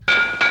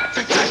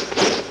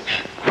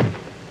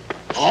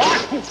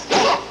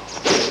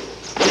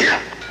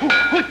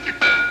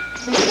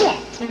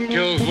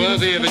details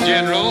worthy of a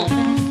general.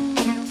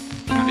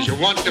 And as you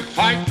want to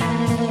fight,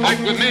 fight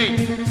with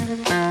me.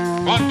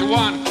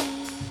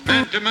 1-to-1,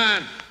 man to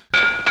man.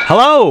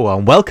 Hello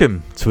and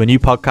welcome to a new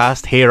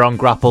podcast here on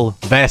Grapple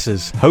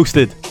Versus,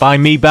 hosted by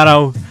me,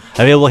 Benno.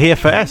 Available here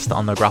first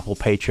on the Grapple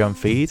Patreon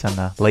feed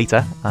and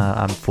later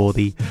and for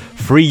the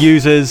free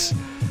users.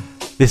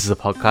 This is a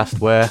podcast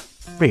where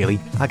really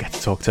I get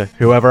to talk to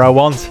whoever I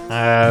want.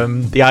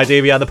 The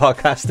idea behind the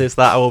podcast is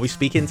that I will be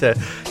speaking to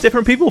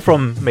different people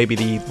from maybe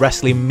the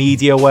wrestling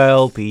media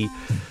world, the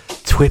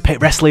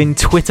wrestling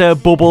Twitter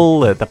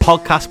bubble, the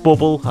podcast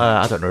bubble.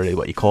 I don't know really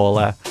what you call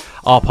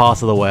our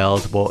part of the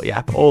world, but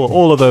yeah,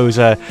 all of those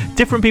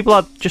different people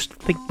I just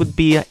think would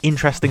be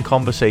interesting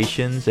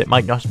conversations. It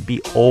might not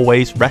be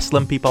always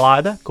wrestling people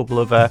either. A couple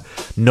of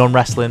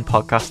non-wrestling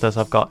podcasters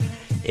I've got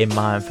in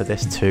mind for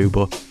this too,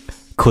 but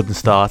couldn't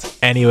start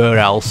anywhere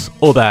else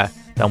other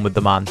than with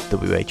the man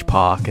W.H.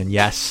 Park. And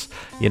yes,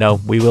 you know,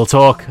 we will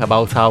talk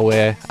about how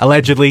we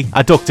allegedly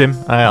I ducked him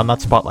on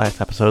that Spotlight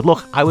episode.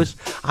 Look,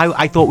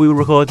 I thought we were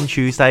recording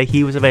Tuesday.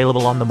 He was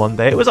available on the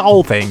Monday. It was a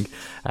whole thing.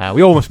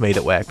 We almost made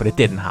it work, but it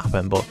didn't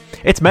happen. But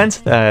it's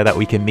meant that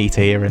we can meet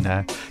here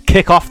and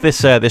kick off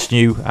this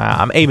new.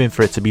 I'm aiming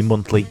for it to be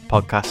monthly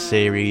podcast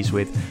series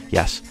with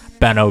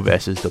Benno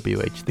versus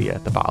WH,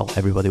 the battle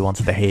everybody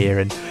wanted to hear.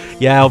 And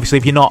yeah, obviously,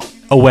 if you're not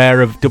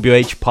aware of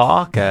WH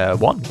Park,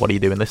 one, what are you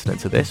doing listening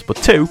to this? But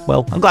two,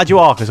 well, I'm glad you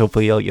are, because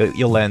hopefully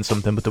you'll learn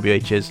something. But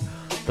WH is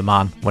the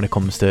man when it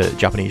comes to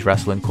Japanese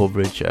wrestling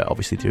coverage.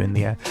 Obviously, doing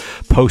the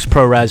Post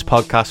Pro Res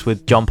podcast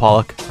with John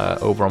Pollock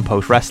over on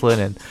Post Wrestling,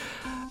 and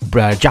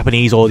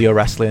Japanese audio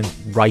wrestling.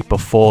 Right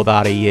before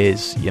that, he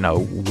is, you know,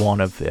 one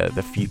of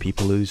the few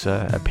people whose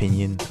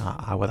opinion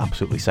I would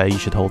absolutely say you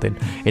should hold in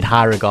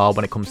high regard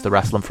when it comes to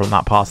wrestling from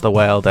that part of the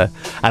world. An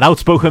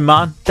outspoken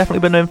man,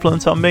 definitely been an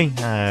influence on me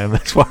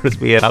as far as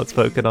being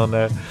outspoken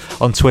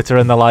on Twitter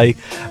and the like.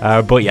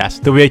 But yes,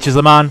 WH is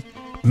the man.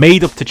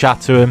 Made up to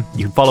chat to him.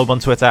 You can follow him on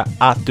Twitter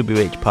at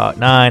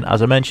WHPark9.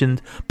 As I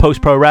mentioned,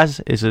 Post Pro Res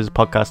is his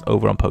podcast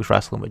over on Post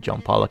Wrestling with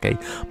John Pollock. A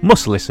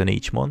must listen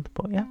each month.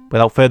 But yeah,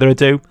 without further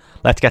ado,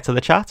 let's get to the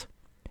chat.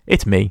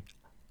 It's me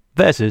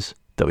versus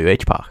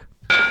WH Park.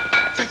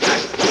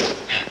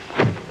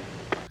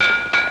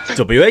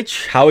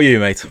 WH, how are you,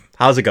 mate?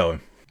 How's it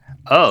going?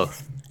 Oh,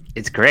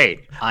 it's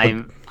great.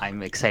 I'm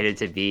excited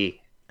to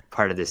be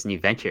part of this new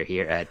venture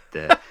here at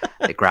the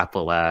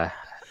Grapple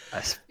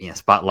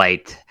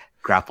Spotlight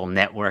Grapple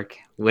Network,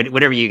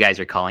 whatever you guys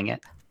are calling it.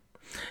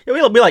 Yeah,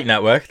 we like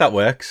network. That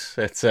works.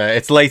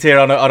 It's late here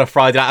on a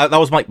Friday. That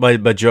was my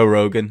Joe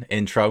Rogan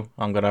intro.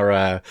 I'm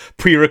gonna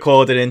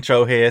pre-recorded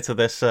intro here to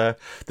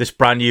this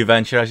brand new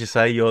venture. As you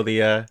say, you're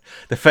the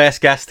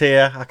first guest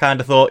here. I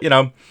kind of thought, you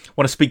know,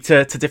 want to speak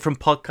to different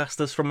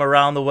podcasters from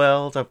around the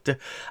world.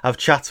 I've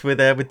chats with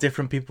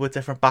different people with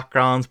different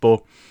backgrounds,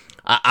 but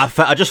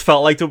I just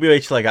felt like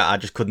WH, like I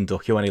just couldn't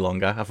duck you any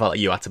longer. I felt like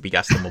you had to be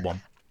guest number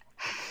one.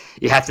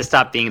 You have to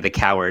stop being the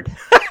coward.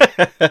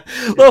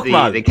 Look,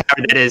 man. The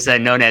coward that is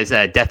known as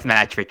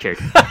Deathmatch Richard.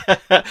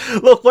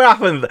 Look, what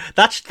happened?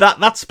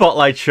 That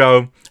Spotlight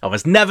show, I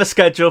was never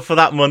scheduled for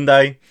that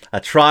Monday. I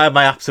tried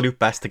my absolute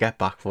best to get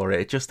back for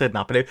it. It just didn't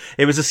happen.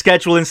 It was a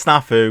scheduling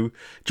snafu.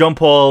 John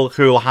Paul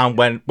Houlihan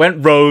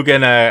went rogue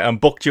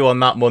and booked you on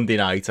that Monday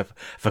night. If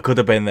I could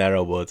have been there,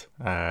 I would.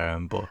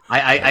 But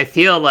I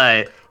feel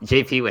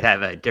JP would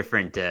have a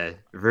different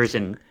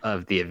version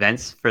of the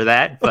events for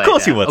that. But, of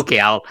course he would.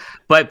 Okay,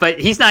 but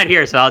he's not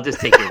here, so I'll just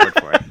take your word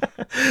for it.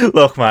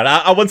 Look, man,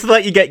 I wanted to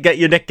let you get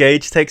your Nick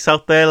Gage takes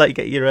out there, let you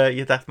get your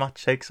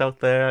deathmatch takes out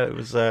there. It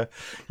was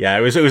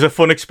it was a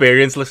fun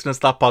experience listening to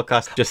that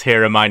podcast, just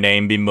hearing my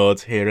name be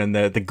mud, hearing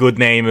the good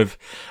name of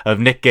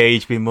Nick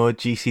Gage be mud,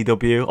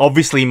 GCW.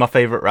 Obviously, my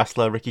favorite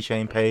wrestler, Ricky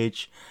Shane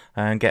Page,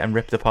 and getting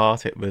ripped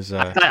apart. It was.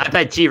 I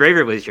thought G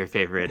Raver was your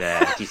favorite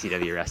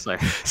GCW wrestler.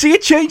 See,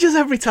 it changes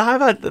every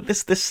time.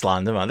 This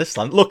slander, man. This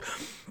slander. Look,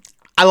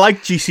 I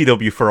liked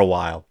GCW for a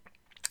while.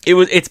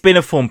 It's been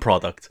a fun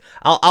product.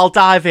 I'll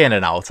dive in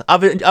and out.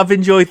 I've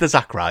enjoyed the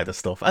Zack Ryder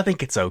stuff. I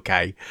think it's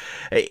okay.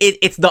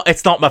 It's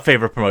not my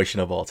favorite promotion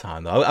of all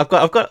time though. I've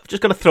got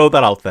just gonna throw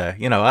that out there.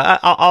 You know,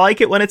 I like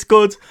it when it's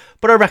good,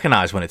 but I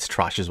recognize when it's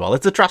trash as well.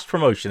 It's a trash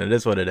promotion. It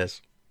is what it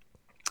is.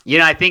 You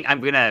know, I think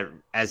I'm gonna,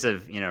 as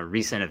of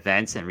recent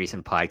events and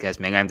recent podcasts,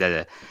 maybe I'm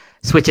gonna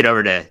switch it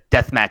over to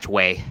Deathmatch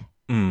Way.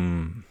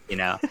 Mm. You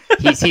know,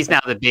 he's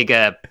now the big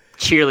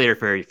cheerleader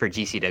for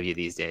GCW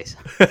these days.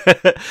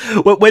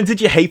 When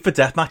did you hate for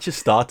deathmatches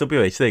start,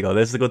 WH? There you go.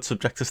 There's a good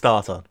subject to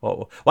start on.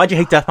 Why do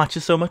you hate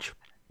deathmatches so much?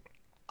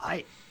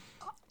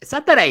 It's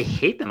not that I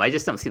hate them. I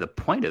just don't see the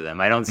point of them.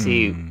 I don't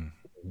see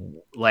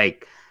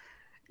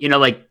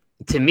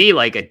to me,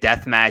 like a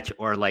death match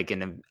or like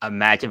a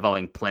match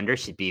involving plunder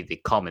should be the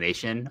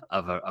culmination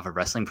of a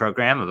wrestling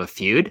program, of a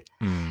feud.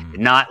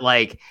 Not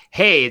like,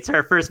 hey, it's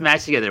our first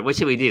match together. What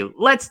should we do?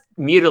 Let's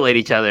mutilate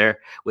each other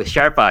with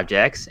sharp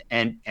objects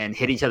and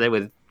hit each other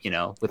with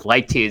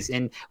light tubes,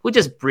 and we'll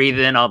just breathe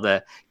in all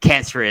the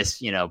cancerous,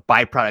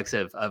 byproducts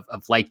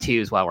of light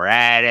tubes while we're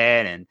at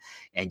it,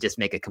 and just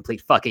make a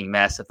complete fucking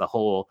mess of the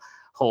whole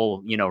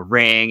whole,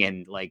 ring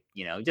and like,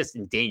 just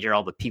endanger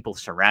all the people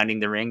surrounding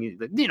the ring,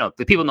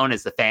 the people known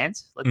as the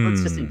fans.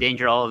 Let's just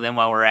endanger all of them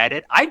while we're at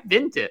it. I've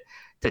been to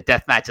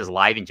death matches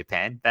live in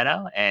Japan,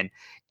 Benno, and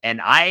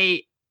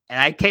I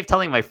kept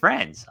telling my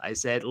friends, I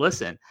said,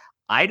 listen,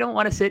 I don't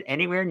want to sit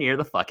anywhere near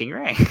the fucking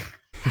ring.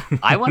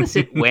 I want to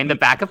sit way in the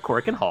back of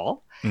Korakuen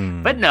Hall.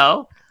 But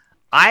no,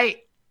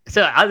 this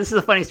is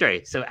a funny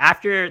story. So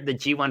after the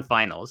G1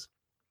 finals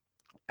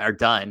are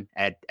done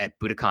at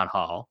Budokan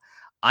Hall,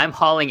 I'm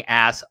hauling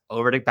ass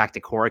back to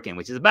Korakuen,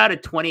 which is about a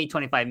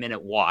 20-25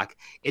 minute walk.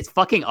 It's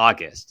fucking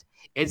August.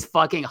 It's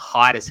fucking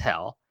hot as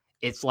hell.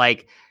 It's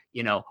like,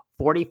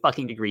 40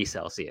 fucking degrees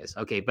Celsius.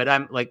 Okay, but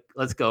I'm like,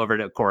 let's go over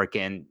to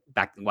Korakuen,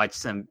 back to watch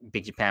some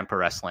Big Japan Pro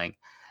Wrestling.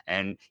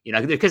 And,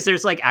 because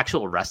there's like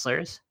actual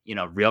wrestlers,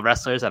 real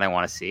wrestlers that I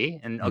want to see.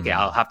 And okay,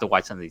 I'll have to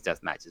watch some of these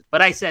death matches.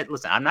 But I said,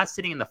 listen, I'm not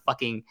sitting in the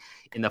fucking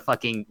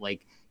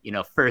like,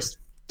 first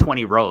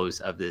 20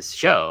 rows of this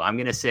show. I'm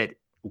going to sit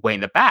way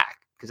in the back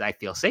because I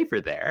feel safer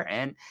there.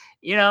 And,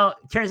 it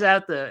turns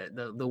out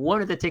the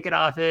woman at the ticket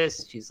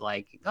office, she's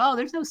like, oh,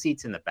 there's no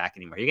seats in the back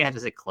anymore. You're going to have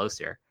to sit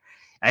closer.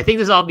 And I think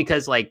this is all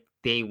because like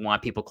they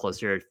want people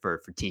closer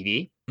for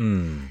TV.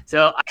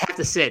 So I have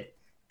to sit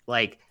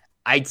like,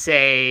 I'd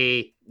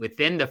say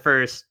within the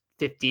first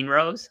 15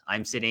 rows,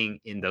 I'm sitting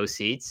in those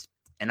seats.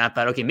 And I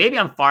thought, okay, maybe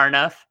I'm far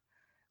enough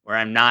where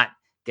I'm not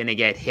going to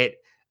get hit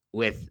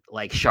with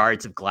like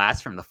shards of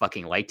glass from the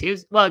fucking light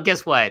tubes. Well,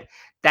 guess what?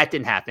 That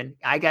didn't happen.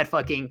 I got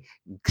fucking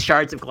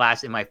shards of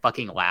glass in my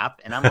fucking lap.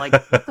 And I'm like,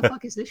 what the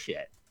fuck is this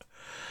shit?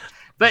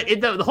 But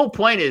the whole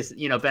point is,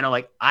 Benno,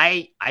 like,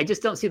 I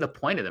just don't see the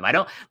point of them. I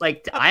don't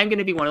like, I'm going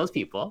to be one of those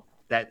people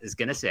that is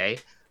going to say,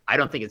 I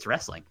don't think it's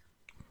wrestling.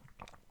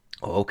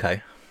 Oh,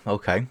 okay.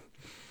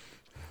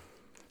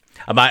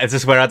 Is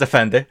this where I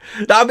defend it?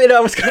 I mean, I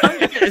was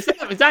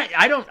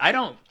I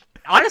don't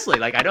honestly,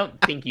 like, I don't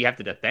think you have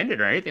to defend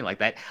it or anything like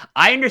that.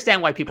 I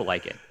understand why people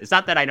like it. It's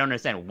not that I don't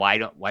understand why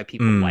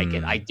people like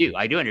it. I do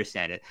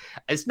understand it.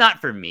 It's not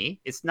for me.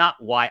 It's not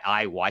why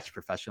I watch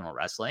professional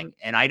wrestling.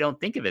 And I don't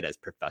think of it as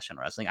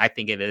professional wrestling. I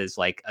think of it as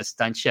like a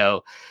stunt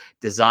show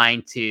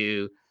designed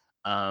to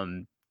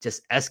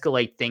just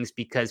escalate things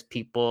because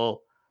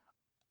people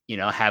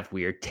have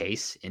weird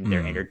tastes in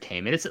their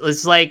entertainment.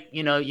 It's like,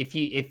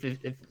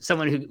 if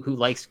someone who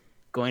likes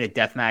going to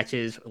death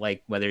matches,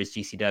 like whether it's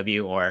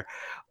GCW or,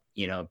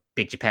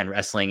 Big Japan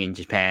Wrestling in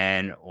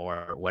Japan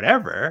or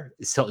whatever,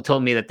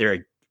 told me that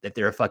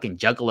they're a fucking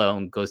juggalo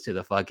and goes to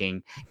the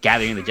fucking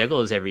gathering of the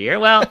juggalos every year.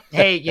 Well,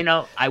 hey,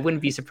 I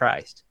wouldn't be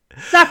surprised.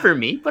 Not for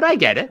me, but I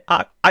get it.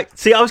 I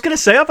was going to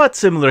say I've had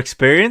similar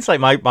experience. Like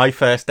my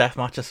first death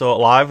match I saw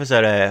live was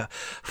at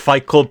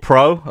Fight Club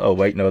Pro. Oh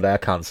wait, no, they're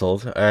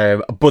cancelled.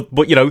 But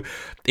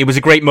it was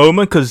a great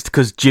moment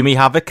because Jimmy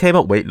Havoc came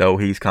up. Wait, no,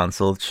 he's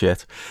cancelled.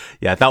 Shit.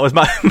 Yeah, that was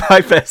my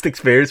first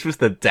experience was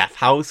the Death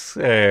House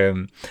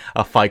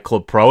at Fight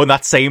Club Pro, and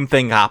that same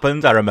thing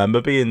happened. I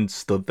remember being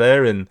stood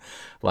there and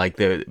like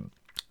they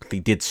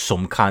did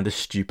some kind of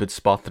stupid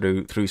spot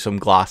through some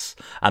glass,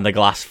 and the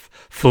glass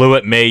flew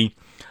at me.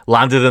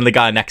 Landed in the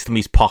guy next to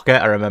me's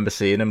pocket. I remember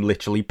seeing him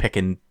literally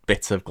picking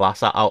bits of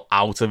glass out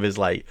of his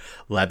like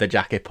leather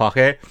jacket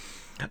pocket.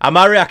 And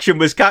my reaction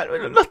was kind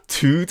of not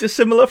too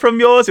dissimilar from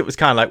yours. It was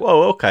kind of like,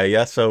 whoa, okay,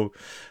 yeah. So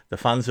the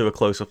fans who are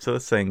close up to the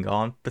thing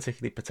aren't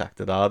particularly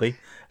protected, are they?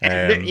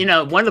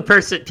 One of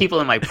the people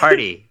in my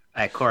party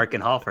at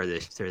Korakuen Hall for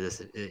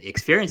this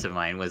experience of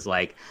mine was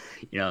like,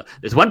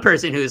 there's one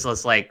person who's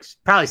just like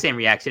probably same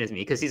reaction as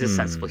me because he's a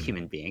sensible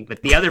human being,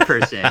 but the other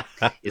person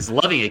is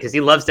loving it because he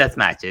loves death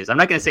matches. I'm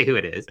not going to say who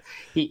it is.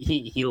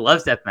 He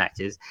loves death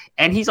matches,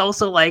 and he's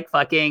also like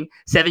fucking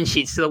 7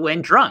 sheets to the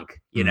wind drunk,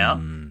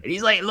 and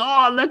he's like,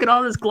 oh, look at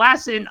all this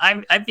glass and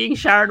I'm being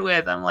showered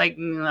with. I'm like,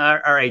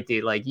 all right,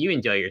 dude, like you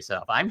enjoy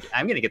yourself. I'm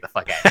gonna get the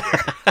fuck out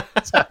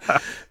of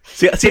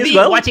here. To me,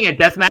 watching a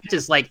death match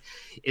is like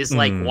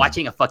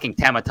watching a fucking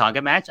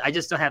Tamatanga match. I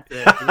just don't have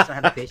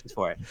the patience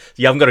for it.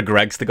 You haven't got a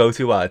Greg's to go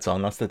to while it's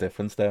on. That's the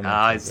difference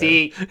there.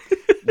 See,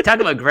 you talk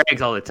about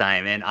Greg's all the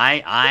time, and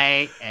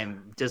I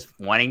am just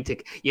wanting to,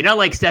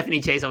 like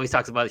Stephanie Chase always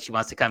talks about, she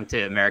wants to come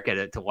to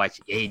America to watch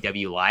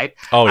AEW live.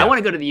 Oh, yeah. I want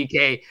to go to the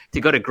UK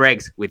to go to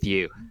Greg's with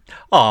you.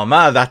 Oh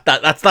man,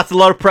 that's a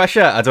lot of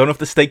pressure. I don't know if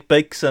the steak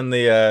bakes and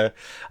the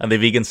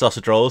vegan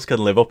sausage rolls can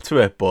live up to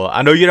it, but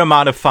I know you're a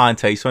man of fine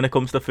taste when it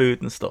comes to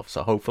food and stuff.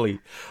 So hopefully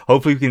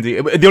we can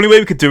do it. The only way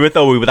we could do it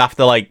though, we'd have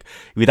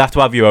to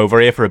have you over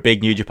here for a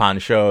big New Japan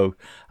show,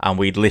 and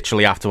we'd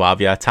literally have to have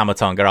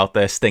Tamatanga out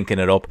there stinking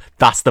it up.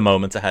 That's the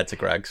moment to head to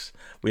Greg's.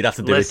 We'd have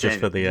to do it just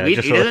for the. It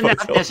doesn't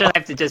necessarily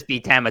have to just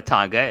be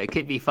Tamatanga. It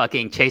could be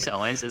fucking Chase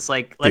Owens. It's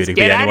like, let's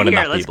get out of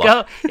here. Let's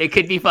go. It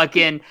could be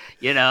fucking,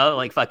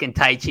 like fucking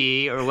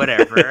Taichi or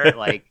whatever.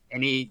 Like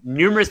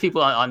numerous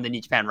people on the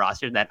New Japan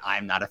roster that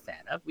I'm not a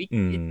fan of.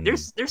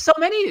 There's so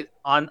many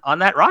on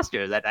that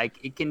roster that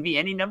it can be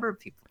any number of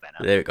people.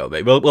 There we go,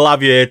 mate. We'll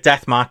have your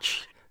death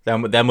match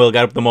Then we'll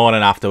get up the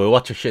morning after. We'll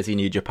watch a shitty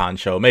New Japan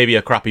show, maybe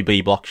a crappy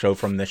B Block show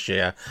from this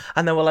year,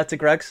 and then we'll head to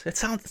Greg's. It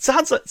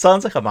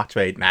sounds like a match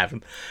made in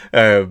heaven.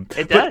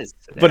 It does.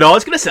 But no, I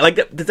was gonna say, like,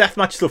 the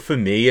deathmatch stuff for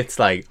me, it's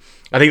like,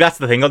 I think that's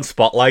the thing on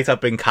Spotlight.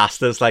 I've been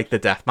cast as like the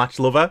deathmatch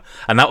lover,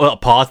 and that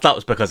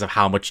was because of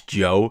how much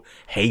Joe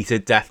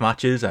hated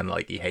deathmatches, and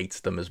like he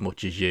hates them as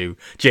much as you.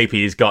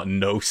 JP's got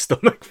no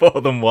stomach for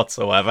them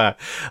whatsoever.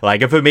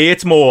 Like, and for me,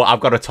 it's more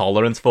I've got a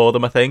tolerance for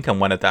them, I think, and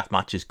when a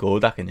deathmatch is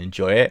good, I can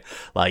enjoy it.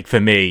 Like, for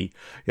me,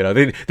 you know,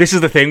 this is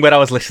the thing when I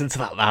was listening to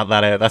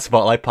that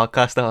Spotlight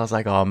podcast, I was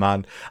like, oh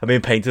man, I'm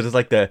being painted as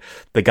like the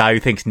guy who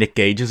thinks Nick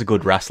Gage is a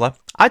good wrestler.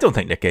 I don't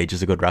think Nick Gage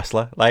is a good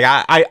wrestler. Like,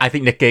 I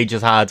think Nick Gage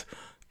has had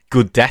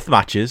good death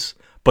matches,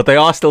 but they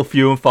are still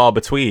few and far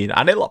between,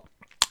 and a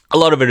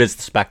lot of it is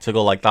the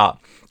spectacle, like that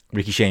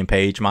Ricky Shane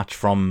Page match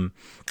from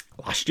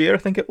last year, I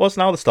think it was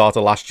now, the start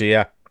of last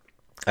year,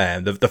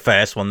 and the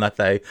first one that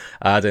they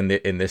had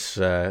in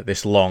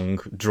this long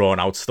drawn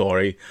out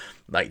story.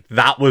 Like,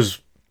 that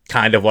was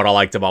kind of what I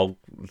liked about,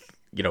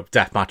 you know,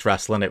 deathmatch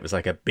wrestling. It was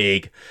like a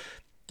big,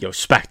 you know,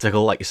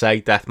 spectacle, like you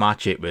say,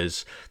 deathmatch. It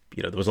was,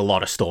 you know, there was a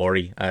lot of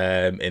story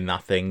in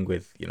that thing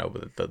with, you know,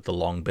 the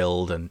long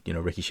build and, you know,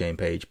 Ricky Shane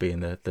Page being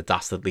the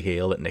dastardly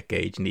heel that Nick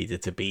Gage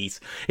needed to beat.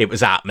 It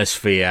was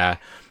atmosphere.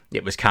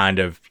 It was kind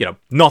of, you know,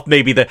 not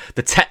maybe the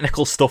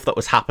technical stuff that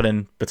was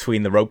happening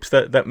between the ropes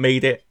that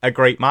made it a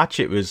great match.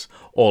 It was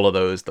all of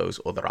those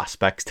other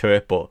aspects to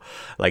it. But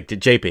like,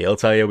 did JP, I'll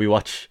tell you, we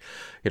watch,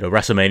 you know,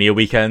 WrestleMania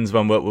weekends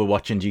when we're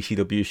watching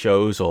GCW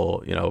shows,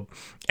 or, you know,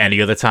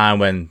 any other time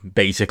when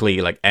basically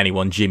like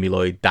anyone Jimmy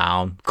Lloyd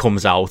down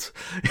comes out.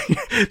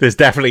 I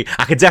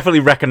could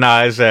definitely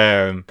recognize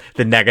the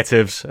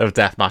negatives of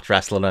deathmatch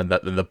wrestling, and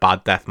the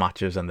bad death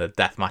matches and the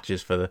death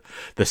matches for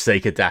the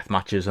sake of death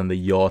matches, and the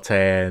your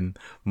turn,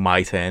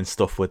 my turn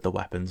stuff with the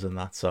weapons and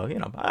that. So, you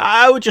know,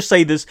 I would just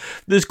say there's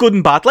good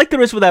and bad, like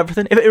there is with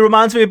everything. It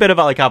reminds me a bit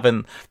about like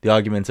having the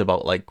argument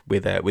about like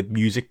with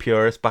music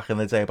purists back in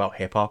the day about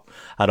hip hop.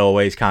 I'd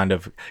always kind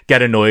of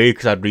get annoyed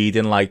because I'd read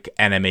in like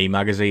NME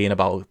magazine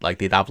about like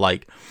they'd have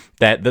like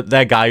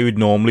their guy who'd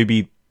normally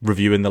be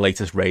reviewing the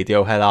latest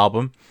Radiohead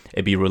album.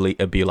 It'd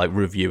be like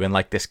reviewing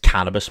like this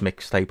Cannabis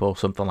mixtape or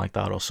something like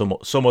that, or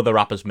some other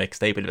rapper's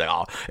mixtape, and he'd be like,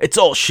 oh, it's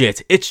all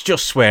shit. It's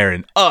just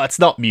swearing. Oh, it's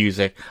not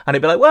music. And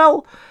he'd be like,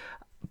 well,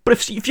 but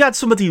if you had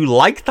somebody who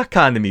liked that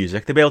kind of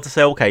music, they'd be able to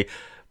say, okay,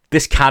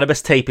 this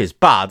Cannabis tape is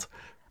bad,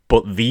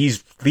 but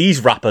these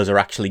rappers are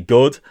actually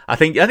good. I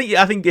think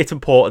it's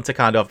important to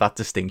kind of have that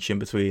distinction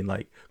between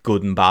like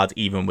good and bad,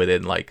 even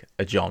within like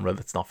a genre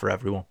that's not for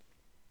everyone.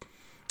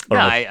 No,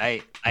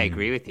 I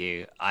agree with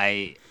you.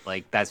 I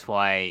like, that's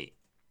why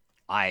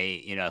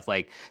you know, if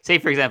like, say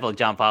for example,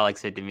 John Pollock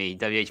said to me,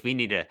 WH, we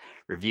need to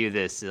review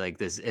this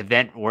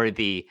event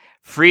worthy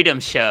freedom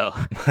show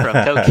from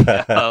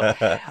Tokyo.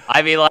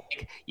 I'd be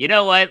like, you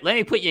know what? Let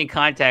me put you in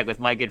contact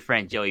with my good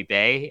friend Joey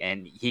Bay,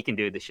 and he can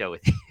do the show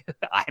with you.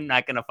 I'm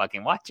not gonna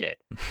fucking watch it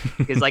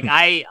because like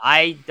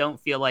I don't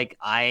feel like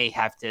I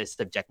have to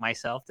subject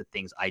myself to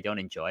things I don't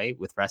enjoy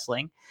with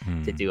wrestling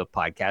to do a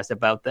podcast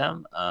about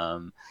them.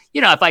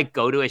 You know, if I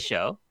go to a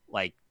show,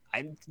 like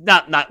I'm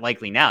not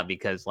likely now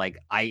because like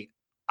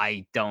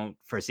I don't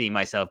foresee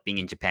myself being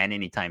in Japan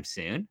anytime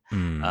soon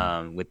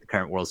with the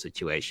current world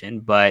situation.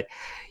 But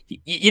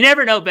you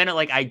never know, Bennett.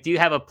 Like, I do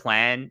have a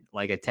plan,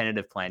 like a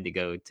tentative plan to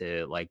go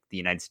to like the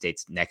United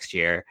States next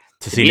year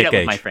to meet up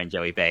with my friend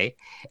Joey Bay.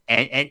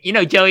 And you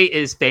know, Joey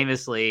is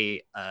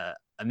famously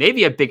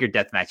maybe a bigger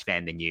deathmatch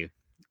fan than you.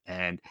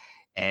 And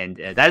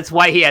that's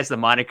why he has the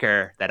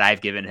moniker that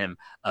I've given him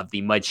of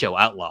the Mud Show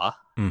Outlaw.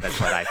 That's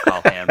what I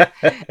call him.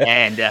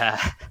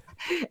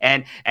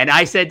 And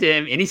I said to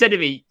him, and he said to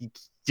me,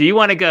 do you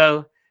want to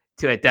go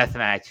to a death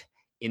match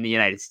in the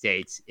United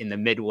States, in the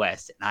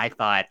Midwest? And I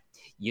thought,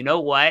 you know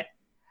what?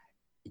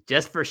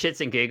 Just for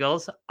shits and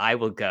giggles, I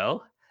will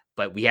go,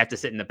 but we have to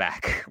sit in the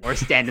back or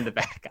stand in the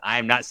back.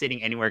 I'm not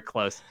sitting anywhere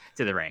close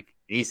to the ring.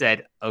 And he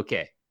said,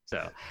 okay.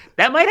 So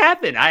that might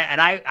happen.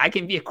 I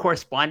can be a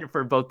correspondent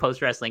for both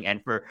Post Wrestling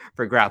and for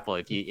Grapple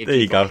if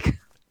you go.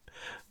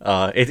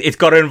 It's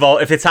got to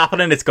involve, if it's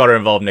happening, it's got to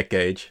involve Nick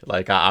Gage.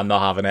 Like, I'm not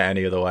having it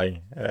any other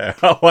way.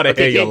 I want to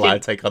hear your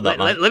live take on that.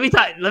 Let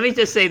me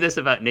just say this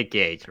about Nick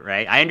Gage,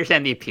 right? I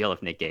understand the appeal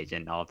of Nick Gage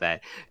and all of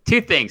that. Two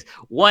things.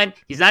 One,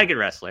 he's not a good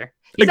wrestler.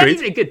 He's not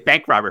even a good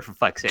bank robber, for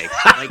fuck's sake.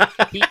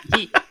 Like,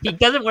 he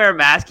doesn't wear a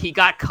mask. He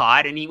got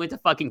caught and he went to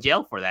fucking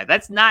jail for that.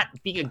 That's not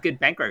being a good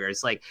bank robber.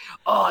 It's like,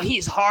 oh,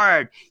 he's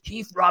hard.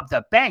 He robbed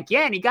a bank.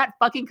 Yeah, and he got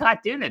fucking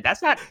caught doing it.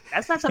 That's not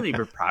something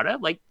to be proud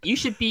of. Like, you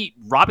should be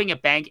robbing a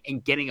bank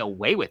and getting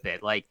away with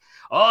it. Like,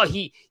 oh,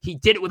 he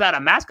did it without a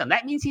mask on.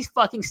 That means he's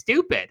fucking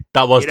stupid.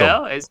 That was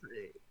dumb.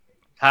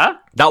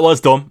 That was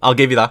dumb. I'll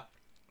give you that.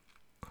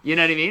 You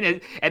know what I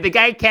mean? And the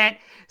guy can't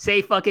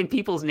say fucking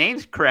people's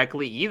names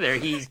correctly either.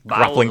 He's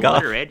vowel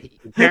illiterate.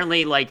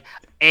 Apparently, like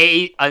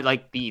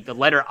like the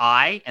letter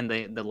I and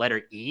the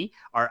letter E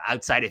are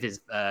outside of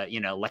his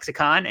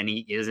lexicon, and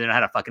he doesn't know how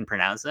to fucking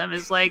pronounce them.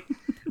 It's like,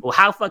 well,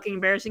 how fucking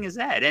embarrassing is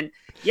that? And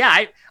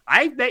yeah,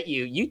 I bet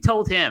you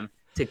told him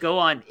to go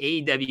on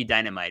AEW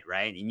Dynamite,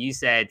 right? And you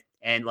said,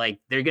 and like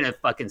they're gonna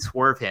fucking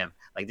swerve him,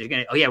 like they're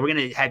gonna, oh yeah, we're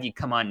gonna have you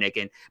come on, Nick,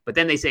 but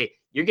then they say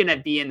you're gonna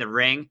be in the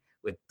ring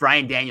with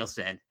Bryan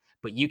Danielson,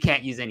 but you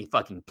can't use any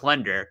fucking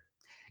plunder.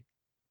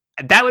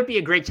 That would be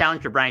a great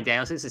challenge for Bryan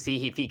Danielson to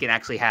see if he can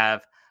actually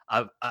have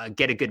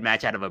get a good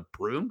match out of a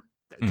broom,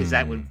 because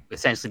that would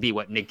essentially be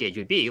what Nick Gage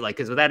would be like.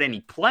 Because without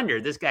any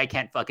plunder, this guy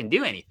can't fucking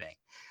do anything.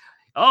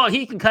 Oh,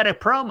 he can cut a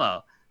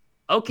promo.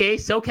 Okay,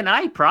 so can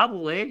I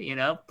probably,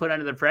 put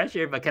under the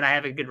pressure, but can I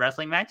have a good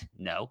wrestling match?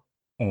 No.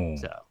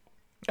 So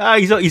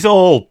he's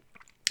all.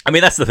 I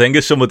mean, that's the thing.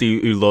 As somebody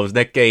who loves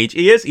Nick Gage,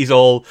 he's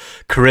all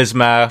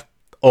charisma,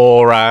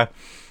 aura,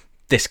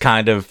 this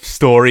kind of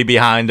story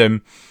behind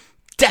him.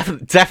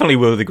 Definitely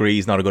will agree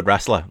he's not a good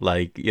wrestler.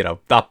 Like,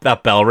 that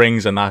bell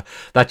rings, and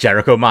that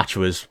Jericho match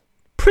was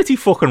pretty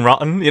fucking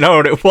rotten,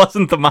 and it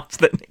wasn't the match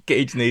that Nick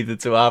Gage needed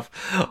to have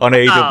on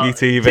AEW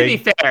TV. To be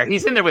fair,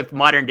 he's in there with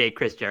modern day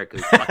Chris Jericho,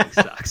 who fucking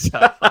sucks.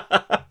 So.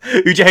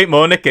 Who'd you hate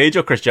more, Nick Gage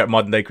or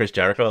modern day Chris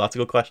Jericho? That's a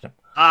good question.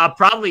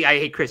 Probably I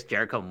hate Chris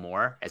Jericho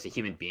more as a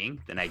human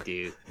being than I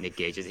do Nick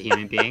Gage as a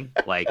human being.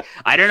 Like,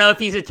 I don't know if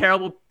he's a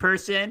terrible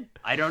person.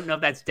 I don't know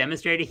if that's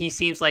demonstrated. He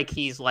seems like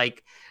he's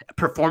like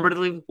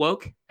performatively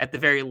woke at the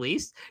very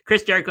least.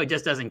 Chris Jericho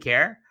just doesn't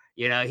care.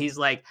 He's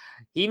like,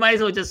 he might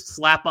as well just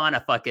slap on a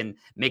fucking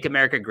Make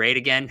America Great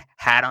Again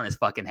hat on his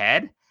fucking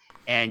head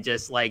and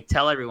just like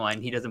tell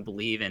everyone he doesn't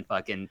believe in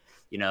fucking,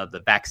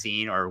 the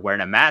vaccine or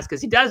wearing a mask,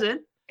 because he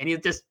doesn't. And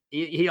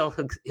he'll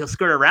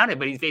skirt around it,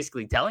 but he's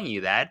basically telling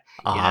you that.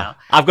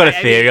 I've got a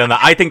theory on that.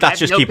 I think that's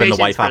just keeping the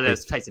wife happy.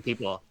 Those types of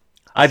people.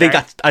 I think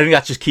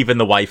that's just keeping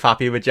the wife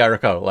happy with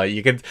Jericho. Like,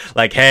 you could,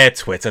 like, her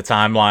Twitter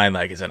timeline,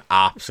 like, is an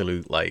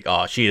absolute, like,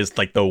 she is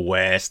like the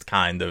worst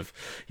kind of,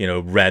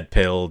 red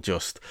pill,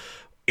 just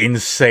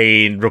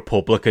insane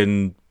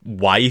Republican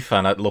wife,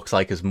 and it looks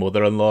like his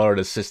mother-in-law and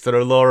his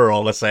sister-in-law are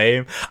all the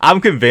same. I'm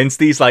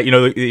convinced he's like,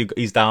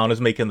 he's down as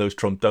making those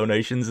Trump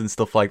donations and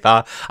stuff like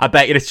that. I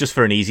bet you it's just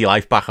for an easy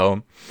life back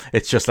home.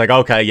 It's just like,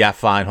 okay, yeah,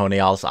 fine, honey,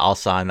 I'll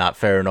sign that.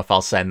 Fair enough,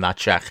 I'll send that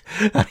check.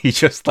 And he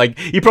just like,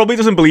 he probably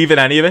doesn't believe in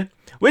any of it,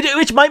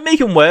 which might make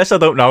him worse. I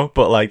don't know,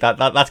 but like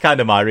that's kind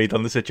of my read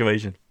on the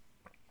situation.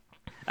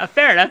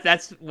 Fair enough.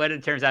 That's what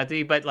it turns out to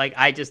be. But like,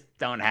 I just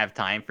don't have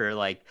time for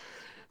like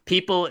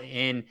people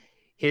in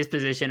his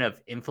position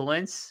of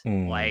influence,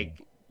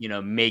 like,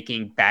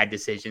 making bad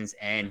decisions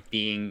and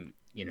being,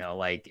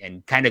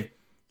 and kind of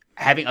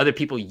having other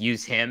people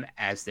use him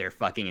as their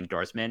fucking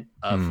endorsement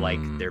of like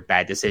their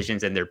bad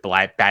decisions and their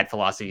bad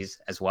philosophies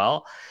as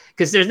well.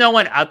 Because there's no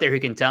one out there who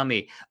can tell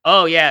me,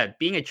 oh yeah,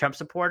 being a Trump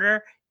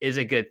supporter is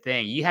a good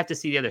thing. You have to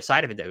see the other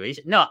side of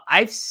it. No,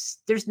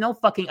 there's no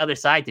fucking other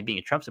side to being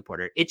a Trump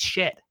supporter. It's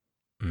shit.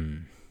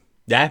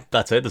 Yeah,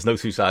 that's it. There's no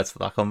two sides to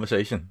that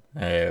conversation.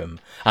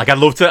 Like,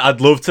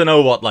 I'd love to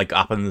know what like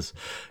happens,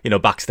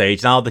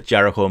 backstage now that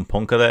Jericho and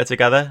Punk are there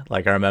together.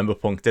 Like, I remember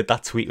Punk did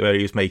that tweet where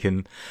he was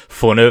making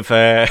fun of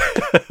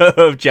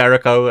of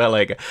Jericho.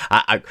 Like,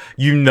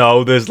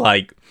 there's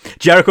like,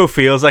 Jericho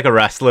feels like a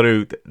wrestler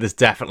who there's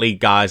definitely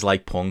guys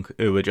like Punk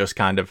who are just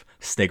kind of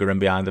sniggering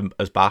behind him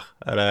as back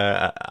at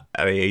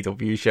the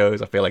AEW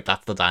shows. I feel like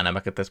that's the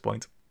dynamic at this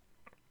point.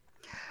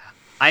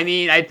 I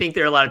mean, I think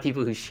there are a lot of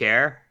people who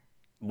share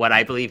what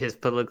I believe his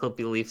political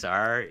beliefs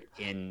are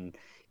in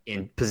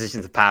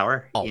positions of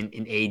power in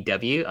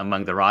AEW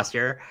among the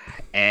roster.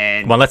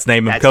 And well, let's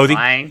name him Cody.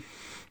 Fine.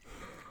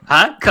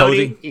 Huh?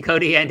 Cody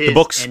and his, the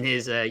Bucks. And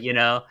his,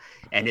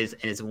 and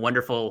his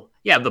wonderful,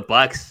 the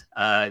Bucks.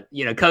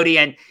 Cody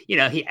and,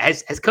 he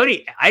has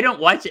Cody. I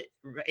don't watch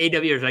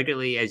AEW as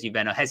regularly as you've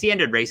been. Has he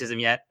ended racism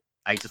yet?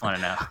 I just want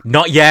to know.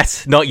 Not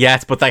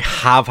yet, but they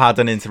have had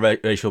an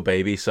interracial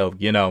baby, so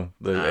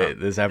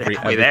there's every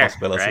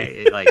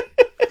possibility. Right? Like,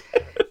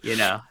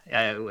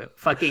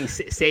 fucking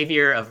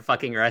savior of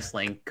fucking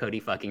wrestling, Cody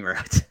fucking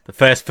Rhodes. The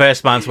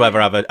first man to ever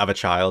have a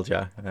child,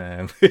 yeah.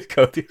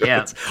 Cody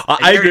Rhodes.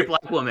 I married a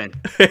black woman.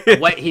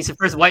 He's the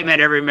first white man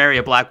to ever marry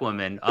a black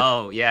woman.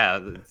 Oh yeah.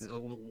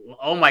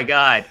 Oh my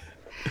God.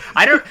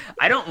 I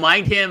don't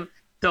mind him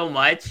so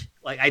much.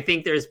 Like, I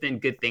think there's been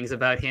good things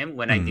about him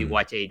when I do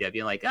watch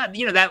AEW. Like,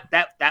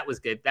 that was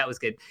good. That was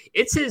good.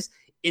 It's his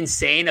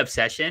insane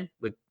obsession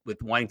with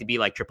wanting to be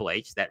like Triple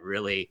H that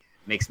really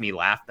makes me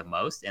laugh the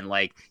most. And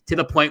like, to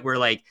the point where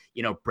like,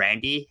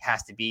 Brandy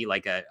has to be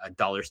like a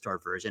dollar store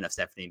version of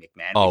Stephanie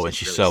McMahon. Oh, and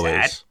she really so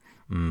sad. Is.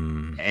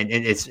 And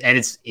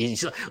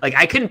it's like,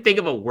 I couldn't think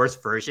of a worse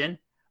version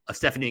of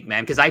Stephanie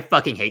McMahon because I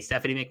fucking hate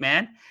Stephanie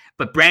McMahon.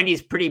 But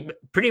Brandy's pretty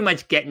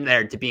much getting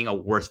there to being a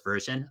worse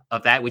version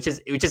of that, which is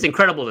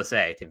incredible to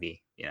say, to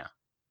be, Yeah.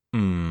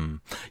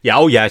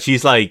 Oh yeah.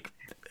 She's like,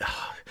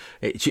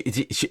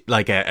 she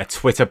like a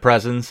Twitter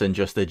presence and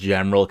just a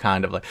general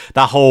kind of like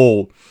that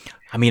whole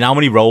I mean, how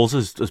many roles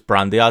has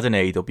Brandy had in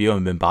AEW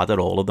and been bad at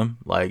all of them?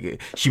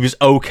 Like, she was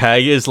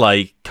okay as,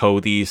 like,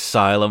 Cody's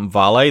silent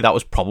valet. That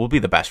was probably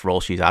the best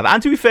role she's had.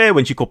 And to be fair,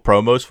 when she cut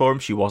promos for him,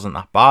 she wasn't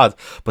that bad.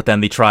 But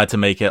then they tried to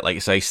make it, like you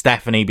say,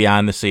 Stephanie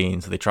behind the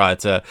scenes. They tried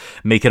to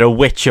make it a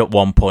witch at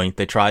one point.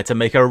 They tried to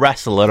make her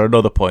wrestle at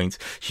another point.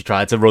 She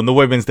tried to run the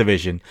women's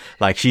division.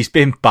 Like, she's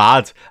been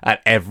bad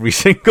at every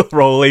single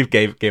role they've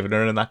given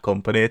her in that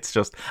company. It's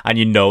just, and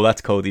you know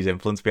that's Cody's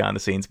influence behind the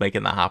scenes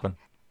making that happen.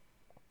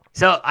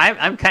 So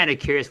I'm kind of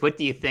curious. What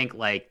do you think?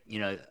 Like,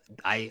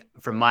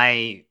 from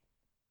my,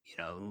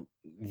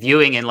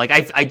 viewing, and like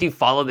I do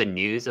follow the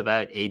news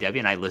about AEW,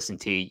 and I listen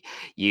to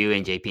you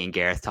and JP and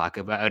Gareth talk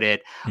about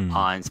it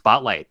on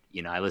Spotlight.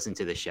 I listen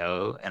to the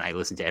show and I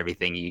listen to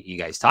everything you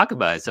guys talk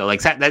about. So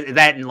like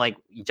that and like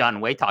John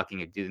Way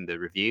talking and doing the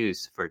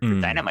reviews for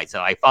Dynamite.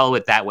 So I follow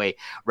it that way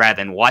rather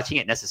than watching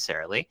it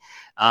necessarily.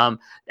 And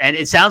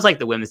it sounds like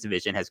the women's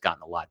division has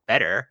gotten a lot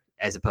better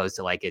as opposed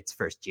to like its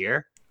first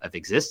year of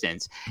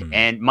existence.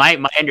 And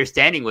my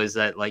understanding was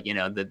that, like,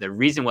 the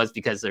reason was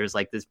because there's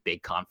like this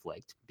big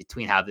conflict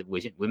between how the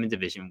women's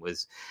division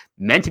was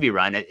meant to be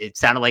run. It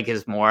sounded like it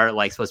was more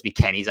like supposed to be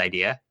Kenny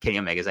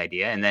Omega's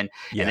idea, and then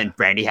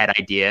Brandy had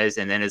ideas,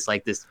 and then it's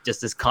like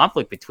this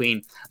conflict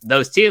between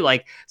those two.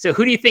 Like, so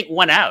who do you think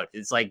won out?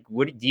 It's like,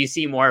 do you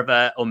see more of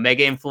a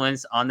Omega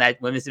influence on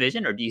that women's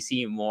division, or do you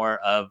see more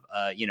of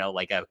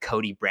like a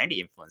Cody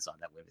Brandy influence on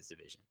that women's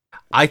division?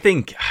 I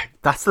think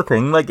that's the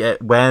thing. Like,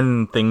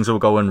 when things were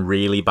going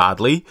really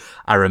badly,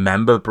 I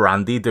remember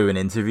Brandy doing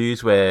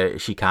interviews where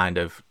she kind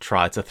of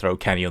tried to throw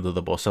Kenny under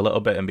the bus a little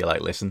bit and be like,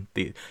 listen,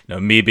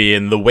 me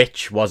being the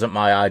witch wasn't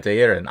my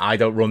idea, and I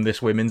don't run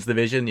this women's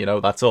division,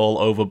 that's all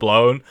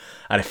overblown.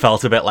 And it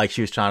felt a bit like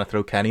she was trying to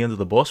throw Kenny under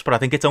the bus, but I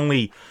think it's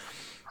only,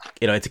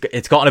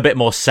 it's gotten a bit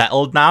more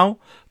settled now.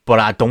 But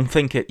I don't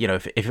think it,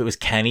 if it was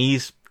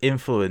Kenny's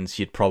influence,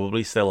 you'd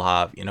probably still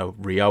have,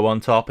 Rio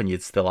on top, and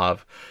you'd still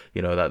have,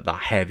 that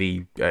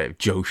heavy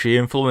Joshi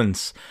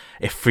influence.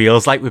 It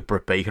feels like with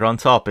Britt Baker on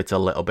top, it's a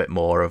little bit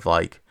more of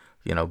like,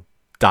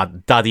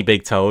 Daddy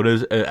Big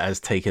Tone has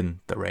taken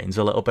the reins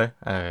a little bit.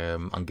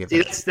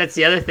 That's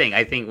the other thing.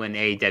 I think when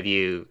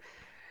AEW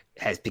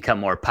has become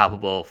more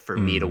palpable for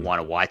me to want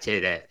to watch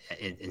it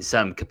in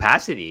some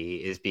capacity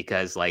is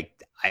because,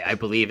 like, I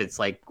believe it's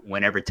like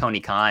whenever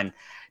Tony Khan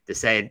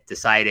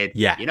decided,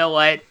 you know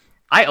what,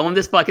 I own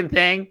this fucking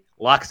thing,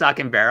 lock, stock,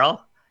 and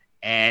barrel,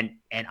 and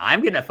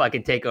I'm gonna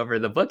fucking take over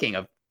the booking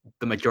of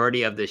the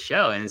majority of this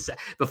show. And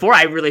before,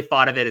 I really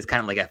thought of it as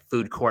kind of like a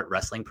food court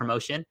wrestling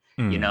promotion,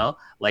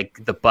 like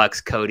the Bucks,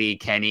 Cody,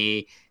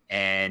 Kenny,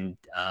 and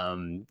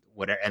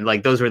whatever, and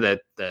like those were the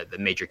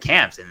major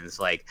camps. And it's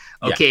like,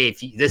 okay,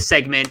 if this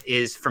segment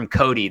is from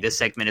Cody, this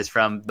segment is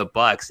from the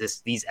Bucks,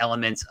 these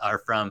elements are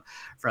from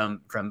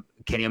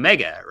Kenny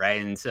Omega,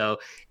 right? And so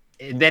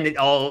then it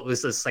all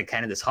was just like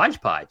kind of this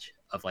hodgepodge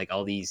of like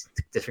all these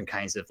different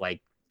kinds of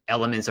like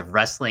elements of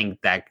wrestling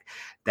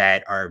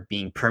that are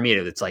being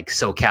permeated. It's like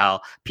SoCal,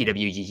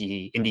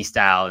 PWG, indie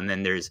style, and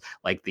then there's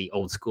like the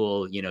old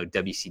school,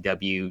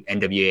 WCW,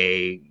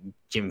 NWA,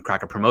 Jim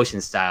Crockett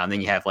promotion style, and then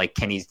you have like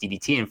Kenny's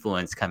DDT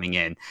influence coming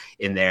in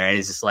there, and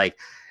it's just like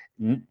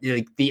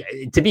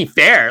to be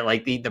fair,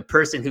 like the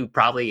person who's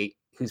probably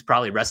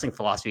wrestling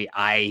philosophy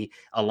I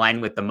align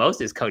with the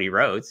most is Cody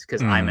Rhodes,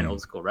 because I'm an old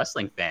school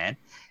wrestling fan.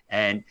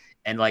 And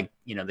like,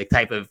 the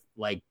type of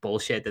like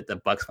bullshit that the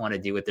Bucks want to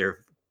do with their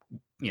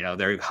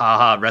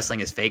haha wrestling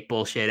is fake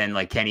bullshit. And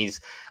like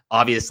Kenny's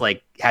obvious,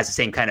 like, has the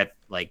same kind of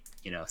like,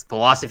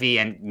 philosophy,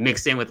 and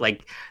mixed in with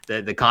like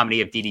the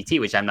comedy of DDT,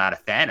 which I'm not a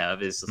fan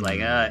of, is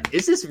like,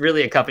 is this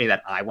really a company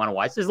that I want to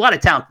watch? There's a lot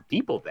of talented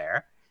people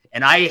there,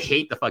 and I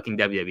hate the fucking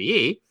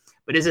WWE,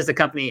 but is this a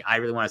company I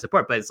really want to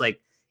support? But it's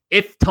like,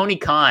 if Tony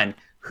Khan,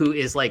 who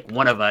is like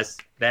one of us,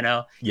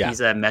 Benno,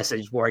 he's a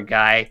message board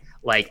guy.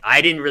 Like,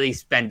 I didn't really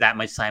spend that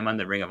much time on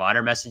the Ring of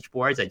Honor message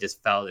boards. I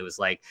just felt it was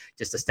like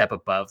just a step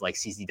above like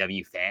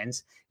CZW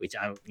fans, which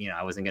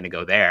I wasn't going to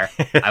go there.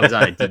 I was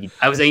on a DVD.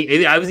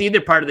 I was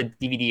either part of the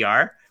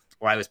DVDR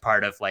or I was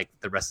part of like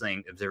the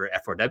Wrestling Observer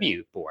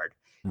F4W board.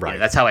 Right.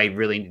 That's how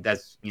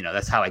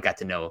I got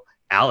to know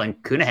Alan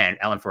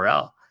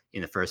Forel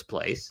in the first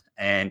place.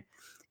 And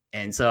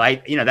so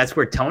that's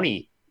where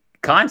Tony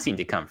Khan seemed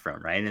to come from,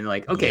 right? And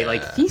like, okay,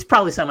 like he's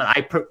probably someone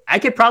I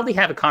could probably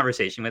have a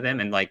conversation with him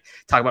and like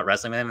talk about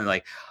wrestling with him, and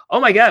like, oh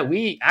my god,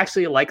 we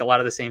actually like a lot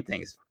of the same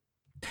things.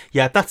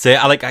 Yeah, that's it.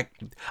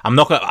 I'm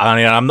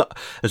not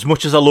as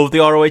much as I love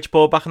the ROH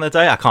board back in the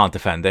day, I can't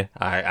defend it.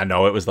 I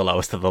know it was the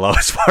lowest of the low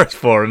as far as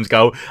forums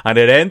go, and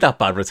it earned that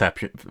bad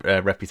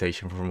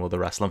reputation from other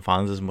wrestling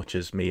fans, as much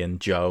as me and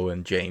Joe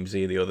and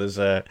Jamesy, the others,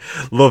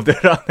 loved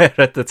it on there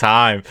at the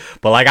time.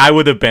 But like, I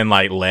would have been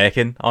like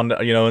lurking on,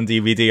 on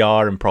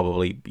DVDR, and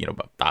probably,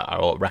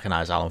 I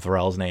recognize Alan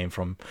Farrell's name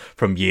from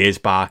years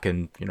back,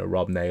 and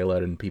Rob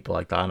Naylor and people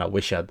like that. And I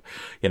wish I'd,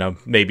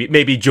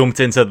 maybe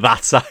jumped into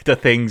that side of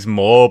things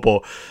more.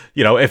 But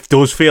it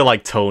does feel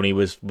like Tony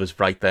was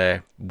right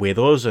there with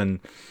us, and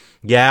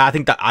I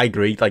think that I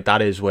agree. Like,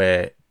 that is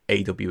where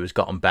AW has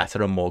gotten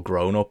better and more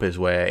grown up is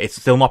where it's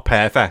still not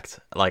perfect.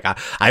 Like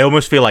I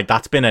almost feel like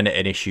that's been an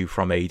issue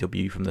from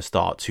AW from the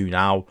start to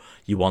now.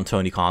 You want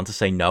Tony Khan to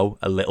say no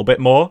a little bit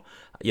more.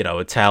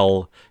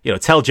 Tell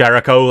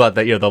Jericho that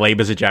the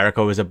labors of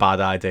Jericho is a bad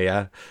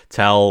idea.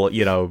 Tell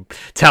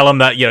him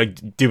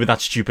that doing that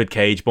stupid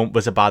cage bump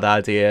was a bad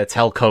idea.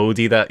 Tell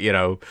Cody that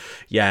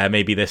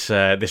maybe this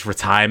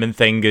retirement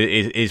thing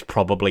is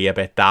probably a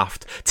bit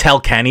daft. Tell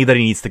Kenny that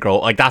he needs to grow.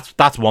 Like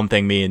that's one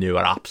thing me and you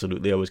are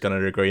absolutely always going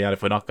to agree on.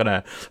 If we're not going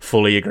to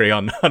fully agree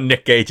on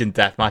Nick Gage and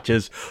death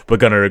matches, we're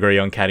going to agree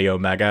on Kenny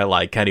Omega.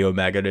 Like Kenny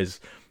Omega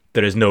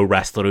there is no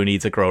wrestler who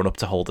needs a grown-up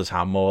to hold his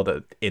hand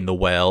more in the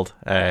world.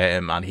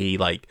 And he,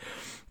 like,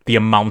 the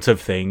amount of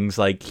things,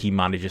 like, he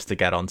manages to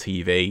get on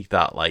TV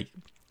that, like,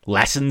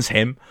 lessens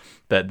him,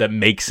 that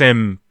makes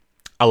him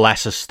a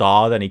lesser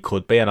star than he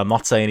could be. And I'm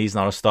not saying he's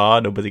not a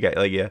star. Nobody get,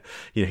 like,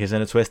 he's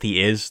in a twist.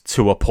 He is,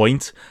 to a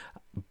point.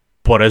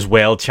 But as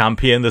world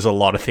champion, there's a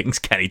lot of things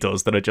Kenny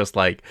does that are just,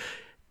 like,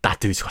 that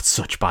dude's got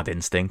such bad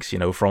instincts,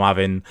 from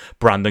having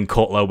Brandon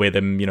Cutler with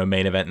him,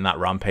 main event in that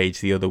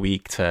Rampage the other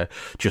week, to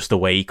just the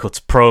way he cuts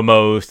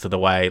promos, to the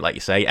way, like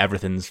you say,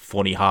 everything's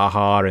funny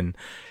ha-ha, and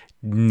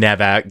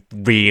never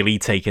really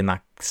taking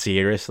that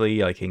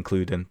seriously, like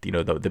including,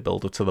 the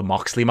build-up to the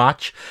Moxley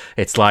match.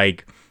 It's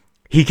like,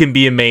 he can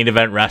be a main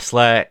event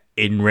wrestler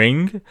in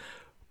ring,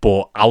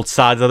 but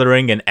outside of the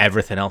ring and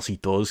everything else he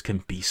does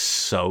can be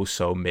so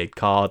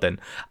mid-card. And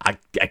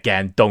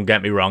again, don't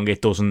get me wrong,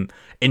 it doesn't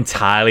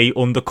entirely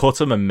undercut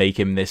him and make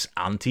him this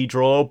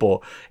anti-draw, but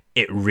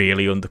it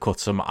really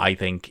undercuts him, I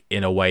think,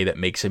 in a way that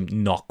makes him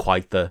not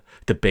quite the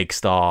big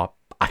star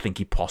I think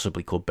he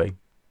possibly could be.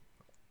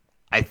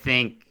 I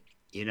think,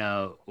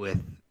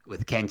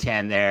 with Ken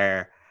Chan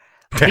there,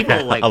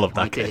 people like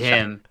pointed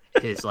him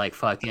his like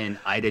fucking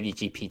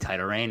IWGP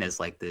title reign as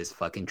like this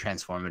fucking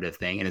transformative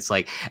thing, and it's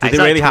like I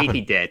saw a tweet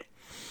he did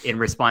in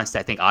response to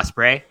I think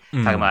Ospreay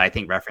talking about I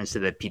think reference to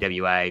the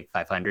PWI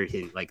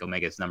 500, like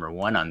Omega's number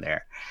 1 on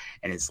there,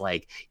 and it's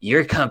like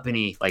your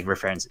company like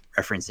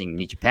referencing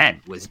New Japan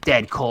was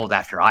dead cold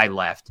after I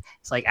left.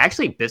 It's like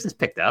actually business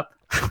picked up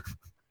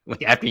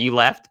after you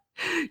left,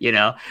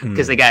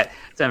 because they got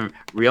some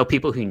real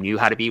people who knew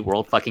how to be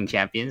world fucking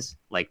champions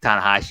like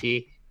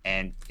Tanahashi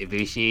and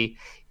Ibushi.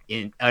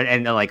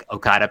 And like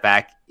Okada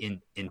back in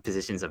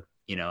positions of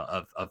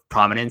of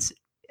prominence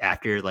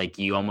after like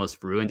you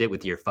almost ruined it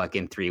with your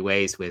fucking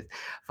 3-ways with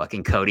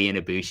fucking Cody and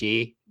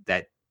Ibushi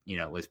that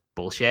was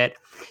bullshit.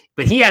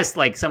 But he has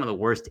like some of the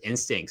worst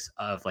instincts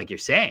of, like you're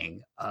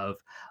saying, of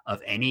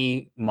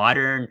any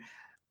modern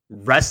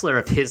wrestler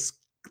of his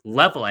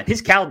level and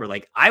his caliber.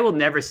 Like I will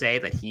never say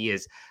that he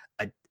is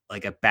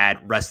a bad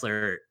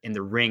wrestler in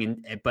the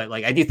ring, but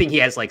like I do think he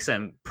has like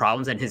some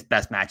problems, and his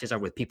best matches are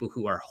with people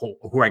who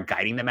are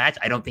guiding the match.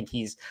 I don't think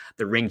he's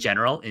the ring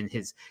general in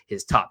his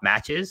top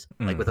matches.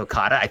 Like with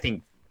Okada,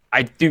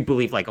 I do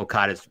believe like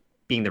Okada's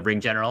being the ring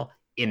general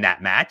in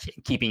that match,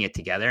 keeping it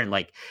together and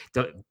like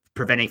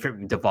preventing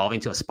from devolving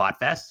to a spot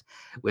fest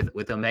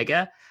with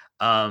Omega.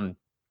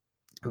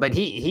 But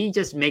he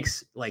just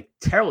makes like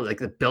terrible, like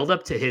the build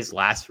up to his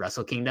last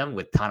Wrestle Kingdom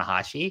with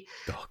Tanahashi.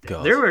 Oh,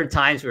 God. There were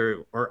times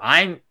where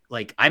I'm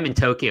in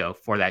Tokyo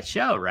for that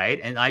show, right?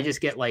 And I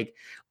just get like,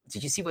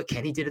 did you see what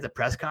Kenny did at the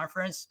press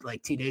conference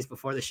like 2 days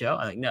before the show?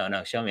 I'm like,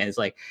 no, show me. And it's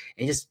like,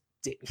 he's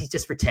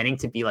just pretending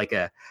to be like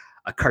a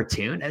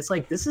cartoon. And it's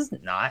like, this is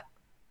not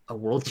a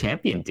world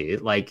champion,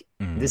 dude. Like,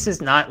 this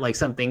is not like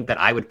something that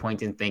I would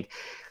point and think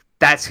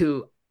that's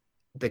who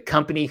the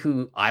company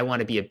who I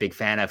want to be a big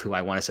fan of, who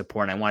I want to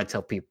support. And I want to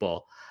tell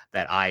people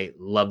that I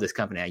love this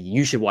company.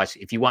 You should watch.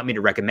 If you want me to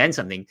recommend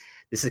something,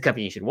 this is a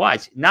company you should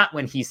watch. Not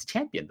when he's the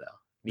champion though,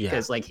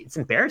 because like it's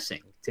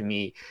embarrassing to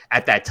me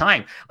at that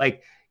time.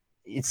 Like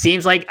it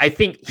seems like I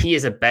think he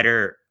is a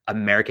better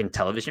American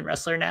television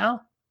wrestler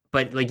now.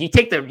 But like you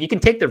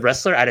can take the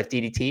wrestler out of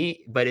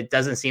DDT, but it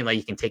doesn't seem like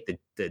you can take the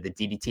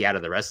DDT out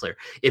of the wrestler.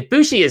 If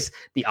Bushi is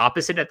the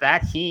opposite of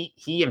that,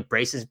 he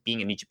embraces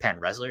being a New Japan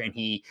wrestler, and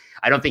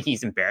I don't think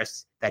he's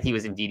embarrassed that he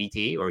was in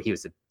DDT or he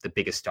was the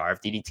biggest star of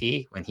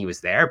DDT when he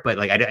was there. But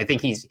like I think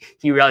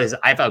he realizes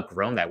I've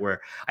outgrown that. Where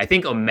I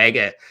think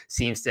Omega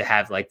seems to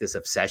have like this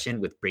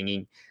obsession with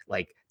bringing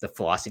like the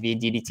philosophy of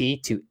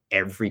DDT to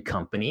every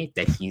company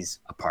that he's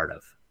a part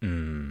of.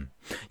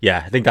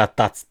 Yeah, I think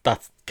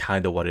that's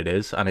kind of what it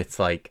is, and it's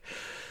like,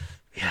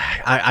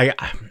 yeah,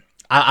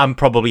 I'm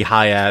probably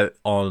higher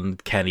on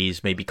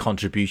Kenny's maybe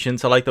contribution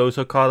to like those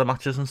Okada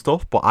matches and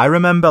stuff, but I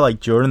remember like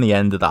during the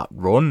end of that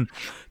run,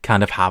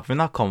 kind of having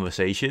that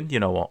conversation,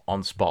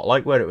 on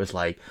Spotlight, where it was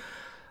like,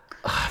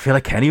 I feel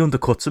like Kenny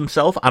undercuts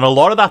himself, and a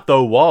lot of that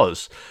though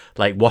was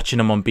like watching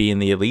him on Being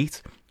the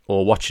Elite,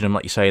 or watching him,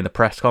 like you say, in the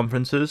press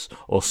conferences,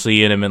 or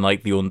seeing him in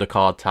like the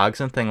undercard tags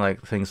and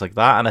things like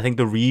that. And I think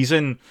the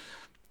reason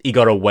he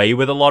got away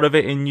with a lot of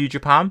it in New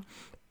Japan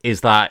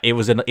is that it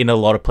was in a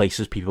lot of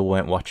places people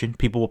weren't watching.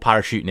 People were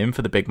parachuting in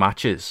for the big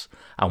matches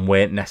and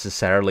weren't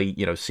necessarily,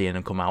 seeing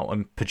him come out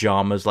in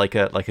pajamas like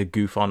a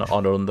goof on an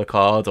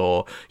undercard,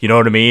 or you know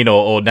what I mean,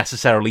 or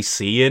necessarily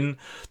seeing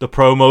the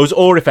promos,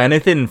 or if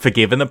anything,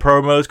 forgiving the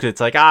promos because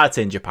it's like, it's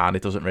in Japan,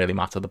 it doesn't really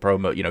matter the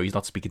promo. He's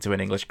not speaking to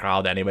an English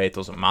crowd anyway, it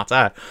doesn't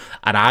matter.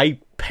 And I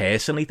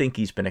personally think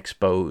he's been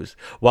exposed.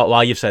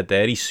 While you've said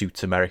there he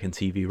suits American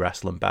TV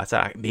wrestling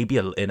better, maybe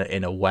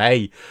in a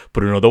way,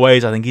 but in other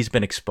ways I think he's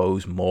been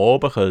exposed more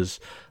because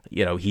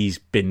he's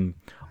been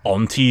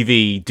on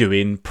TV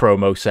doing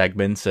promo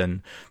segments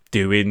and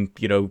doing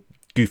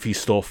goofy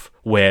stuff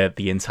where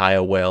the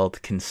entire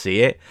world can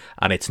see it,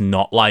 and it's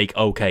not like,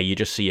 okay, you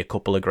just see a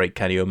couple of great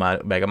Kenny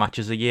Omega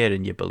matches a year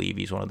and you believe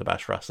he's one of the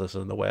best wrestlers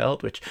in the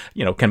world, which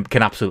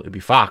can absolutely be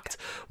fact.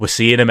 We're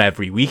seeing him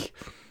every week,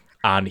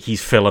 and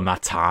he's filling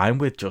that time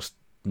with just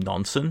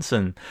nonsense.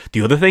 And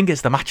the other thing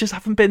is the matches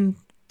haven't been,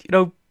 I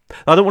don't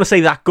want to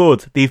say that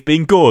good. They've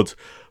been good,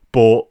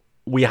 but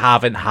we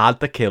haven't had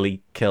the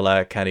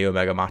killer Kenny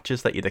Omega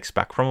matches that you'd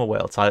expect from a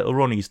world title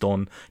run. He's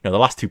done, the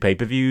last 2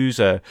 pay-per-views,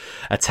 a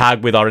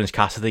tag with Orange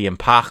Cassidy and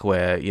Pac,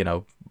 where,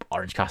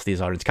 Orange Cassidy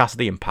is Orange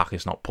Cassidy and Pac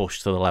is not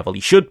pushed to the level he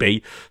should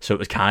be. So it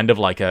was kind of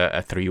like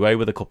a 3-way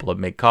with a couple of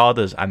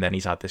mid-carders. And then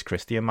he's had this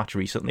Christian match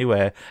recently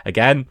where,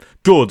 again,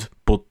 good,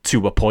 but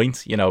to a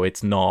point.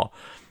 It's not...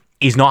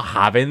 He's not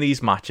having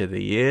these match of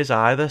the years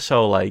either.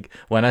 So, like,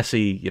 when I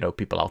see,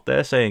 people out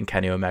there saying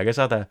Kenny Omega's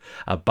had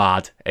a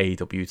bad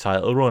AEW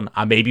title run,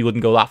 I maybe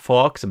wouldn't go that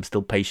far because I'm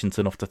still patient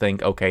enough to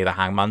think, okay, the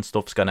Hangman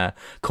stuff's going to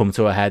come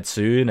to a head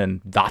soon,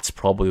 and that's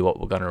probably what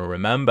we're going to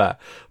remember.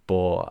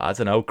 But, I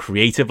don't know,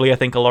 creatively, I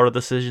think a lot of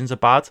decisions are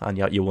bad, and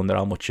yet you wonder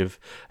how much of,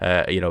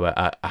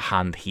 a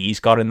hand he's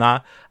got in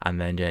that. And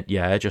then,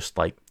 just,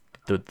 like,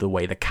 the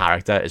way the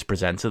character is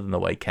presented and the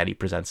way Kenny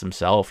presents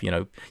himself.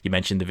 You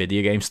mentioned the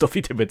video game stuff he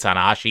did with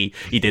Tanahashi.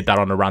 He did that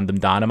on a random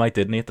Dynamite,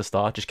 didn't he, at the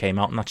start? Just came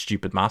out in that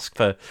stupid mask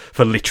for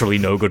literally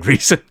no good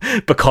reason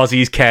because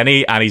he's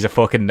Kenny and he's a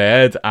fucking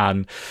nerd,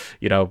 and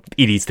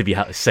he needs to be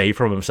saved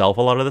from himself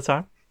a lot of the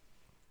time.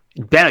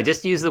 Ben,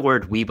 just use the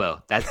word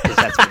weebo. That's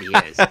what he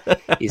is.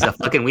 He's a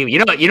fucking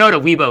weebo. You know what a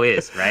weebo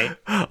is, right?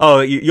 Oh,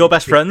 your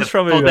best friends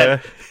from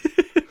the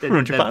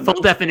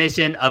full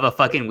definition of a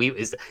fucking weeb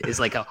is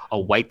like a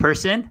white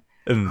person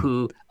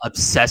who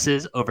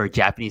obsesses over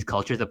Japanese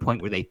culture to the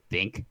point where they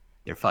think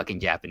they're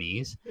fucking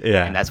Japanese.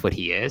 Yeah, and that's what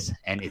he is.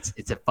 And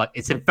it's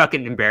a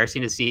fucking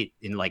embarrassing to see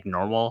in like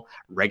normal,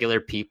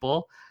 regular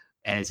people.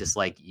 And it's just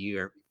like,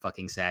 you're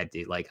fucking sad,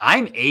 dude. Like,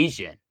 I'm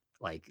Asian.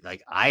 Like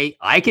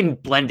I can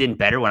blend in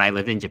better when I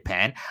lived in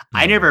Japan.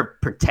 I never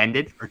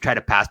pretended or tried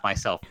to pass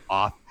myself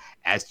off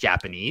as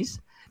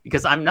Japanese,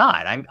 because I'm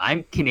not.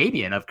 I'm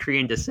Canadian of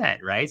Korean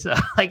descent, right? So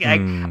like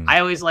I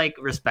always like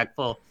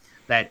respectful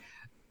that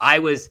I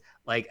was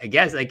like, I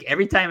guess like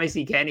every time I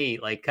see Kenny,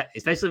 like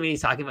especially when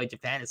he's talking about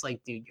Japan, it's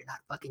like, dude, you're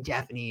not fucking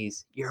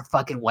Japanese. You're a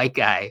fucking white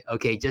guy.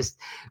 Okay, just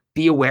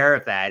be aware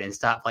of that and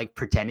stop like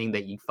pretending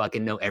that you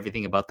fucking know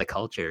everything about the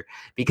culture,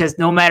 because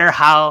no matter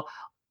how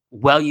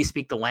well you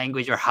speak the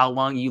language or how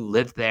long you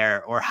lived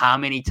there or how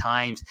many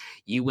times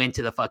you went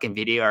to the fucking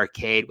video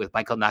arcade with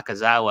Michael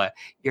Nakazawa,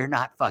 you're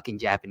not fucking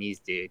Japanese,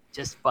 dude.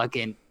 Just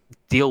fucking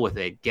deal with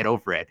it. Get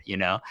over it.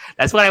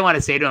 That's what I want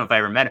to say to him if I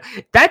ever met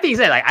him. That being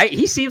said, like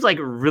he seems like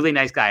a really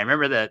nice guy. I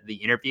remember the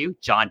interview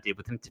John did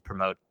with him to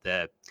promote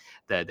the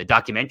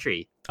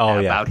documentary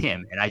about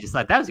him, and I just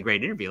thought that was a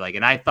great interview. Like,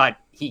 and I thought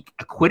he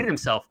acquitted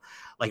himself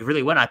like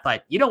really well. I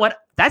thought, you know what?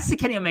 That's the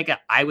Kenny Omega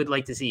I would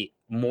like to see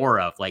more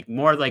of, like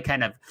more like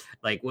kind of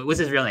like, what was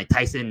his real name?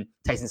 Tyson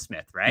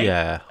Smith, right?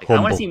 Yeah. Like, I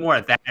want to see more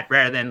of that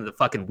rather than the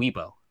fucking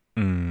weebo.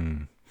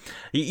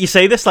 You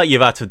say this like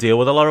you've had to deal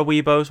with a lot of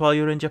weebos while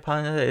you were in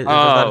Japan.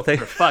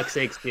 For fuck's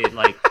sakes, dude!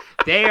 Like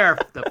they are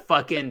the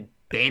fucking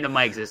bane of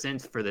my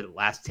existence for the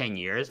last 10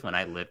 years when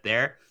I lived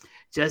there.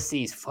 Just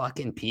these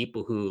fucking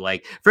people who,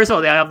 like, first of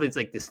all, they have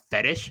like this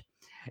fetish.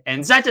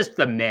 And it's not just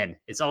the men,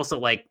 it's also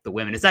like the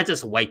women. It's not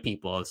just white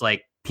people. It's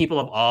like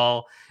people of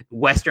all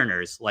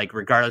Westerners, like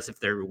regardless if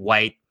they're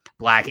white,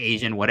 black,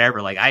 Asian,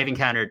 whatever. Like I've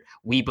encountered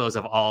weebos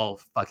of all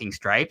fucking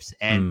stripes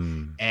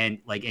and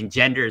like and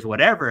genders,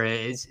 whatever.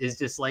 Is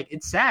just like,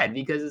 it's sad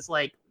because it's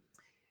like,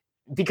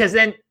 because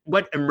then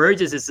what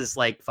emerges is this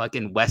like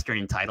fucking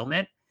Western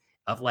entitlement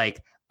of like,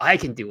 I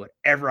can do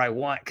whatever I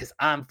want because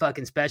I'm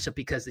fucking special,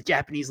 because the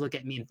Japanese look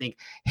at me and think,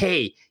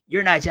 hey,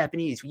 you're not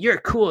Japanese. You're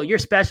cool. You're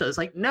special. It's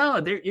like,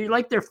 no, you're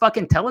like their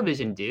fucking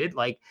television, dude.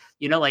 Like,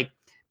 like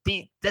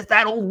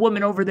that old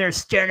woman over there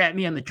staring at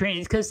me on the train.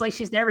 It's because like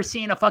she's never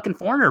seen a fucking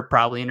foreigner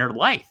probably in her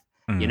life,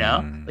 like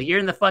you're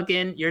in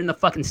the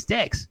fucking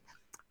sticks.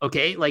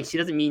 Okay. Like she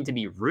doesn't mean to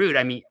be rude.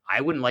 I mean,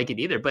 I wouldn't like it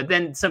either. But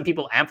then some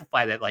people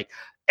amplify that, like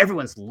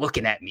everyone's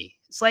looking at me.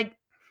 It's like,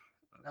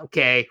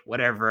 okay,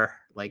 whatever.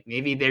 Like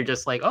maybe they're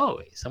just like,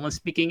 oh, someone's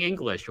speaking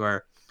English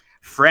or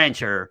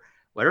French or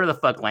whatever the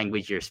fuck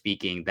language you're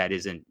speaking that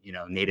isn't,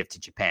 native to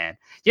Japan.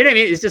 You know what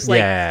I mean? It's just like,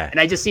 and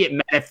I just see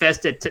it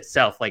manifest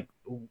itself like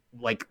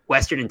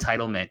Western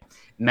entitlement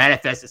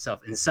manifests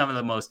itself in some of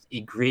the most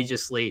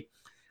egregiously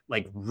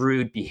like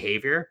rude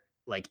behavior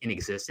like in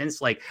existence.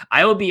 Like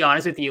I will be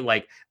honest with you,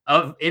 like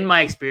in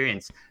my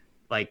experience,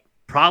 like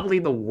probably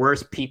the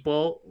worst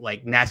people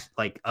like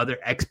other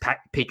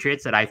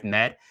expatriates that I've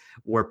met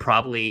were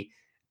probably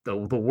the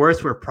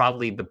worst were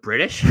probably the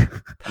British.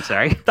 I'm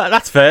sorry.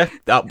 That's fair.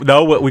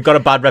 No, we've got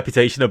a bad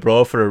reputation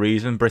abroad for a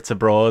reason. Brits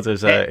abroad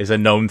is a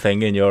known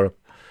thing in Europe.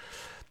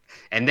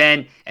 And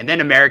then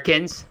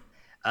Americans,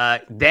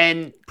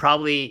 then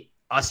probably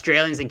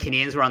Australians and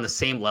Canadians were on the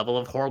same level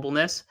of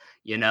horribleness,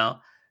 you know?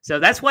 So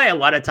that's why a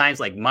lot of times,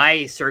 like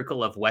my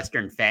circle of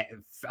Western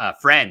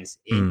friends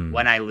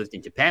when I lived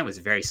in Japan was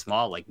very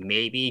small, like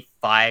maybe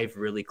 5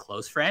 really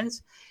close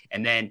friends.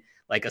 And then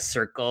like a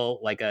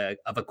circle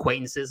of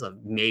acquaintances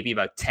of maybe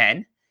about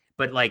 10.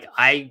 But like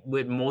I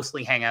would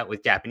mostly hang out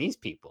with Japanese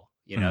people,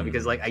 you know,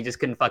 because like I just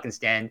couldn't fucking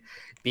stand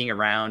being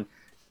around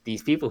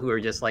these people who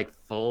are just like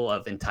full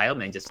of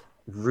entitlement and just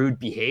rude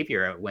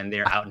behavior when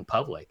they're out in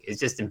public. It's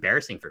just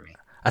embarrassing for me.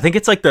 I think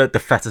it's like the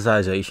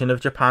fetishization of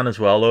Japan as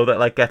well, though, that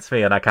like gets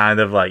me. And I kind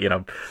of like, you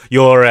know,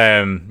 you're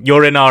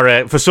in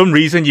our for some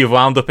reason you've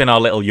wound up in our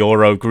little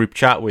Euro group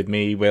chat with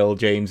me, Will,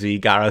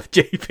 Jamesy, Gareth,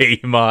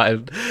 JP,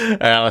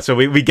 Martin. So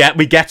we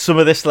get some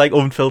of this like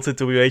unfiltered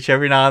WH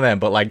every now and then,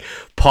 but like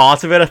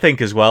part of it, I think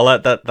as well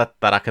that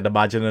I could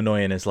imagine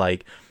annoying is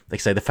like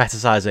say the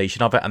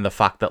fetishization of it and the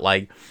fact that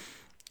like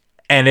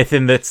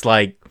anything that's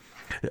like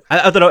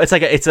I don't know, it's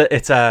like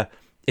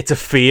it's a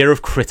fear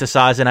of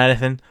criticizing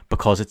anything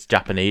because it's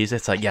Japanese.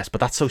 It's like, yes,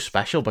 but that's so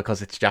special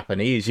because it's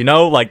Japanese, you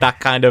know, like that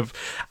kind of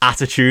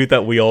attitude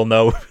that we all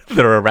know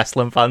there are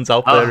wrestling fans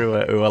out there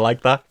who are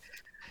like that.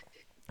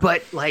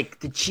 But like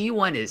the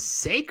G1 is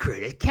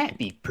sacred. It can't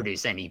be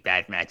produce any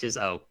bad matches.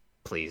 Oh,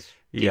 please.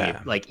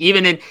 Yeah. Like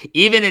even in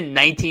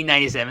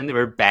 1997, there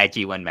were bad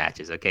G1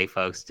 matches. Okay,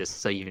 folks,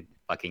 just so you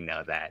fucking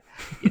know that,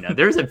 you know,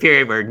 there was a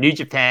period where New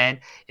Japan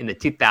in the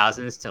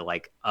 2000s to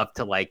like up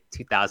to like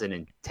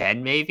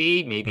 2010,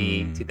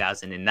 maybe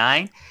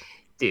 2009,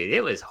 dude,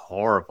 it was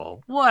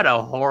horrible. What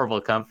a horrible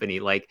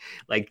company. Like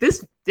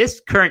this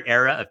current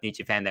era of New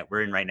Japan that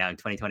we're in right now in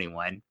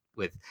 2021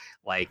 with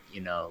like,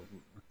 you know,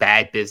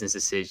 bad business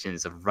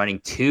decisions of running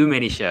too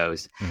many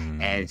shows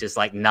and just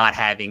like not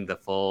having the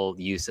full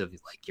use of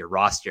like your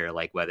roster,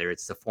 like whether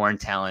it's the foreign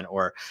talent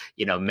or,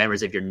 you know,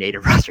 members of your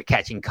native roster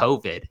catching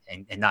COVID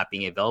and not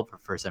being available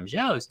for some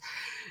shows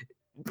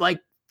like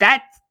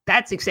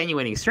that's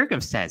extenuating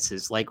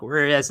circumstances. Like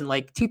whereas in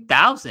like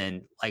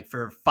 2000, like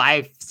for a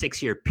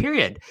 5-6 year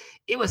period,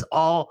 it was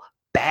all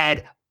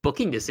bad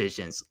booking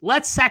decisions.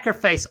 Let's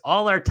sacrifice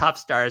all our top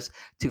stars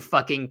to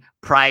fucking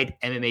pride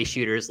MMA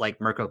shooters like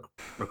Mirko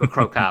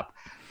Cro Cop.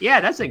 Yeah,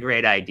 that's a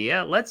great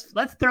idea. Let's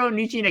throw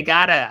Nuji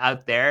Nagata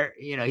out there.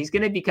 You know, he's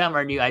going to become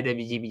our new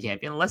IWGP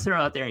champion. Let's throw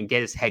him out there and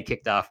get his head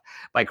kicked off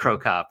by Cro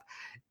Cop.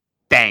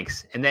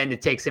 Thanks. And then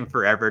it takes him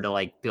forever to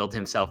like build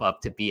himself up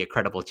to be a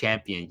credible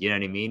champion. You know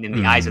what I mean? In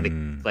the eyes of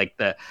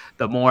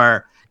the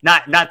more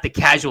not the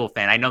casual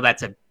fan. I know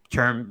that's a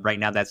term right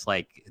now that's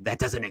like that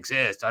doesn't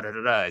exist.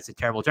 It's a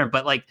terrible term,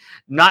 but like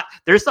not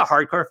there's the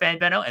hardcore fan,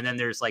 Benno, and then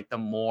there's like the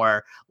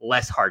more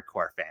less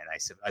hardcore fan. I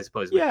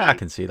suppose. Yeah, I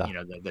can see that. You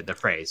know the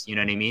phrase. You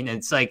know what I mean? And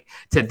it's like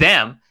to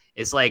them,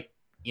 it's like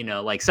you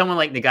know like someone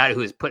like Nagata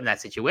who was put in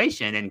that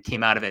situation and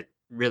came out of it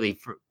really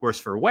worse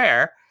for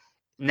wear.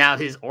 Now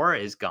his aura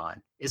is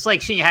gone. It's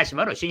like Shinya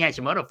Hashimoto. Shinya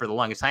Hashimoto for the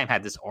longest time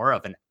had this aura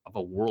of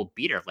a world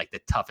beater, of like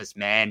the toughest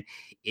man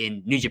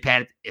in New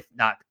Japan, if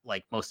not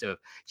like most of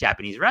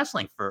Japanese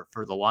wrestling for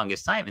the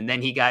longest time. And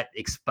then he got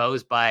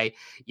exposed by,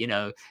 you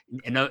know,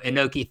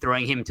 Inoki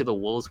throwing him to the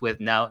wolves with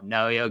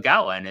Naoya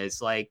Ogawa. And it's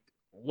like,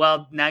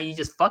 well, now you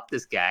just fucked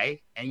this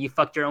guy and you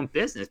fucked your own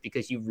business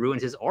because you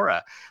ruined his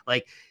aura.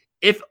 Like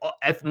if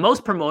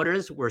most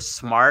promoters were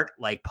smart,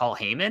 like Paul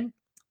Heyman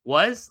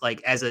was,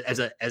 like as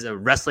a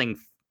wrestling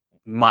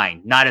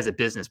mind, not as a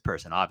business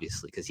person,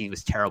 obviously, because he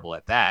was terrible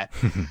at that,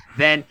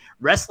 then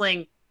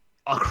wrestling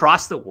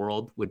across the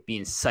world would be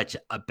in such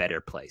a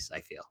better place, I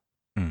feel.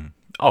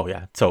 Oh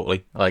yeah,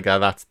 totally. Like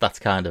that's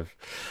kind of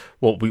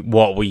what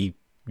we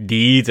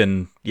need,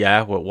 and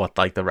yeah, what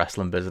like the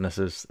wrestling business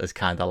has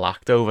kind of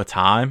lacked over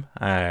time.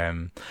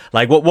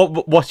 Like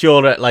what's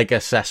your like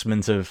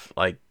assessment of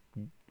like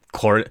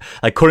current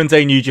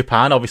day New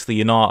Japan? Obviously,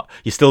 you're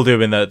still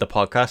doing the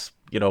podcast,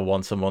 you know,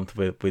 once a month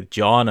with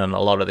John, and a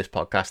lot of this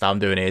podcast I'm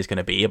doing here is going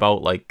to be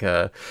about like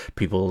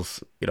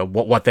people's, you know,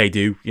 what they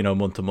do, you know,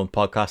 month to month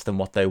podcast and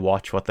what they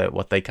watch, what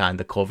they kind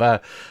of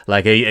cover.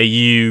 Like, are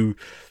you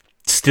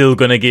still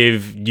going to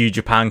give New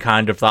Japan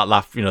kind of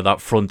that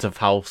front of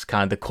house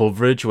kind of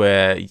coverage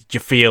where you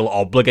feel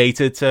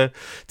obligated to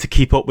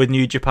keep up with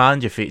New Japan?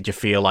 Do you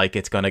feel like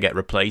it's going to get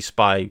replaced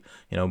by, you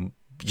know,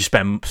 you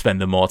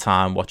spending more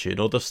time watching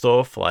other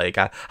stuff? Like,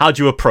 how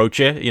do you approach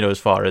it, you know, as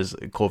far as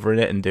covering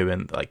it and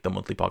doing like the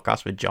monthly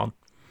podcast with John?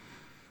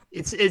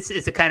 It's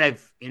a kind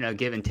of, you know,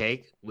 give and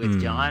take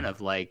with John of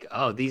like,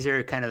 oh, these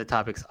are kind of the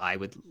topics I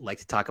would like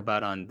to talk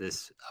about on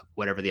this,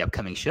 whatever the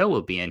upcoming show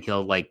will be. And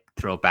he'll like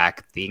throw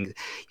back things,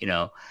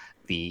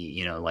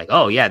 like,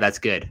 oh yeah, that's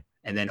good.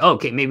 and then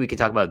okay, maybe we could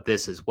talk about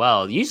this as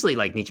well. Usually,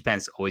 like New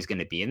Japan's always going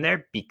to be in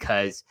there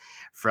because,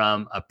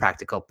 from a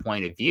practical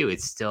point of view,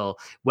 it's still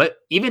what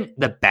even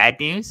the bad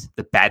news,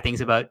 the bad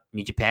things about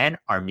New Japan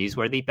are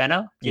newsworthy.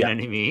 Benno, you know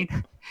what I mean?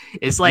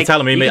 It's like you're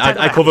telling me,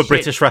 I cover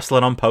British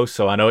wrestling on Post,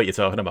 so I know what you're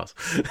talking about.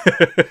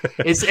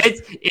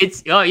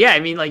 it's oh yeah, I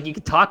mean, like you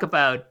could talk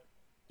about,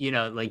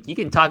 like you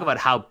can talk about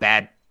how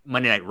bad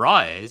Monday Night Raw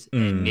is,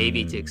 and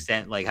maybe to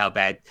extent like how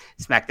bad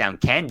SmackDown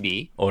can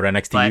be, or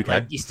NXT but, UK,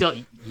 like, you still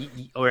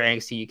or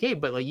NXT UK,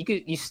 but like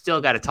you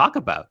still got to talk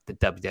about the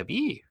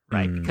WWE,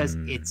 right? Because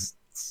it's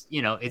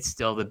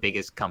still the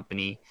biggest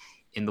company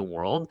in the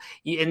world,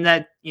 and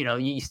that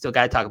you still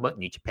got to talk about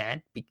New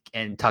Japan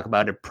and talk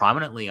about it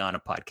prominently on a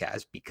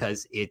podcast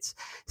because it's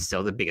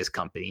still the biggest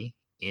company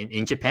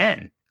in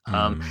Japan.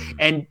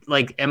 And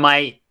like, am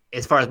I,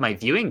 as far as my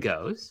viewing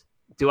goes,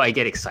 do I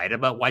get excited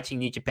about watching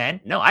New Japan?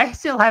 No, I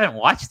still haven't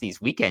watched these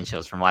weekend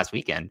shows from last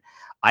weekend.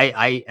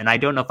 I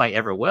don't know if I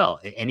ever will.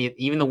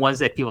 Even the ones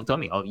that people have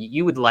told me, oh,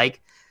 you would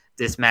like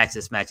this match,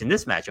 and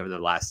this match over the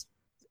last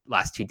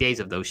 2 days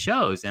of those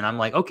shows. And I'm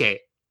like,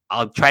 okay,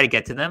 I'll try to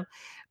get to them.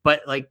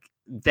 But like,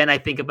 then I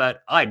think about,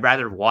 I'd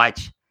rather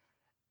watch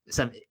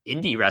some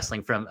indie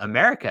wrestling from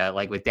America,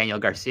 like with Daniel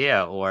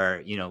Garcia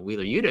or,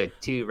 Wheeler Yuta,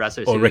 two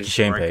wrestlers. Or Ricky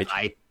Shane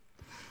Page.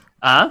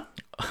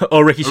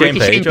 Or Ricky Shane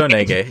Page or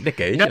Nick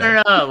Gage.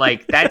 No.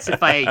 Like, that's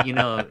if I,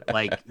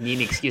 like need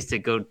an excuse to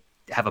go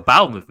have a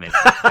bowel movement,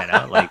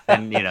 like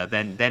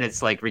then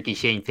it's like Ricky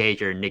Shane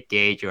Page or Nick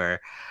Gage or,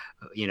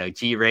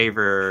 G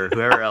Raver or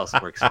whoever else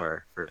works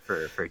for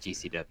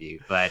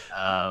GCW. But,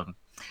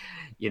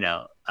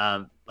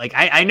 like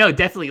I know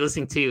definitely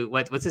listening to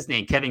what's his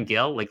name, Kevin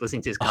Gill, like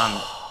listening to his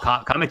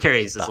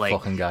commentaries is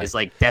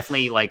like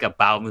definitely like a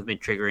bowel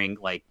movement triggering,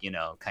 like,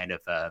 kind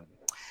of,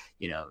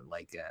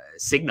 like a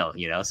signal,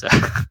 so.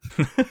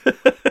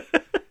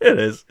 It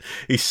is.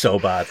 He's so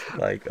bad.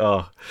 Like,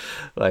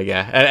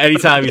 yeah.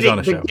 Anytime he's on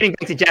a show. Getting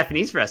back to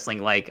Japanese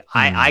wrestling, like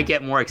I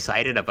get more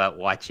excited about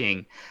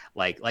watching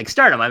like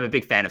Stardom. I'm a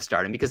big fan of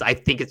Stardom because I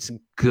think it's a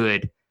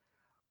good,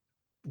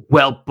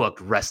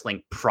 well-booked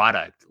wrestling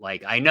product.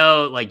 Like, I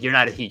know, like, you're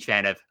not a huge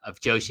fan of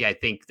Joshi. I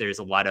think there's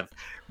a lot of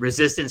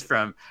resistance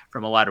from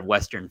a lot of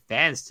Western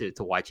fans to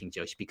watching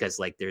Joshi because,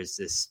 like, there's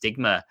this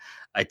stigma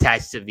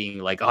attached to being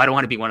like, oh, I don't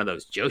want to be one of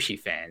those Joshi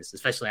fans,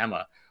 especially I'm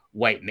a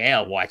white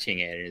male watching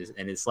it.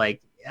 And it's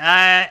like,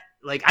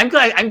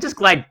 I'm just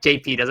glad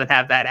JP doesn't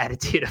have that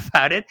attitude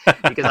about it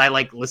because I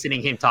like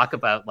listening to him talk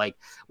about, like,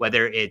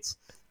 whether it's,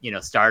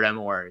 Stardom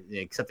or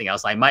something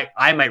else I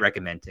might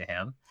recommend to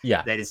him.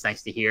 Yeah, that it's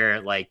nice to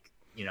hear, like,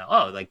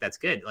 like, that's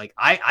good. Like,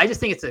 I just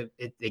think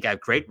they got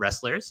great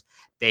wrestlers.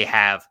 They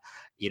have,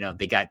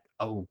 they got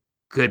a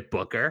good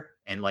booker,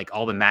 and like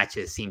all the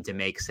matches seem to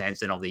make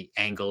sense and all the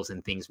angles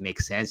and things make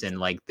sense. And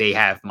like, they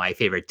have my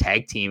favorite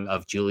tag team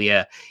of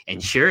Julia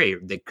and Shuri,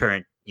 the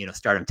current,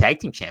 Stardom tag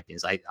team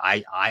champions.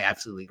 I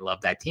absolutely love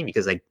that team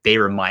because, like, they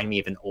remind me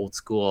of an old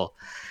school,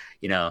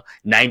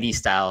 90s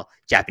style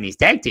Japanese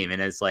tag team. And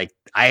it's like,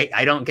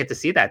 I don't get to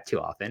see that too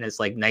often.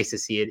 It's like nice to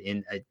see it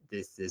in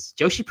this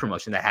Joshi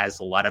promotion that has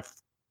a lot of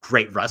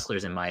great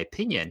wrestlers, in my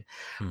opinion.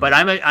 But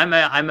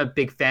I'm a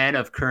big fan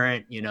of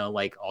current,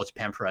 like All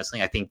Japan Pro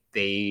Wrestling. I think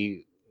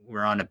they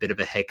were on a bit of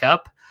a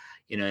hiccup,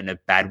 in a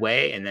bad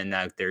way. And then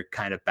now they're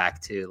kind of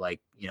back to,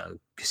 like,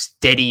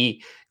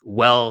 steady,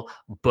 well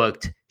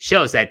booked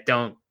shows that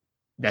don't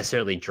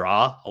necessarily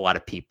draw a lot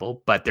of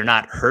people, but they're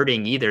not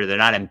hurting either. They're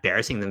not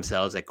embarrassing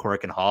themselves at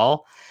Korakuen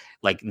Hall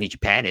like New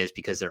Japan is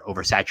because they're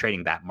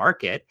oversaturating that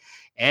market.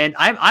 And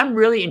I'm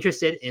really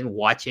interested in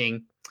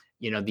watching,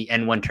 the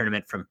N1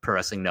 tournament from Pro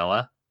Wrestling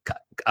Noah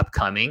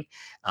upcoming.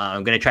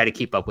 I'm going to try to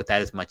keep up with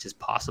that as much as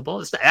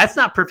possible. That's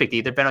not perfect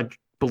either, but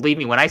believe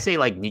me, when I say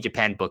like New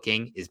Japan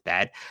booking is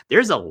bad,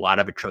 there's a lot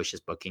of atrocious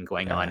booking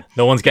going on.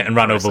 No one's getting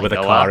run over with a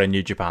car in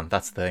New Japan.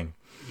 That's the thing.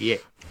 Yeah.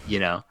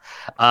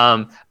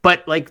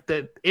 But like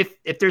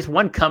if there's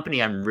one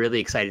company I'm really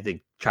excited to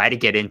try to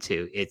get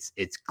into, it's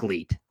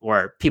GLEAT,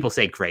 or people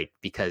say great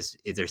because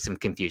there's some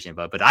confusion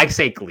about it, but I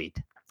say GLEAT.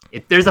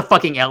 If there's a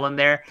fucking L in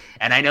there,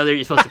 and I know that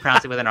you're supposed to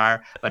pronounce it with an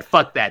R, but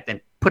fuck that, then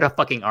put a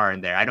fucking R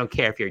in there. I don't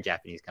care if you're a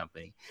Japanese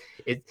company.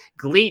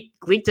 GLEAT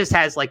just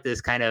has like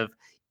this kind of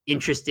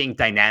interesting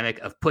dynamic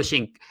of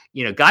pushing,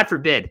 God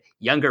forbid,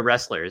 younger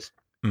wrestlers,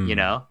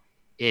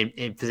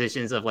 in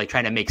positions of like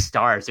trying to make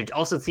stars. It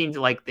also seems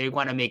like they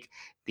want to make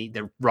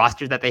the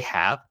roster that they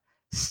have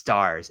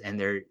stars, and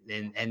they're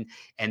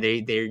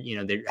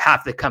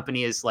half the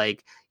company is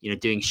like,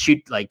 doing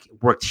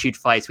worked shoot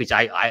fights, which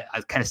I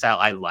kind of style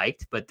I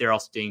liked, but they're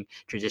also doing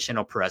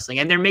traditional pro wrestling,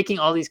 and they're making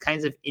all these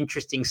kinds of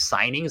interesting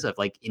signings of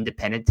like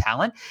independent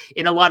talent.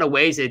 In a lot of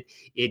ways,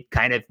 it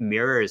kind of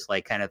mirrors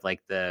like kind of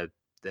like the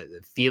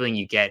feeling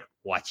you get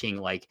watching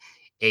like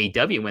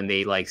AEW when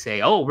they like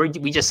say, oh,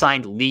 we just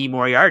signed Lee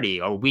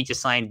Moriarty, or we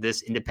just signed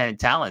this independent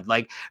talent.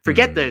 Like,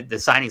 forget the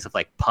signings of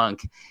like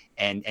Punk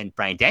and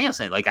Bryan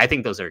Danielson. Like, I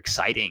think those are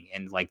exciting,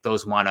 and like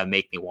those want to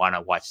make me want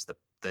to watch the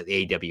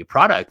AEW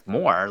product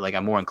more. Like,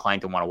 I'm more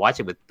inclined to want to watch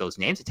it with those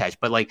names attached.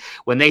 But like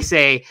when they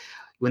say,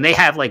 when they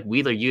have like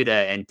Wheeler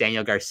Yuta and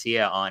Daniel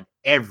Garcia on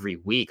every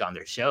week on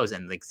their shows,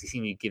 and like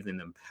seem to give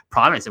them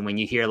prominence. And when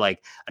you hear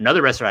like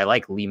another wrestler I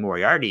like, Lee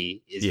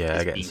Moriarty, is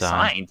being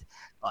signed,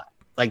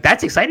 like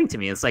that's exciting to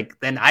me. It's like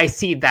then I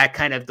see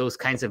that those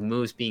kinds of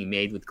moves being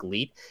made with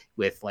GLEAT,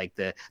 with like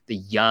the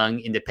young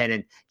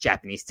independent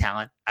Japanese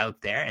talent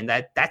out there, and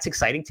that's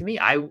exciting to me.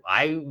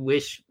 I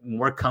wish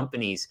more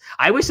companies.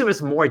 I wish there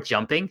was more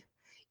jumping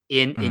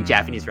in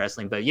Japanese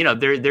wrestling, but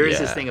there is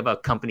this thing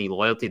about company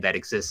loyalty that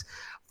exists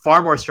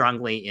far more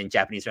strongly in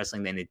Japanese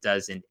wrestling than it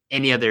does in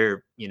any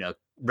other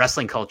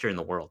wrestling culture in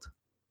the world.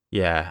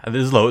 Yeah, and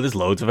there's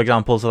loads of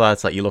examples of that.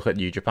 It's like you look at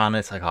New Japan,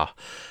 it's like,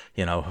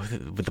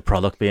 with the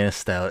product being a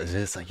style,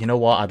 it's like, you know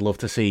what? I'd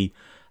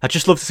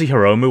just love to see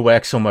Hiromu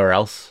work somewhere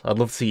else. I'd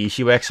love to see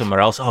Ishii work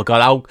somewhere else. Oh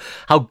god,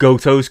 how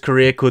Goto's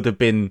career could have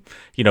been,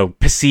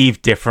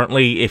 perceived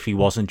differently if he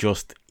wasn't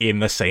just in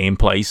the same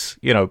place,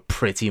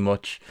 pretty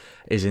much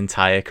his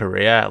entire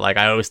career. Like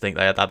I always think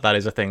that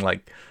is a thing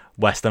like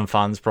Western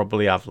fans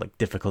probably have like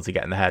difficulty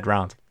getting their head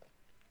around.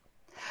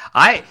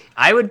 I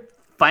would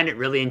find it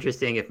really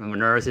interesting if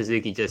Minoru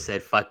Suzuki just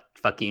said fuck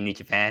you, New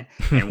Japan,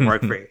 and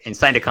worked and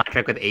signed a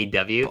contract with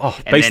AEW. Oh,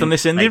 based on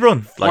this indie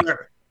run,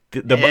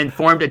 and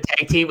formed a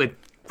tag team with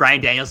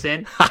Bryan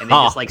Danielson, and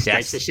they just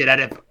stretch the shit out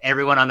of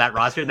everyone on that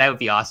roster. That would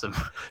be awesome.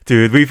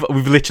 Dude, we've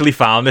literally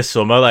found this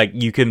summer, like,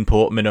 you can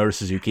put Minoru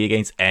Suzuki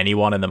against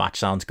anyone and the match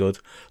sounds good.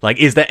 Like,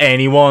 is there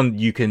anyone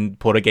you can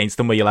put against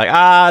them where you're like,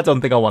 I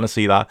don't think I want to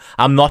see that?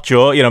 I'm not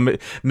sure.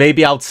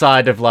 Maybe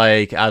outside of,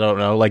 like, I don't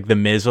know, like The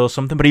Miz or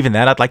something, but even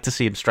then, I'd like to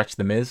see him stretch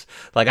The Miz.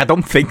 Like, I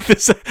don't think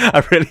this,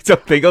 I really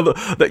don't think,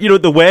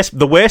 the worst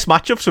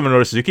matchups for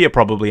Minoru Suzuki are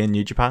probably in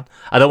New Japan.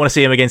 I don't want to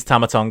see him against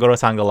Tama Tonga or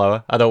Tanga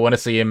Loa. I don't want to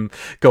see him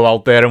go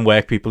out there and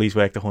work people he's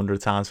worked 100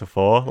 times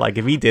before. Like,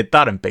 if he did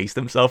that and based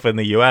himself in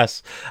the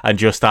US and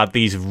just had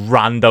these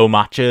rando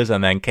matches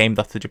and then came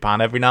back to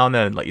Japan every now and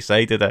then, like you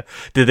say, did a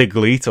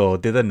GLEAT or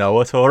did a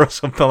Noah tour or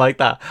something like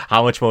that,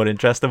 how much more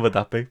interesting would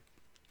that be?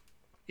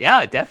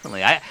 Yeah,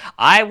 definitely.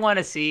 I want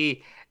to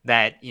see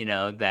that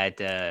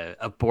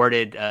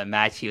aborted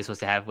match he was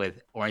supposed to have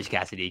with Orange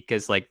Cassidy,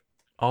 because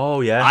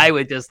I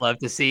would just love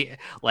to see,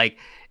 like,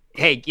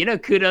 hey,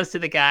 kudos to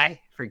the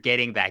guy for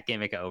getting that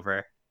gimmick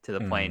over to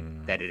the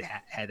point that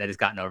that has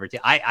gotten over to.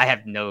 I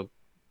have no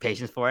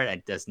patience for it.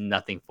 It does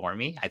nothing for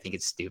me. I think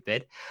it's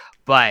stupid.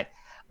 But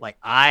like,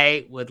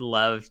 I would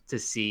love to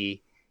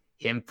see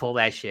him pull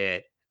that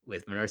shit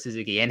with Minoru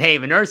Suzuki. And hey,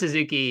 Minoru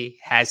Suzuki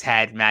has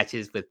had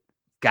matches with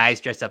guys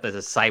dressed up as a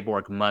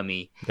cyborg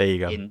mummy. There you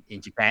go.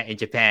 In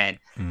Japan.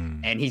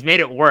 And he's made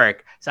it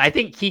work. So I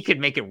think he could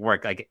make it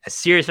work. Like, a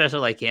serious wrestler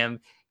like him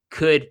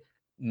could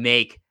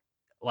make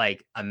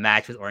like a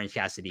match with Orange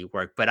Cassidy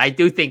work. But I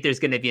do think there's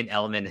going to be an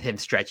element of him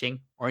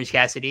stretching Orange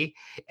Cassidy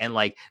and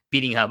like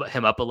beating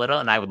him up a little,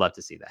 and I would love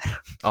to see that.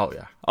 Oh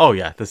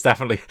yeah. There's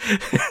definitely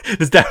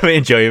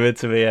enjoyment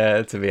to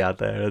be out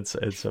there. It's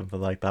something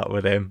like that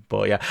with him.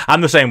 But yeah, I'm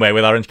the same way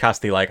with Orange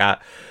Cassidy. Like,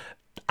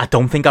 I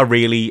don't think I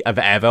really have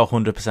ever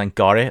 100%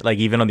 got it. Like,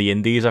 even on the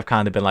indies, I've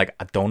kind of been like,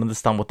 I don't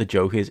understand what the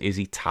joke is. Is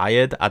he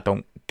tired? I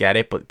don't get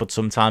it. But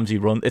sometimes he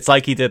runs. It's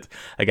like he did,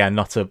 again,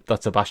 not to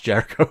bash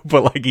Jericho,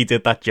 but like he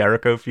did that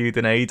Jericho feud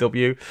in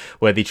AEW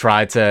where they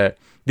tried to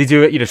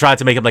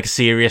make him like a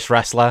serious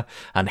wrestler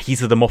and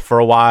heated him up for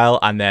a while,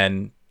 and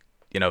then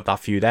that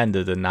feud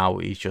ended, and now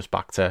he's just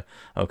back to,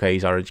 okay,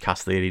 he's Orange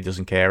Cassidy and he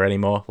doesn't care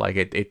anymore. Like,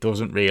 it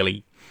doesn't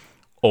really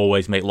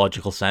always make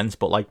logical sense,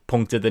 but like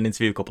Punk did an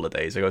interview a couple of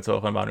days ago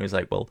talking about it. He was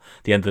like, well,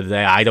 at the end of the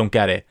day, I don't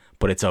get it,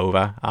 but it's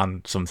over.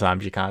 And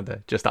sometimes you kind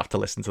of just have to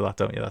listen to that,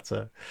 don't you? That's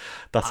a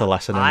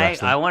lesson in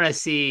wrestling. I want to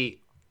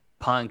see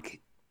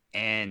Punk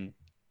and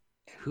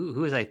who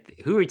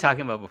were we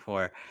talking about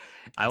before?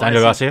 I want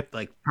to see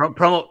like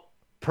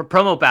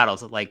promo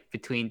battles, like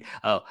between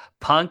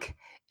Punk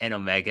and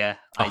Omega.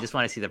 I just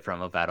want to see the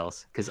promo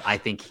battles because I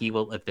think he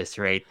will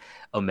eviscerate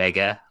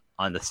Omega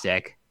on the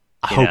stick.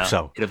 I hope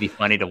so. It'll be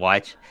funny to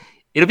watch.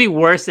 It'll be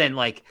worse than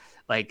like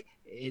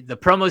the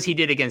promos he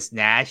did against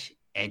Nash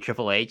and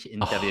Triple H in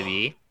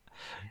WWE.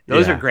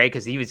 Those are great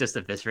because he was just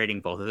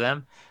eviscerating both of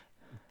them.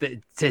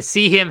 To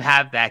see him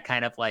have that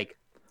kind of like,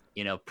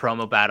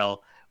 promo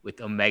battle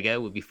with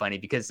Omega would be funny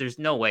because there's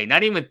no way,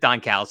 not even with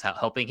Don Callis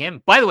helping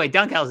him. By the way,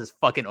 Don Callis is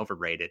fucking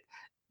overrated.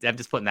 I'm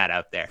just putting that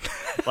out there.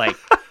 Like,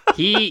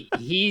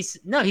 he's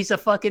a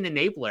fucking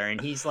enabler,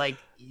 and he's like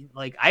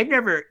I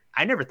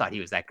never thought he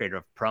was that great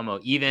of a promo,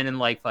 even in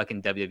like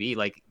fucking WWE.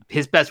 Like,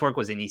 his best work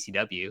was in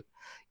ECW,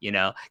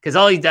 because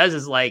all he does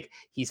is like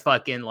he's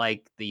fucking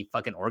like the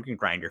fucking organ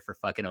grinder for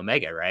fucking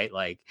Omega, right?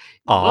 Like,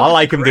 I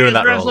like him doing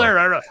that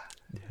role.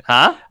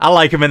 Huh? I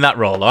like him in that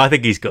role. I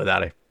think he's good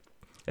at it.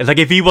 It's like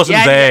if he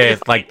wasn't there,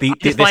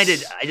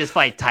 I just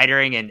find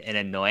tiring and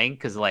annoying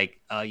because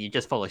like you're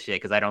just full of shit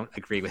because I don't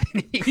agree with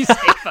anything you say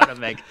about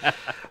Omega.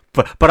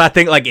 But I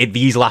think like in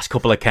these last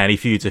couple of Kenny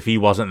feuds, if he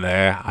wasn't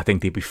there, I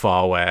think they'd be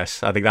far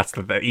worse. I think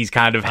he's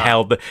kind of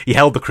held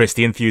the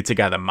Christian feud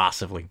together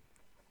massively.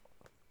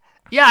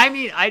 Yeah, I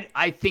mean,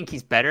 I think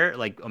he's better.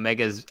 Like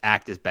Omega's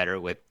act is better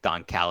with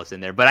Don Callis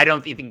in there, but I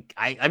don't think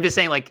I'm just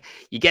saying like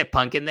you get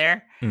Punk in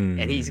there,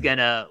 and he's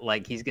gonna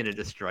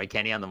destroy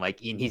Kenny on the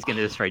mic, and he's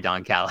gonna destroy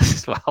Don Callis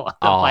as well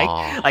on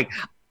the mic. Like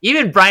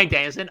even Bryan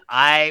Danielson,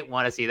 I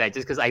want to see that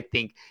just because I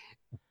think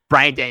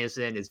Bryan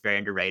Danielson is very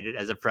underrated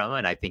as a promo,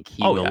 and I think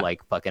he will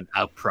like fucking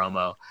out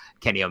promo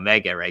Kenny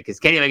Omega, right? Because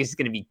Kenny Omega is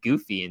going to be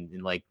goofy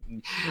and like,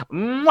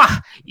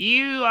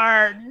 you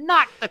are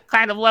not the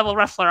kind of level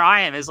wrestler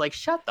I am. Is like,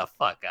 shut the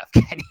fuck up,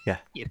 Kenny. Yeah,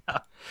 you know,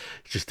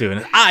 just doing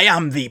it. I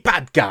am the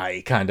bad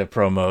guy kind of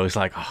promo. It's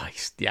like,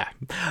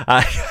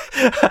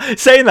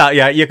 saying that,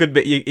 yeah, you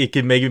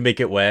could maybe make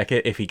it work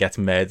if he gets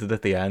murdered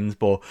at the end.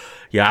 But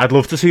yeah, I'd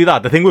love to see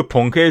that. The thing with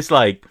Punk is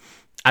like,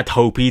 I'd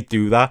hope he'd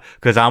do that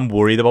because I'm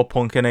worried about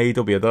Punk in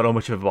AEW. I don't know how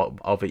much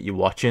of it you're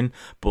watching,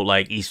 but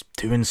like he's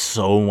doing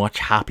so much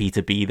happy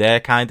to be there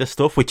kind of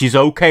stuff, which is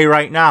okay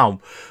right now.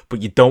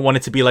 But you don't want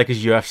it to be like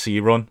his UFC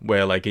run,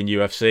 where like in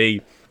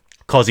UFC,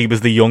 because he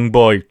was the young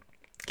boy,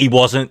 he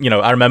wasn't,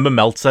 I remember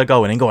Meltzer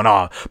going,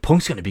 oh,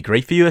 Punk's going to be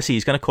great for UFC.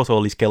 He's going to cut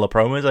all these killer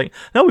promos. Like,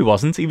 no, he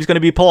wasn't. He was going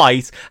to be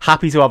polite,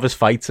 happy to have his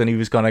fights, and he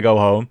was going to go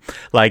home.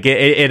 Like,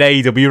 in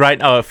AEW right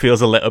now, it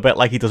feels a little bit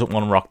like he doesn't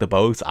want to rock the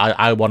boat.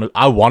 I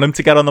want him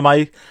to get on the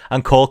mic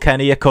and call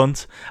Kenny a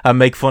cunt and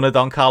make fun of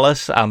Don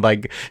Callis and,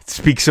 like,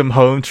 speak some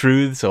home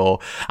truths. Or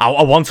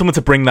I want someone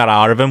to bring that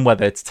out of him,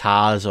 whether it's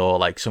Taz or,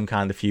 like, some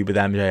kind of feud with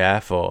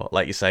MJF or,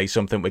 like you say,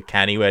 something with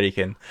Kenny where he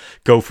can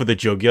go for the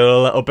jugular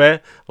a little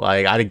bit.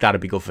 Like, I think that'd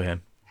be good for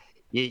him.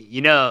 You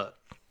know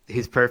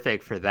who's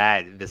perfect for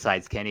that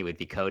besides Kenny would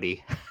be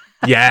Cody.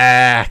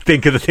 Yeah,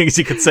 think of the things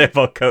you could say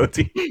about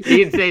Cody. You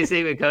can say the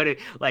same with Cody.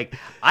 Like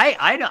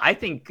I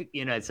think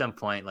at some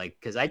point, like,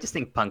 because I just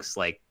think Punk's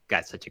like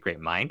got such a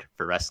great mind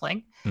for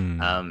wrestling.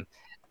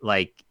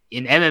 Like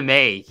in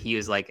MMA, he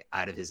was like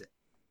out of his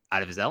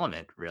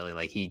element, really.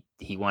 Like he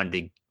wanted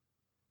to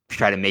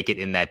try to make it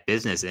in that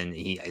business, and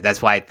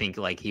that's why I think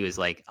like he was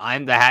like,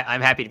 I'm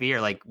happy to be here.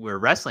 Like we're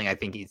wrestling, I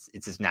think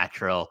it's his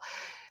natural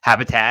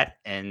habitat,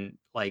 and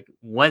like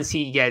once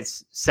he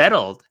gets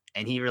settled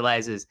and he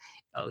realizes,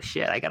 oh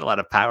shit, I got a lot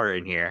of power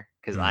in here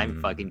because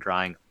I'm fucking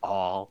drawing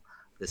all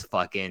this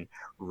fucking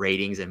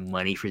ratings and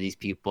money for these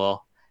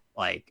people.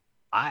 Like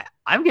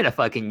I'm gonna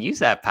fucking use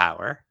that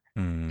power,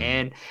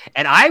 and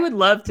I would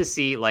love to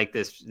see like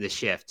the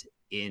shift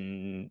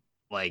in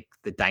like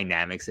the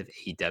dynamics of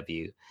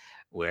AEW,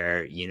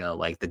 where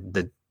like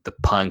the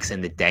Punks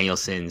and the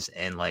Danielsons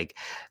and like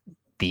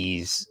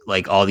these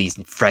like all these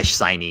fresh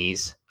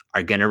signees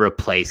are going to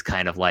replace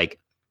kind of like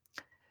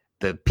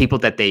the people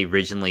that they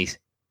originally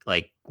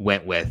like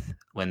went with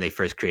when they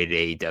first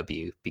created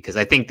AEW, because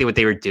I think what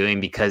they were doing,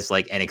 because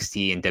like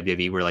NXT and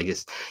WWE were like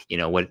just,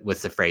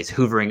 what's the phrase?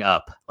 Hoovering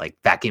up, like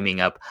vacuuming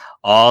up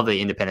all the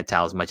independent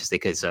talent as much as they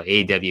could. So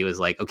AEW was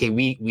like, okay,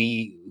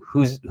 we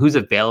who's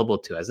available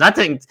to us? Not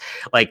saying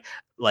like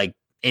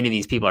any of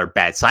these people are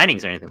bad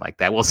signings or anything like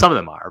that. Well, some of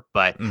them are,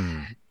 but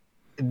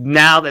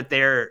now that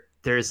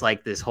there's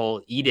like this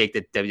whole edict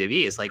at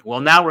WWE is like, well,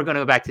 now we're going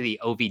to go back to the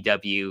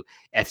OVW,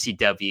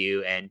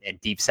 FCW, and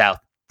Deep South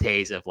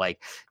days of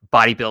like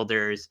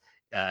bodybuilders,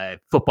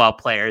 football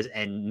players,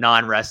 and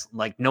non-wrestling,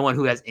 like no one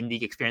who has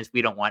indie experience.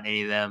 We don't want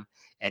any of them,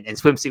 and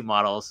swimsuit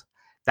models.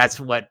 That's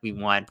what we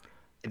want.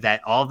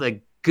 That all the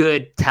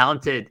good,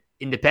 talented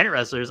independent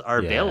wrestlers are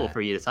available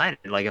for you to sign.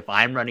 Like if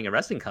I'm running a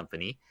wrestling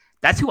company,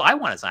 that's who I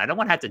want to sign. I don't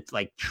want to have to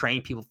like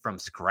train people from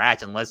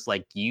scratch unless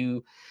like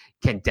you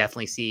can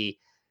definitely see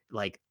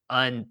like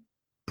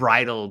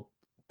unbridled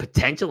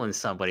potential in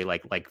somebody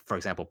like for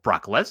example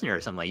Brock Lesnar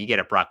or something. Like you get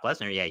a Brock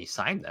Lesnar, you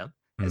sign them,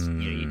 as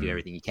you do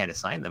everything you can to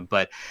sign them,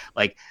 but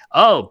like,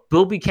 oh,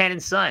 Bill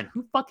Buchanan's son,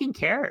 who fucking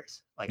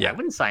cares? Like I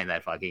wouldn't sign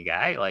that fucking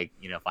guy. Like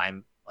if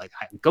I'm like,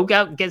 go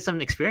out and get some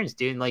experience,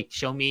 dude, and like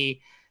show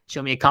me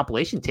a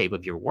compilation tape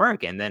of your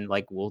work, and then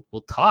like we'll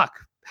talk.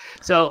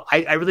 So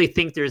I really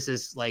think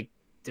there's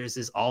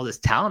all this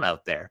talent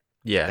out there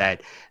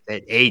that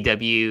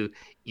AEW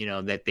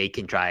that they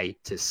can try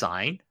to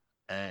sign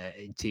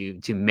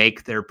to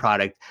make their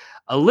product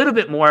a little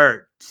bit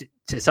more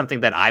to something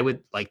that I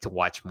would like to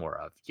watch more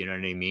of. You know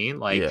what I mean?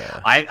 Like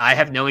I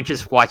have no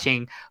interest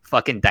watching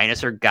fucking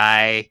Dinosaur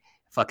Guy,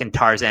 fucking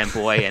Tarzan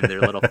Boy, and their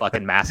little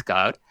fucking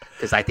mascot,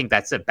 because I think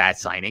that's a bad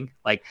signing.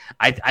 Like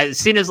I as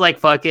soon as like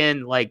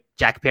fucking like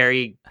Jack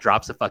Perry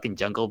drops a fucking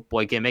Jungle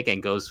Boy gimmick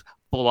and goes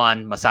full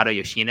on Masato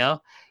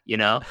Yoshino,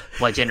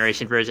 Blood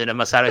Generation version of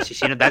Masato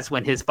Yoshino, that's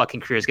when his fucking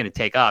career is going to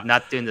take off.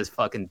 Not doing this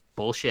fucking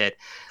bullshit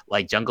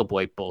like Jungle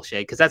Boy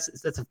bullshit, because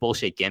that's a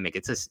bullshit gimmick.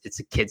 It's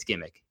a kid's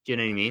gimmick. Do you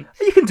know what I mean?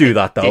 You can do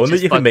that though, and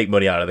you can make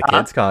money out of the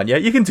kids, can't you?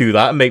 You can do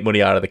that and make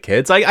money out of the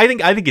kids. I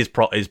think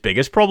his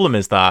biggest problem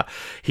is that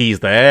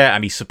he's there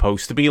and he's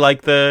supposed to be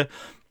like there's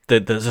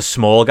a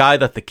small guy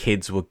that the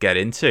kids would get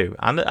into,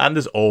 and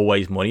there's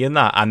always money in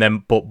that. And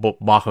then but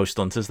Marco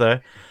Stunt is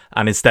there,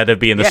 and instead of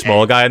being the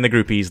small guy in the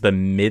group, he's the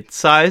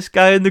mid-sized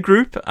guy in the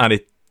group, and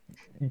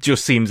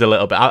just seems a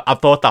little bit. I've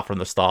thought that from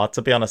the start,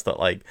 to be honest. That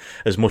like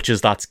as much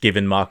as that's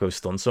given Marco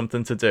Stunt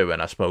something to do,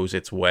 and I suppose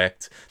it's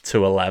worked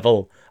to a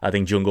level. I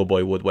think Jungle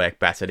Boy would work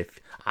better if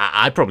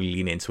I'd probably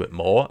lean into it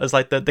more as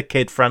like the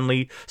kid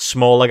friendly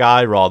smaller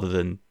guy rather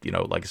than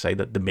like I say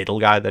the middle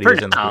guy that he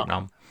is in the group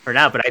now. For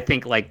now, but I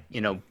think like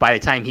by the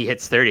time he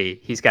hits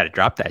 30, he's got to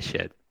drop that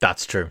shit.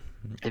 That's true.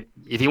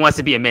 If he wants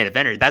to be a main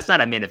eventer, that's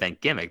not a main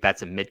event gimmick.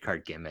 That's a mid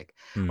card gimmick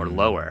or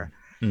lower.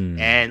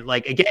 And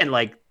like again,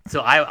 like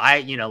so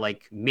I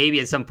like maybe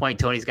at some point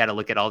Tony's got to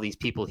look at all these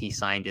people he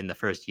signed in the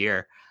first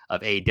year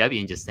of AEW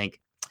and just think,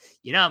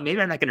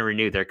 maybe I'm not going to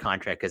renew their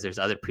contract because there's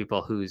other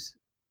people who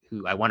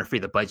I want to free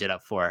the budget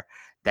up for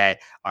that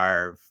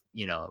are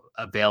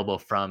available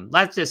from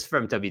not just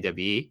from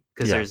WWE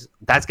because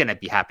that's going to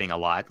be happening a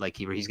lot. Like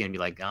he's going to be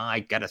like, oh,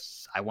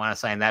 I want to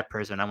sign that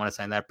person. I want to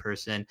sign that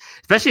person,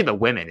 especially the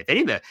women. If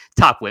any of the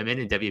top women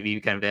in WWE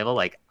become available,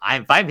 like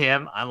if I'm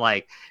him, I'm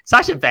like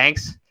Sasha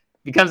Banks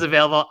becomes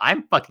available.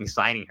 I'm fucking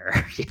signing her.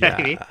 You know what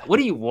I mean? What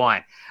do you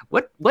want?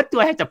 What do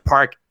I have to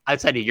park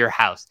outside of your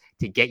house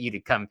to get you to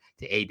come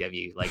to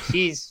AEW? Like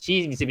she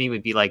to me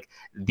would be like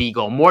the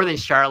goal more than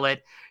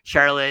Charlotte.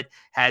 Charlotte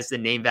has the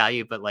name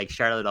value, but like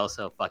Charlotte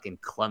also fucking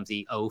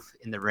clumsy oaf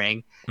in the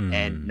ring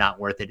and not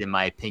worth it in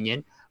my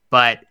opinion.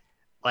 But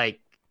like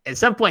at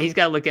some point he's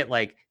got to look at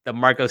like the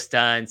Marco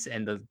Stunts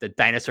and the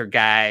dinosaur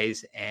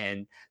guys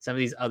and some of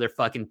these other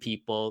fucking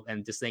people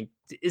and just think,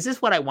 is this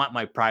what I want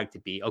my product to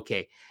be?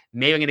 Okay,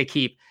 maybe I'm going to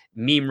keep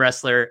meme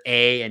wrestler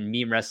A and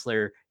meme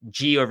wrestler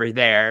G over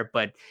there,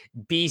 but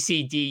B,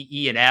 C, D,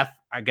 E, and F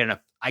are going to,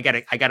 I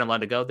got them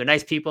let to go. They're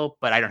nice people,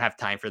 but I don't have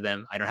time for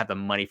them. I don't have the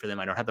money for them.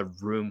 I don't have the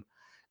room,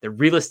 the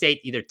real estate,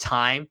 either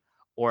time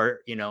or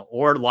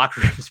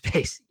locker room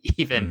space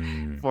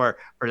even for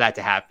that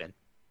to happen.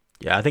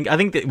 Yeah, I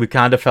think that we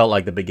kind of felt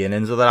like the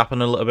beginnings of that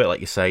happening a little bit.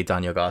 Like you say,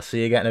 Daniel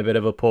Garcia getting a bit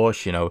of a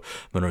push,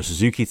 Minoru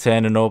Suzuki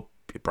turning up,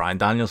 Bryan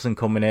Danielson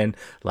coming in.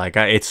 Like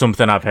it's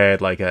something I've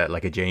heard like a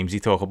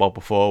Jamesy talk about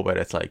before, where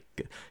it's like,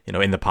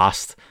 in the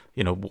past,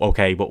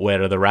 okay, but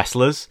where are the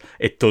wrestlers?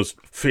 It does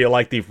feel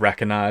like they've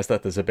recognized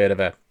that there's a bit of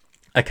a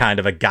kind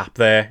of a gap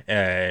there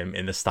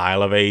in the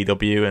style of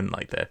AEW, and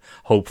like they're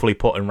hopefully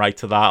putting right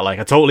to that. Like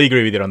I totally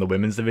agree with you on the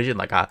women's division.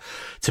 Like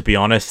to be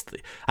honest,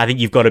 I think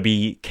you've got to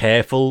be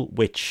careful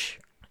which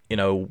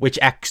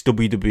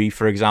ex-WWE,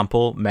 for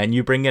example, men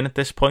you bring in at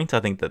this point. I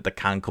think that there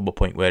can come a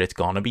point where it's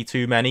going to be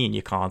too many and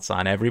you can't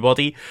sign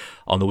everybody.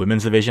 On the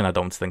women's division, I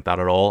don't think that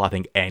at all. I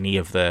think any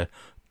of the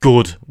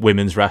good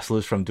women's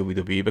wrestlers from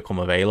WWE become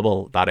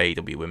available, that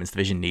AEW women's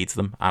division needs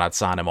them, and I'd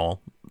sign them all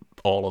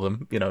of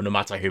them, no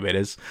matter who it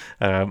is.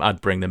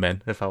 I'd bring them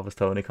in if I was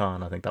Tony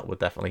Khan. I think that would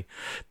definitely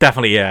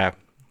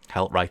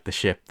help right the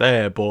ship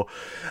there. But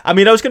I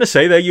mean, I was going to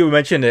say there, you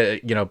mentioned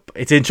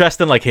it's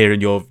interesting like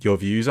hearing your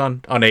views on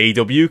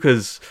AEW,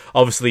 because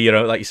obviously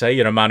like you say,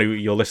 you're a man who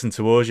you'll listen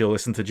to us, you'll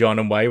listen to John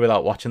and Way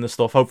without watching the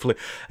stuff. Hopefully,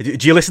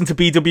 do you listen to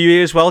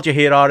BWE as well? Do you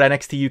hear our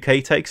NXT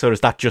UK takes, or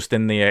is that just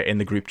in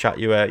the group chat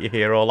you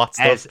hear all that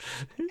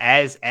stuff?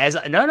 As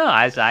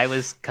I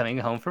was coming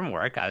home from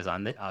work, I was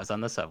on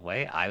the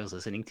subway, I was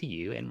listening to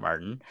you and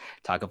Martin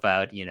talk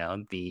about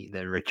the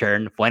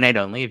return one night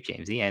only of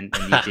Jamesy and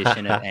the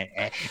addition of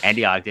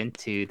Andy Ogden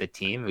to the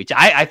team, which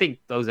I think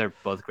those are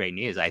both great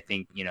news. I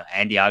think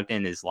Andy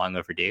Ogden is long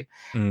overdue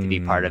to be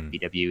part of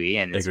BWE,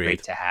 and it's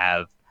great to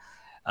have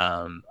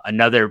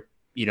another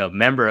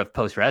member of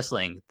Post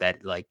Wrestling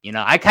that like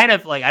I kind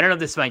of like, I don't know if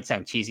this might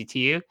sound cheesy to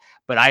you,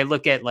 but I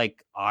look at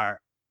like our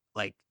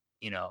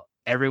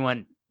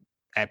everyone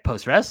at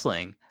Post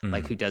Wrestling,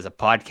 like who does a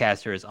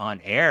podcast or is on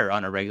air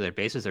on a regular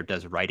basis or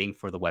does writing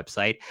for the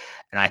website,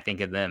 and I think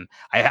of them,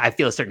 I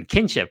feel a certain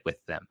kinship with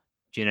them.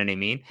 Do you know what I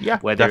mean? Yeah.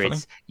 Whether definitely.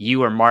 It's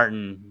you or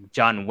Martin,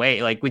 John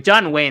Wayne, like with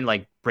John Wayne,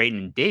 like Brayden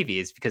and Davey,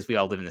 is because we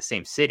all live in the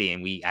same city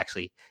and we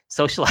actually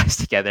socialize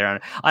together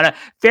on a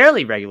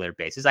fairly regular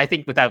basis. I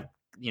think without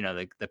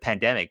the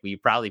pandemic,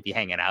 we'd probably be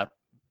hanging out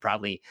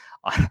probably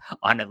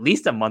on at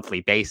least a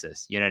monthly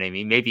basis. You know what I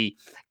mean? Maybe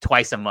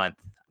twice a month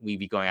we'd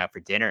be going out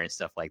for dinner and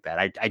stuff like that.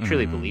 I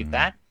truly believe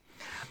that.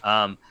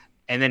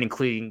 And then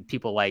including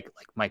people like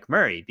Mike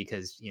Murray,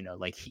 because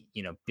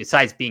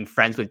besides being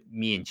friends with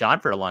me and John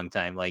for a long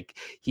time, like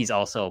he's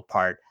also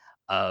part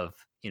of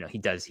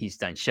he's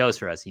done shows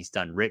for us, he's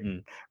done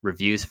written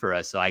reviews for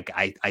us. So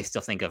I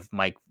still think of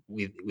Mike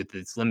with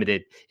his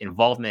limited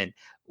involvement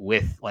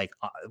with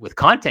with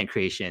content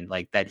creation,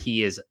 like that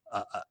he is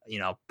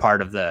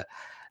part of the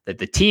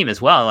team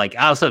as well. Like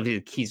also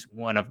he's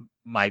one of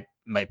my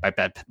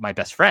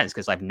best friends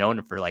because I've known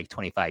him for like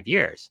 25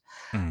 years.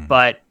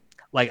 But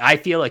like I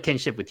feel a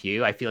kinship with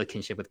you. I feel a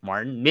kinship with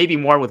Martin. Maybe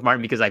more with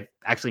Martin because I've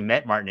actually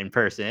met Martin in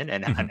person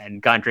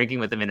and gone drinking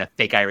with him in a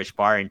fake Irish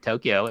bar in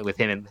Tokyo with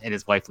him and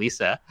his wife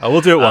Lisa. I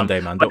will do it one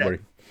day, man. Don't worry.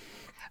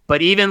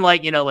 But even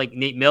like like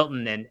Nate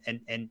Milton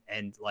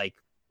and like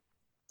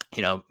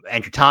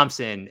Andrew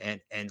Thompson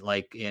and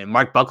like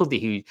Mark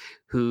Buckledy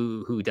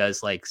who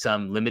does like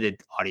some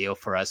limited audio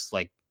for us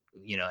like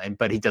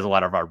but he does a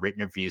lot of our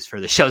written reviews for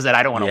the shows that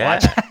I don't want to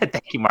watch.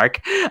 Thank you,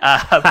 Mark.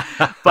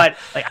 But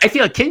like I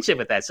feel a kinship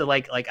with that. So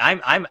like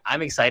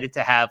I'm excited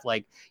to have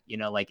like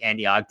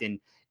Andy Ogden,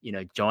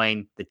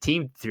 join the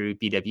team through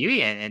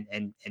BWE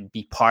and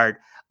be part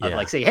of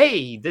like say,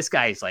 hey, this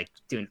guy's like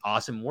doing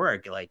awesome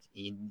work. Like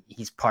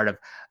he's part of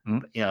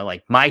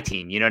like my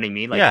team. You know what I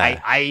mean?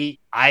 Like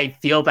I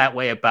feel that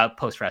way about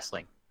post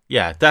wrestling.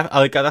 Yeah,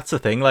 that's the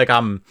thing. Like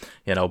I'm,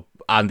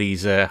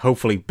 Andy's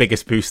hopefully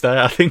biggest booster,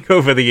 I think,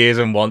 over the years,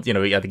 and I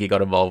think he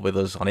got involved with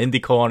us on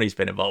IndieCorn. He's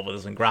been involved with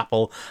us in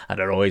Grapple, and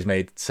it always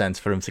made sense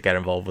for him to get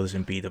involved with us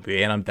in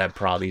BWE, and I'm dead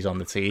proud he's on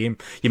the team.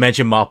 You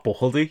mentioned Mark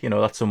Buckledy,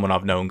 that's someone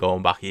I've known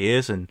going back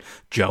years, and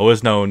Joe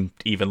has known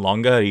even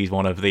longer. He's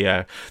one of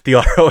the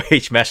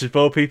ROH message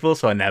board people,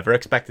 so I never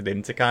expected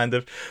him to kind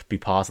of be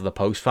part of the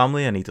Post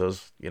family, and he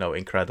does,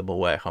 incredible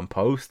work on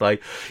Post.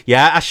 Like,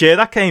 yeah, I share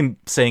that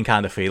same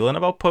kind of feeling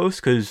about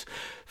Post, because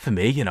for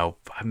me,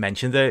 I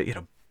mentioned it,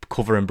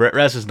 covering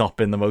BritRes has not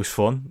been the most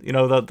fun,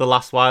 the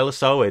last while or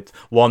so.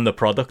 One, the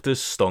product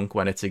has stunk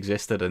when it's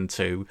existed, and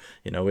two,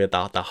 we had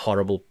that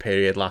horrible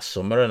period last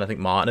summer, and I think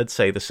Martin would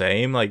say the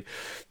same. Like,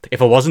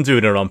 if I wasn't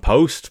doing it on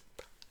Post,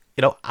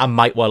 I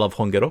might well have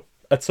hung it up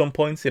at some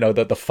point.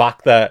 The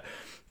fact that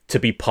to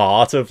be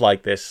part of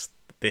like this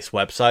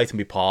website and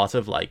be part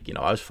of like,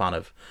 I was a fan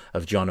of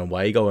John and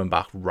Way going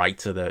back right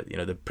to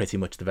the pretty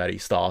much the very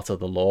start of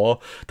the Law.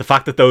 The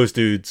fact that those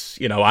dudes,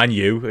 and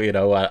you,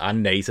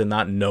 and Nate and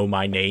that know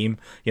my name,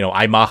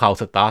 I mark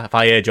out at that. If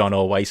I hear John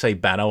or Way say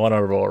Benno on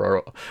a Raw or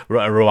a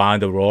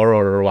Rwanda Raw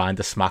or a Rwanda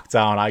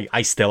SmackDown,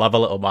 I still have a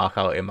little mark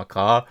out in my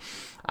car.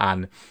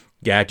 And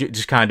yeah,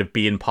 just kind of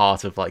being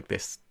part of like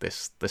this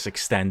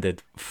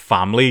extended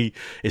family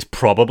is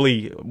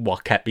probably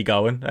what kept me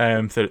going,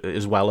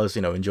 as well as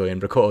enjoying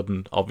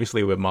recording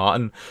obviously with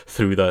Martin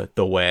through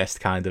the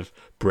worst kind of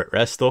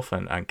BritRes stuff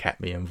and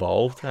kept me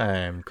involved,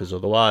 because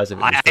otherwise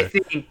I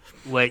think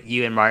what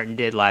you and Martin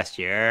did last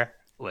year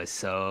was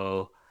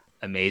so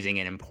amazing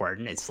and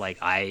important. It's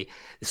like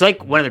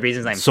one of the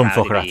reasons I'm some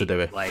proud fucker have to do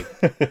it, like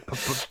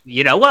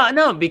well,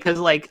 no, because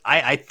like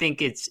I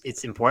think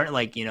it's important,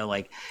 like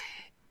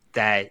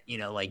that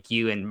like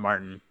you and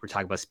Martin were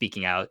talking about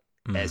speaking out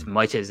as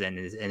much as and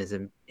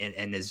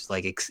as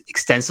like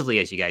extensively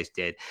as you guys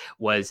did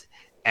was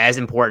as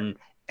important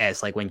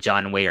as like when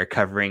John and Way are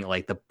covering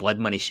like the blood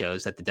money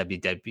shows that the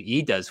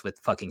WWE does with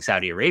fucking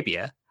Saudi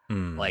Arabia.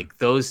 Like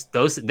those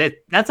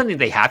that's something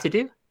they have to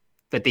do,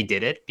 but they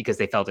did it because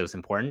they felt it was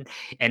important.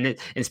 And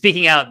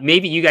speaking out,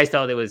 maybe you guys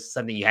felt it was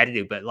something you had to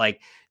do, but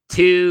like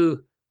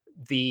to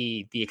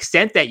the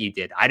extent that you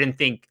did, I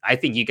think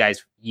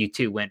you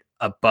two went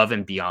above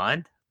and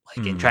beyond,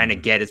 like in trying to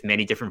get as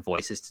many different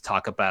voices to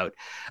talk about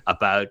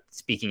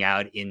speaking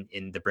out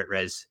in the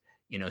BritRes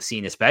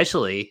scene,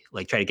 especially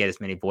like try to get as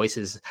many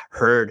voices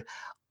heard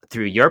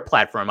through your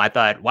platform. I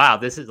thought, wow,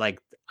 this is like,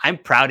 I'm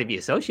proud to be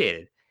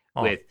associated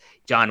with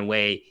John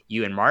Way,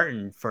 you and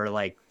Martin for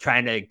like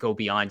trying to go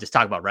beyond just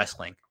talk about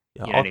wrestling.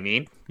 You know what I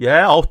mean?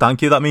 Yeah. Oh,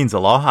 thank you. That means a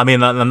lot. I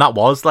mean, and that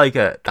was like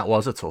a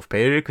tough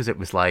period, because it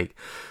was like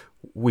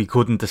we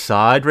couldn't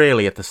decide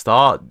really at the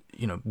start.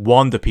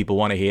 One, do people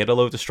want to hear a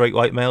load of straight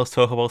white males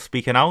talk about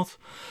speaking out?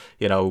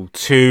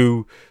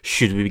 Two,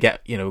 should we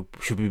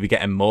be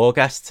getting more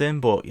guests in?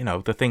 But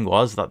the thing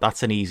was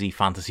that's an easy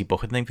fantasy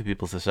bucket thing for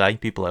people to say.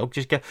 People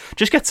just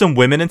get some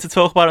women in to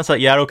talk about it. It's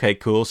like, yeah, okay,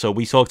 cool. So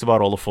we talked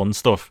about all the fun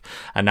stuff,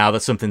 and now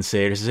that something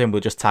serious is in,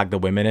 we'll just tag the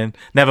women in.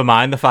 Never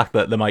mind the fact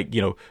that they might,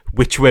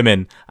 which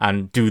women,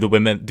 and do the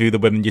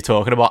women you're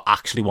talking about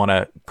actually want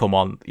to come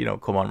on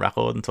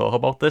record and talk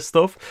about this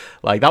stuff.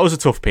 Like, that was a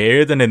tough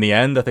period, and in the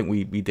end, I think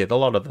we did a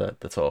lot of the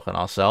talking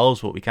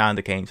ourselves, but we kind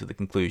of came to the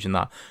conclusion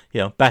that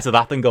better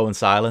that than going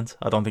silent.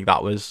 I don't think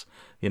that was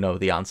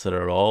the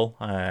answer at all.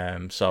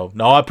 So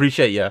no, I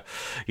appreciate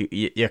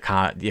your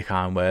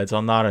kind words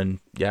on that, and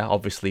yeah,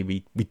 obviously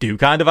we do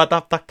kind of have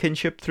that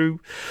kinship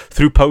through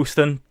Post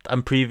and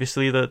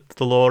previously the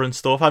Law and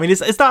stuff. I mean, is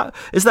that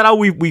how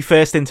we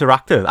first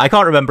interacted? I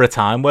can't remember a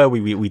time where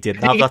we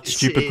didn't have that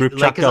stupid group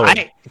chat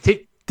going.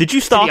 Did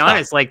you start? To be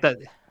honest, like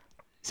the.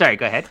 Sorry,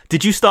 go ahead.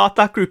 Did you start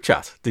that group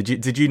chat?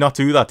 Did you not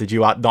do that? Did you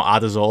not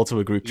add us all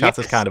to a group chat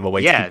as kind of a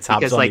way to keep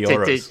tabs on the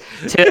Euros?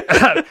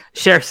 to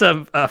share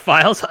some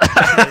files.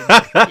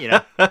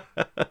 I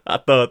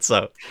thought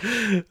so.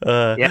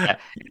 Yeah,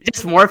 it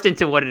just morphed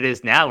into what it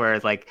is now, where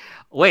it's like,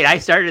 wait, I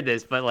started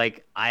this, but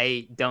like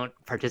I don't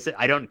participate,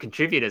 I don't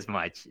contribute as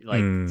much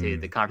like to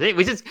the conversation.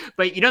 Which is,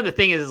 but the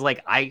thing is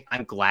like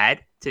I'm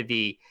glad to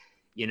be,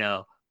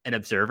 an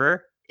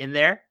observer in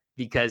there,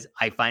 because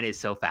I find it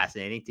so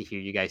fascinating to hear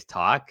you guys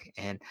talk,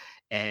 and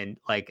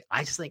like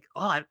I just think,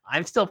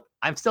 I'm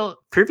still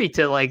privy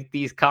to like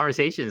these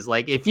conversations.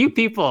 Like, if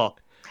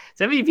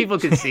so many people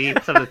could see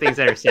some of the things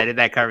that are said in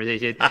that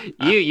conversation,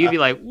 you'd be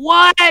like,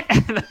 what?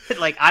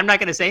 Like, I'm not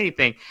going to say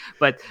anything,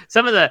 but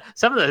some of the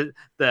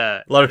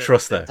a lot of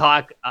trust there.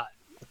 Talk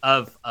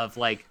of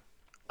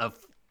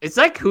it's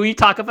like who you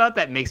talk about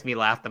that makes me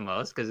laugh the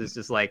most, because it's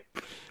just like,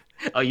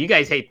 Oh, you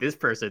guys hate this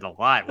person a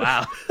lot.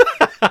 Wow.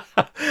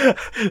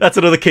 That's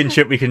another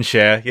kinship we can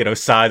share.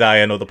 Side eye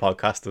and other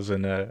podcasters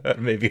and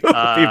maybe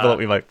other people that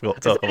we might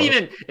talk about.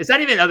 It's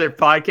not even other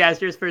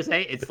podcasters per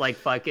se. It's like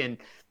fucking.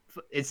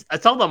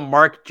 It's all the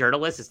mark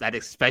journalists that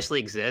especially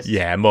exist.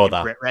 Yeah, more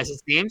that Brit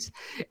teams,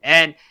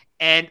 and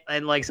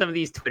like some of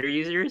these Twitter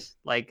users,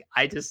 like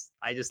I just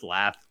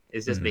laugh.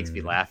 It just makes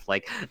me laugh.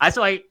 Like that's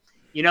why,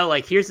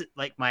 like here's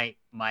like my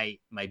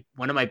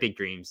one of my big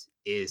dreams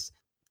is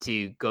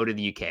to go to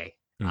the UK.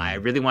 I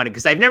really want to,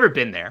 because I've never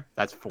been there.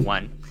 That's for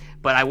one,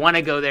 but I want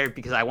to go there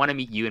because I want to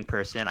meet you in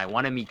person. I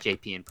want to meet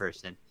JP in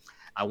person.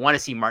 I want to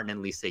see Martin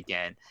and Lisa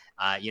again.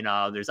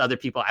 There's other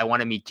people. I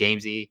want to meet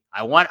Jamesy.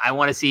 I want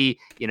to see,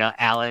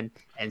 Alan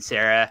and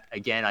Sarah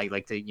again. I'd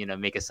like to,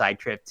 make a side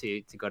trip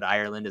to go to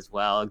Ireland as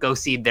well. Go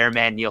see their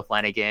man, Neil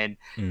Flanagan,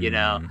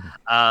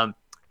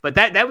 but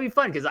that would be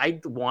fun because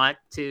I want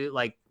to,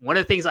 like, one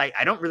of the things I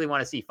don't really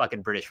want to see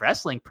fucking British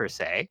wrestling per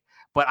se,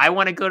 but I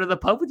want to go to the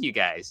pub with you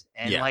guys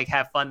and like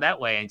have fun that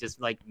way and just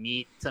like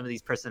meet some of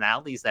these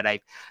personalities that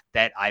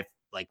I've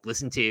like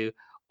listened to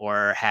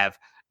or have,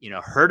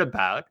 heard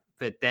about,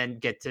 but then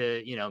get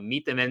to,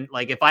 meet them. And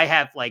like, if I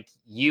have like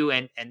you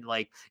and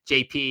like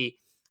JP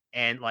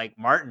and like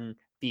Martin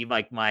be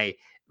like my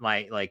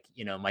like,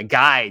 my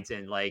guides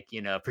and like,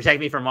 protect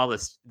me from all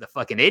the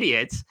fucking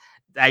idiots.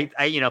 I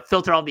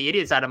filter all the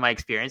idiots out of my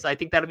experience. I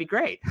think that'll be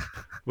great.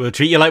 We'll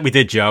treat you like we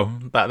did Joe.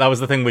 That was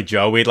the thing with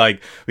Joe. We'd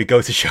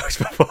go to shows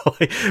before.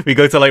 We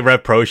go to like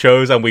Rev Pro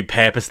shows and we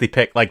purposely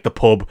pick like the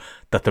pub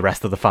that the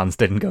rest of the fans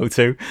didn't go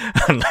to.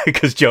 And like,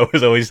 because Joe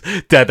was always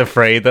dead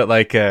afraid that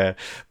like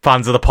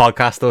fans of the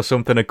podcast or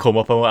something had come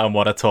up and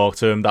want to talk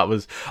to him. That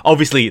was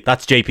obviously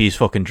that's JP's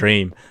fucking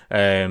dream.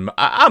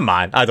 I'm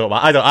mine. I don't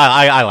mind.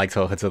 I like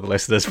talking to the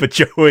listeners, but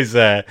Joe is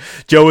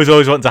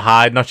always wanting to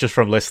hide, not just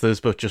from listeners,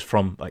 but just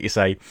from, like you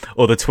say,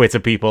 other Twitter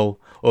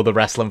people, other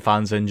wrestling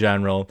fans in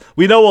general.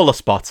 We know all the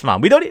spots,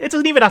 man. It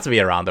doesn't even have to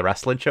be around the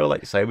wrestling show, like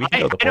you say. We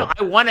can go to the pub.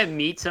 I want to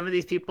meet some of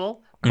these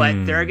people,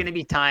 but there are going to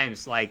be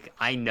times, like,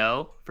 I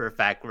know for a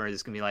fact where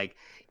it's going to be like,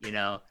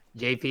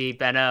 JP,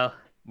 Benno,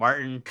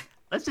 Martin,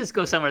 let's just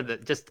go somewhere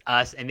that just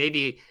us and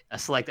maybe a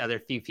select other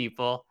few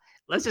people.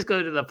 Let's just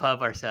go to the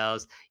pub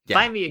ourselves. Yeah.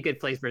 Find me a good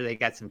place where they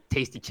got some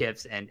tasty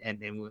chips and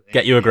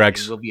get you a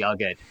Greg's. We'll be all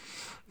good.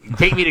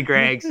 Take me to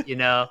Greg's,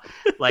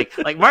 like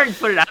Martin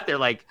put it out there,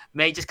 like,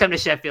 mate, just come to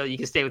Sheffield. You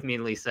can stay with me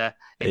and Lisa.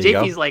 And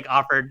JP's like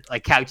offered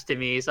like couch to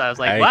me. So I was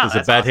like, wow,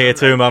 there's a bed awesome. Here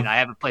too, man. I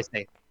have a place to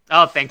stay.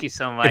 Oh, thank you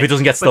so much. If it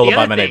doesn't get stolen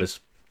by my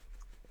neighbors.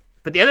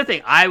 But the other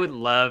thing I would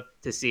love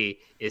to see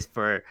is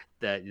for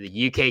the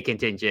UK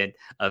contingent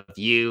of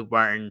you,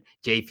 Martin,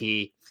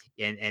 JP,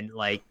 and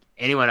like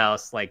anyone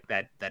else like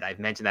that I've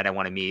mentioned that I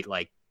want to meet,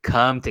 like,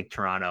 come to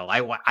Toronto.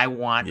 I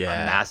want a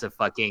massive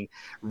fucking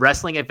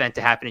wrestling event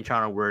to happen in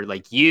Toronto where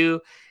like you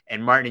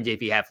and Martin and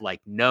JP have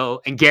like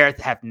and Gareth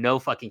have no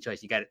fucking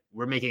choice.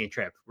 We're making a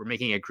trip. We're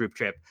making a group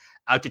trip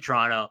out to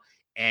Toronto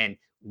and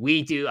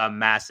we do a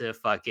massive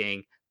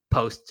fucking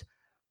post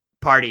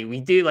party.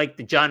 We do like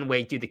the John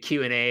Wake, do the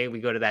Q&A. We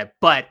go to that,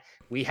 but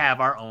we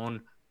have our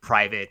own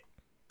private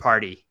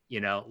party,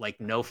 like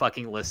no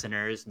fucking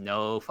listeners,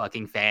 no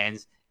fucking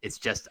fans. It's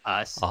just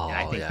us. And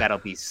I think that'll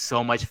be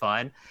so much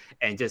fun.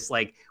 And just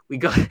like we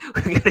go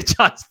to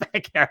John's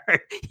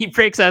backyard. He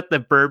breaks out the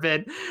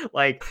bourbon.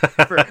 Like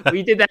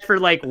we did that for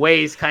like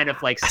Way's kind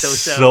of like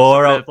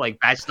sort of like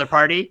bachelor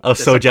party. I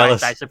was so jealous.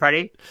 Bachelor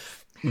party.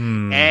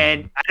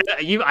 And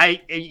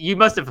you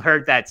must have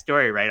heard that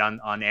story, right?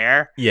 On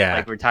air. Yeah.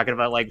 Like we're talking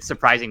about like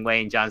surprising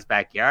Way in John's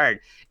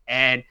backyard.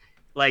 And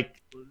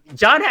like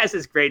John has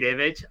this great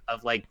image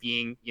of like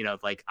being,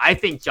 like I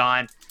think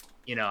John,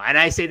 and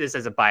I say this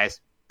as a biased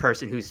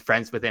person who's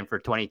friends with him for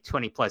 20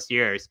 plus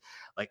years.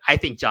 Like I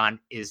think John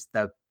is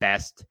the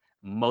best,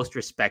 most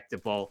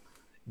respectable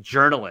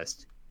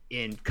journalist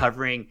in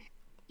covering,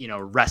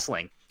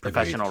 wrestling,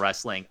 professional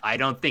wrestling. I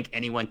don't think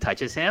anyone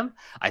touches him.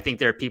 I think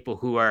there are people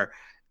who are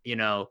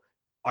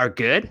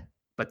good,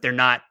 but they're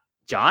not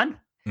John.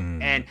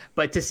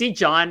 But to see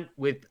John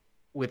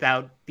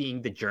without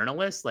being the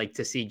journalist, like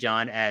to see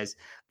John as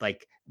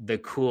like the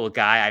cool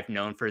guy I've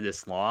known for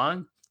this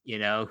long,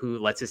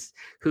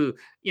 who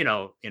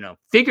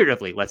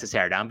figuratively lets his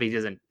hair down, but he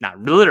doesn't, not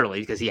literally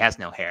because he has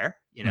no hair,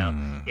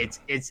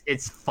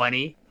 it's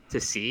funny to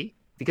see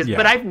because,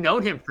 but I've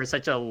known him for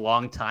such a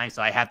long time.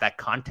 So I have that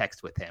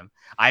context with him.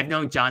 I've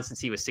known John since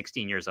he was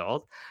 16 years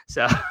old.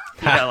 So,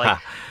 I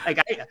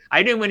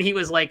knew when he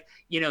was like,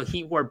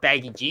 he wore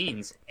baggy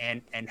jeans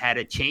and had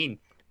a chain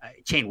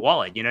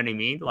wallet, you know what I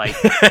mean? Like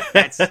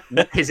that's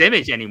not his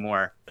image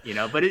anymore,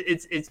 but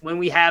it's when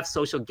we have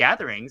social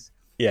gatherings,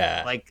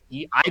 like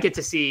I get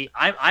to see,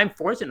 I'm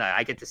fortunate.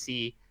 I get to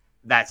see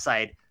that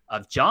side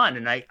of John.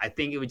 And I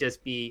think it would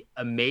just be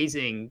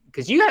amazing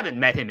because you haven't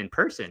met him in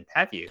person,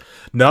 have you?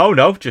 No,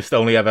 just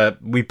only ever,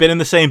 we've been in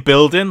the same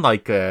building,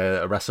 like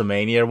a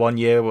WrestleMania one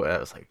year. It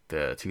was like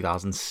the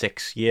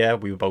 2006 year.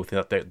 We were both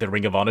at the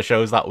Ring of Honor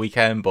shows that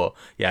weekend, but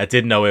I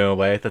didn't know him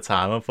away at the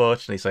time,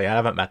 unfortunately. So I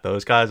haven't met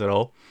those guys at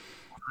all.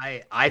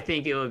 I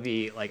think it would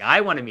be like, I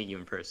want to meet you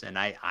in person.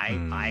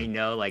 I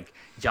know like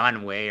John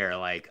and Wei are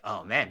like,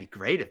 oh man, it'd be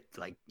great if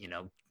like,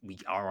 we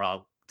are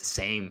all the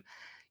same,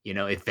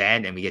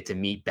 event, and we get to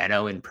meet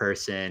Benno in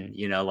person,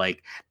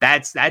 like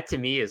that to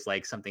me is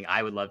like something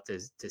I would love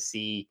to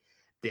see,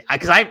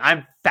 because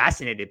I'm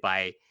fascinated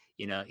by,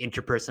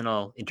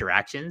 interpersonal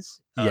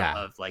interactions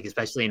of like,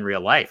 especially in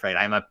real life, right?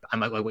 I'm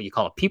like what you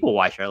call a people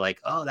watcher,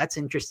 like, oh, that's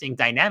interesting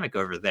dynamic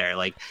over there.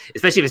 Like,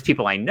 especially if it's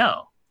people I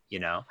know,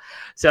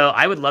 so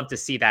I would love to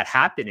see that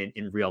happen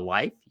in real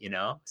life,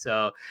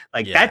 so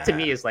like that to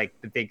me is like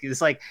the big,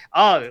 it's like,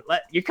 oh,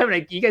 you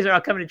guys are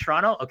all coming to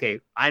Toronto. Okay.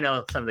 I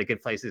know some of the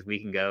good places we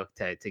can go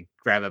to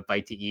grab a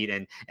bite to eat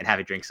and have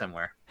a drink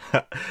somewhere.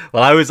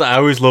 Well, I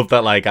always love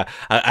that. Like,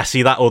 I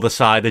see that other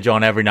side of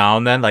John every now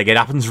and then. Like, it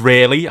happens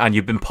rarely, and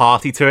you've been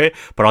party to it.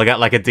 But I'll get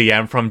like a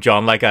DM from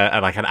John, like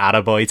an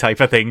attaboy type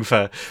of thing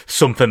for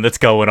something that's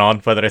going on,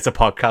 whether it's a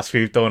podcast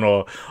we've done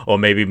or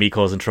maybe me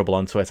causing trouble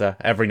on Twitter.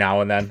 Every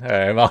now and then,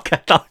 I'll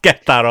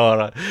get that.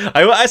 Or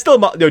I still,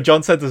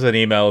 John sent us an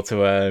email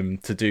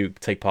to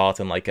take part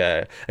in like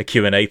a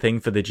Q&A thing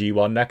for the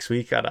G1 next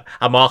week. And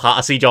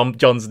I see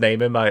John's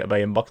name in my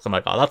inbox. I'm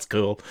like, oh, that's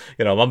cool.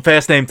 I'm on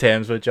first name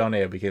terms with John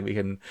here. We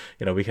can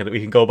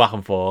go back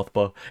and forth,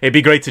 but it'd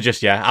be great to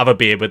just have a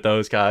beer with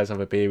those guys, have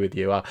a beer with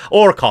you,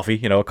 or a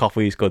coffee. A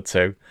coffee is good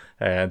too,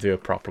 and do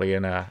it properly.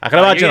 And I can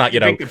imagine that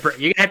you're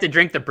gonna have to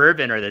drink the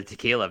bourbon or the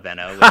tequila,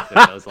 Benno,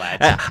 with those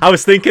lads. I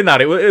was thinking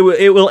that it will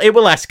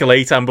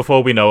escalate, and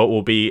before we know it,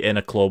 we'll be in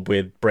a club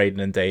with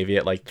Braden and Davey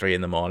at like 3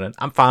 a.m.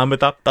 I'm fine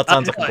with that. That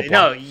sounds like a good plan.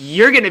 No,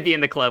 you're gonna be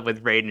in the club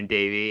with Braden and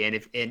Davey, and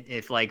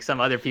if like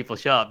some other people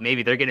show up,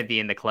 maybe they're gonna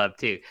be in the club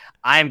too.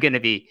 I'm gonna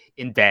be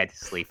in bed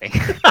sleeping.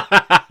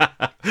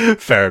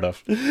 Fair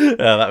enough.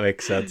 That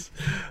makes sense.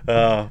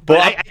 But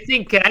I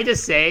think, can I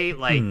just say,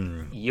 like,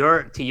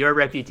 your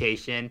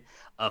reputation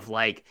of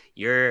like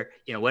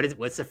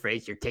what's the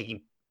phrase? You're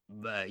taking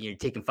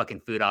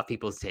fucking food off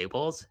people's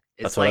tables.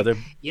 It's like,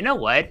 you know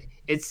what?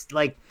 It's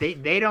like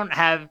they're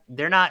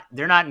not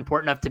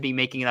important enough to be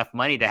making enough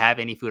money to have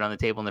any food on the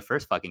table in the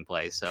first fucking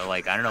place. So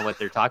like, I don't know what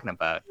they're talking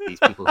about. These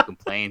people who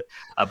complain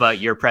about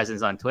your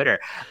presence on Twitter.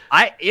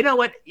 You know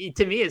what?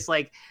 To me, it's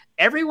like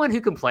everyone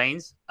who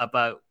complains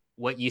about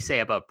what you say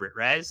about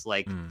BritRes,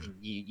 like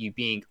you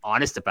being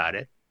honest about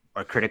it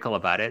or critical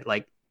about it,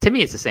 like to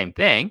me, it's the same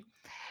thing.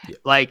 Yeah.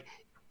 Like,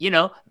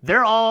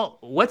 they're all,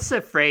 what's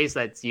the phrase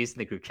that's used in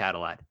the group chat a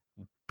lot?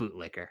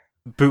 Bootlicker.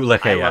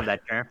 I love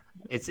that term.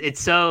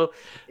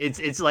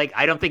 It's like,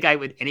 I don't think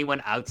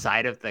anyone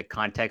outside of the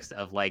context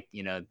of like,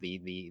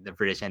 the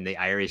British and the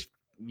Irish,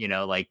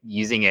 like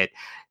using it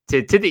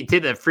to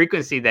the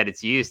frequency that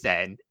it's used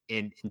and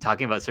in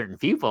talking about certain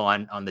people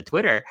on the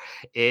Twitter,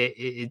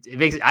 it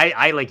makes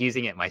I like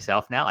using it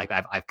myself now. Like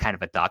I've kind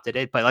of adopted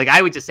it, but like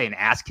I would just say an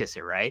ass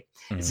kisser, right?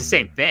 It's the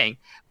same thing,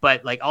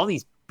 but like all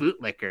these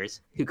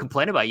bootlickers who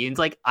complain about you, and it's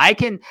like I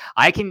can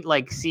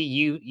like see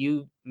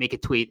you make a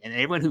tweet, and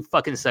everyone who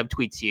fucking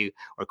subtweets you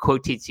or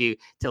quote tweets you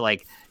to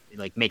like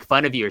make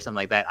fun of you or something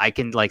like that, I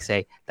can like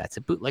say that's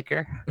a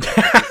bootlicker,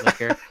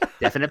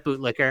 definite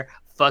bootlicker.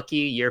 Fuck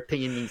you. Your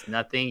opinion means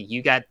nothing.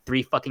 You got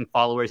 3 fucking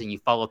followers and you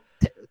follow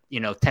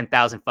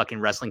 10,000 fucking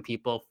wrestling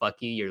people.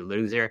 Fuck you. You're a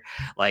loser.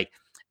 Like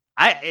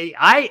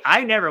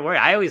I never worry.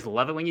 I always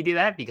love it when you do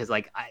that, because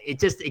like it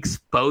just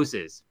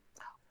exposes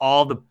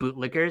all the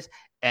bootlickers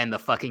and the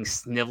fucking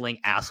sniveling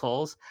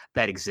assholes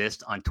that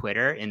exist on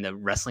Twitter in the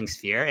wrestling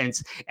sphere.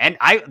 And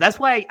that's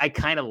why I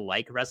kind of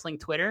like wrestling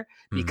Twitter,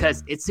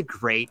 because it's a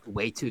great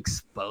way to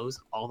expose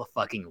all the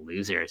fucking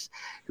losers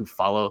who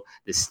follow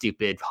this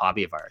stupid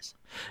hobby of ours.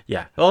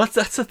 Yeah. Well,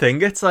 that's the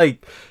thing. It's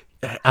like,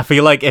 I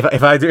feel like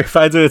if I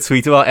do a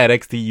tweet about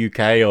NXT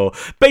UK, or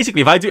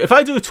basically if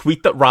I do a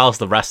tweet that riles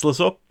the wrestlers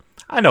up,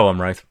 I know I'm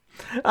right.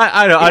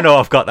 I know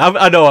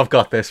I've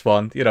got this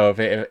one.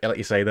 If like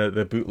you say,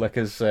 the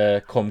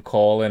bootlickers come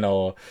calling,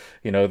 or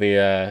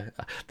the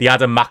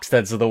Adam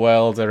Maxteds of the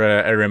world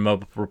are in my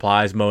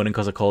replies moaning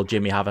because I called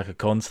Jimmy Havoc a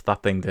cunt.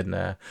 That thing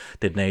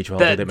didn't age well.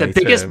 The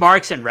biggest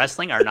marks in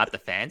wrestling are not the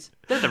fans;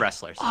 they're the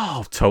wrestlers.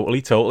 Oh,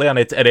 totally, and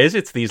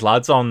it's these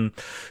lads on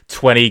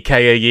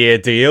 $20,000 a year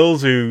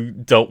deals who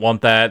don't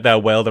want their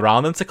world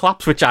around them to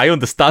collapse, which I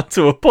understand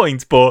to a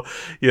point, but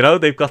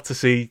they've got to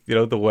see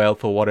the world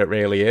for what it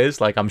really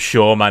is. Like, I'm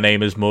sure my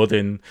name is mud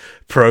in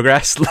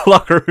Progress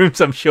locker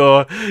rooms. I'm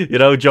sure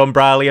John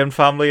Briley and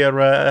family are.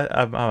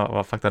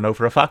 In fact, I know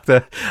for a fact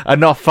are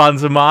not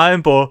fans of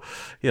mine, but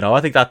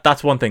I think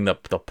that's one thing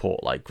that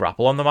put like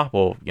Grapple on the map,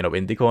 or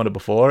Indie Corner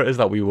before, is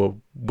that we were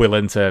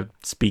willing to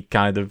speak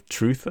kind of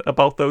truth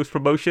about those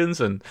promotions,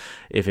 and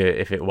if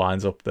it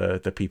winds up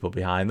the people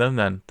behind them,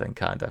 then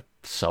kind of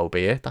so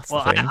be it. That's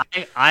the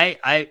thing.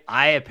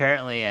 I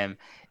apparently am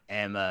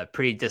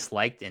pretty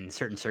disliked in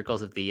certain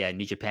circles of the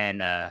New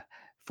Japan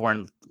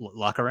foreign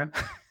locker room.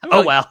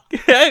 Oh well.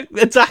 Yeah,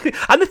 exactly.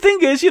 And the thing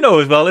is,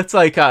 as well, it's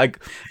like I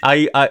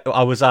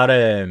was at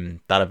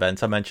that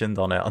event I mentioned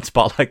on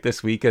Spotlight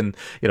this week, and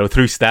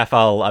through Steph,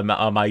 I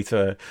might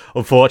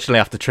unfortunately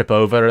have to trip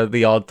over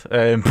the odd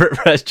Brit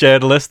Press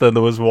journalist, and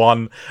there was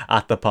one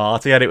at the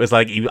party, and it was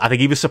like I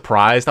think he was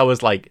surprised I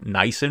was like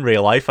nice in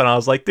real life, and I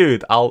was like,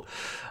 dude, I'll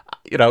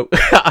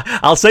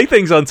say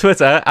things on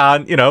Twitter,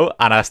 and and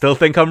I still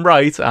think I'm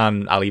right,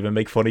 and I'll even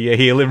make fun of your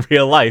heel in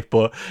real life.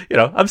 But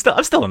I'm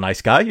still a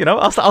nice guy.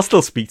 I'll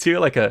still speak to you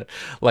like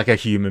a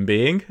human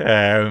being.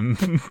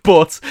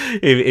 But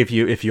if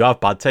you have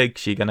bad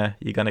takes, you're gonna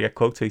get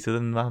quote tweeted,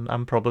 and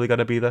I'm probably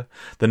gonna be the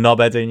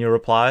knobhead in your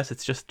replies.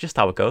 It's just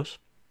how it goes.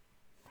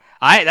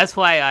 That's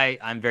why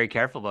I'm very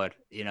careful about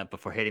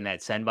before hitting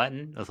that send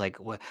button. I was like,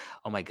 what?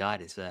 Oh my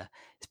God, is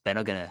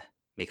Benno gonna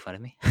make fun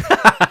of me?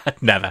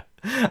 Never.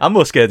 I'm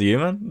more scared of you,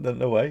 man.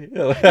 No way.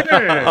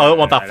 I don't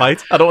want that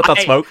fight. I don't want that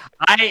smoke.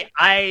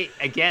 I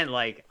again,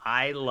 like,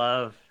 I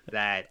love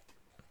that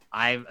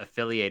I'm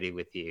affiliated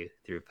with you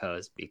through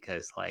Post,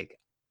 because like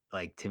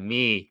to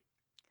me,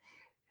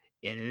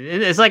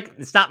 it's like,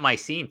 it's not my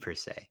scene per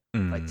se,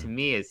 but to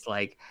me, it's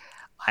like,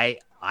 I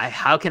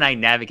how can I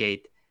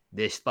navigate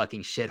this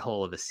fucking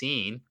shithole of a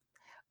scene?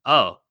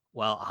 Oh,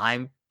 well,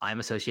 I'm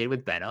associated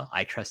with Benno.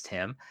 I trust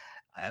him.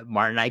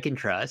 Martin I can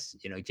trust,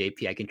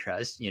 JP I can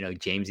trust,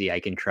 Jamesy I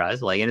can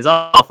trust, like, and it's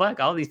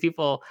all these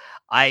people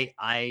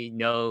I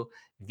know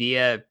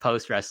via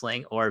Post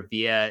Wrestling or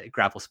via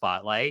Grapple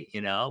Spotlight,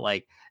 and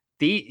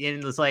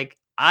it's like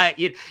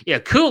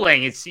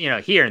Cooling, it's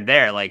here and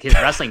there, like his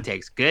wrestling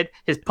takes good,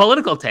 his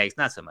political takes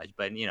not so much,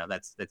 but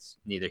that's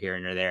neither here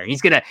nor there.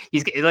 He's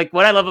like,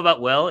 what I love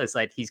about Will is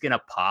like he's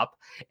gonna pop,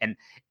 and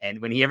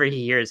whenever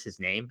he hears his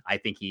name, I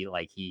think he's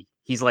like you.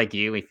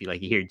 If you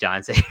hear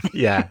John say,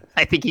 yeah,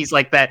 I think he's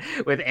like that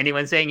with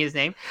anyone saying his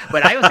name.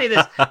 But I will say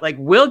this: like,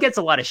 Will gets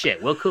a lot of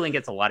shit. Will Cooling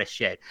gets a lot of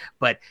shit.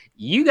 But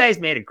you guys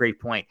made a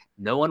great point.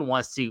 No one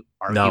wants to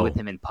argue with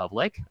him in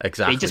public.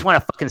 Exactly. They just want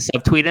to fucking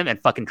subtweet him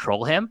and fucking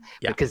troll him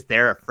because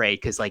they're afraid.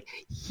 Because like,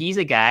 he's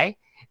a guy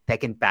that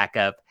can back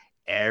up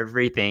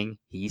everything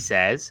he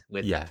says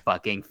with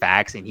fucking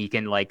facts, and he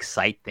can like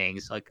cite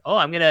things like, oh,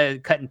 I'm gonna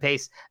cut and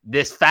paste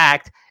this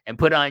fact and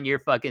put on your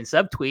fucking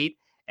subtweet.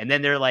 And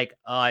then they're like,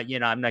 I'm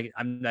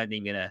not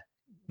even gonna.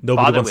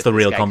 Nobody wants the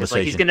real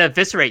conversation. Like, he's gonna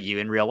eviscerate you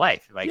in real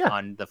life,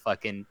 on the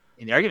fucking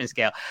in the argument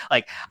scale.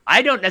 Like,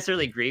 I don't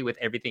necessarily agree with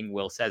everything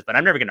Will says, but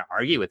I'm never gonna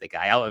argue with the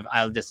guy.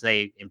 I'll just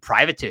say in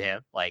private to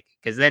him, like,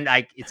 because then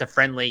it's a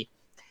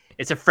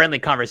friendly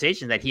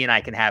conversation that he and I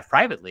can have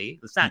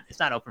privately. It's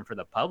not open for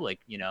the public,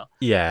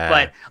 Yeah.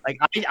 But like,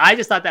 I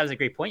just thought that was a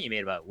great point you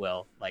made about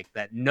Will, like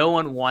that no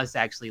one wants to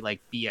actually like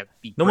be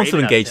no one wants to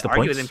engage the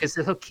argue points with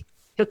him because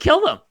he'll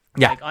kill them.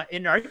 Yeah, like,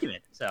 in an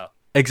argument. So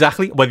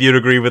exactly, whether you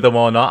agree with them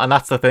or not, and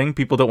that's the thing.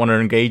 People don't want to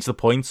engage the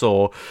points,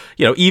 or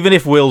even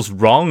if Will's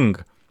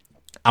wrong,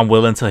 I'm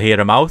willing to hear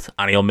him out,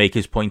 and he'll make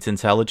his points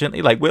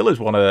intelligently. Like, Will is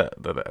one of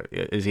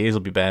his ears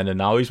will be burning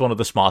now. He's one of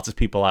the smartest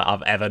people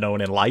I've ever known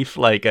in life.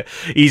 Like,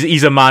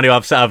 he's a man who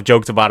I've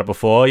joked about it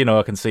before.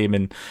 I can see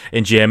him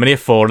in Germany at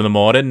 4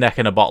 a.m,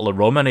 necking a bottle of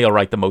rum, and he'll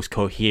write the most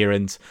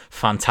coherent,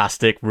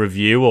 fantastic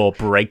review or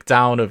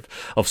breakdown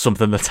of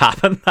something that's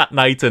happened that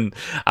night and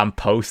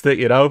post it.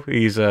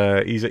 He's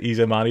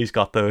a man who's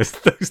got those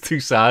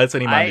two sides,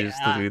 and he manages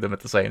to do them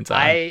at the same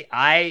time.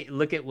 I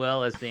look at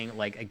Will as being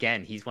like,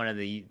 again, he's one of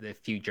the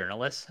few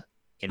journalists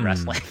in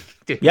wrestling,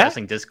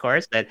 wrestling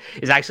discourse that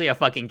is actually a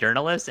fucking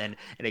journalist and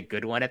a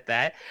good one at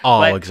that. Oh,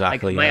 but,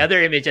 exactly. Like, my other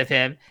image of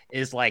him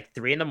is like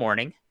 3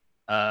 a.m,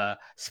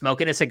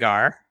 smoking a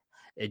cigar,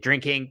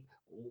 drinking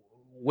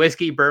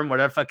whiskey, bourbon,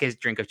 whatever the fuck his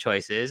drink of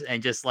choice is,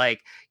 and just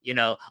like,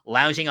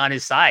 lounging on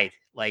his side,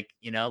 like,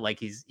 like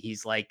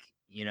he's like,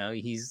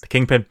 he's the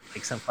kingpin,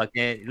 like some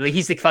fucking, like,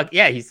 he's the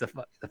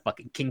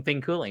fucking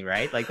kingpin Cooling,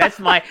 right? Like,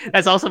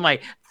 that's also my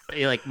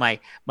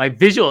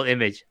visual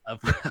image of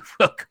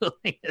Will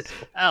Cooling as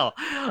well,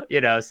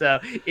 So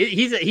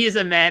he is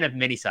a man of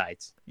many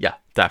sides. Yeah,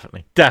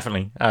 definitely. That's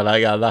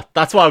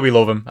why we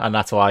love him, and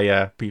that's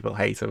why people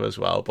hate him as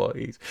well. But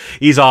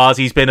he's ours.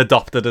 He's been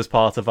adopted as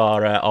part of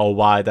our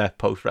wider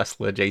Post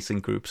Wrestling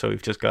adjacent group. So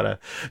we've just gotta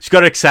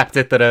accept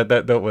it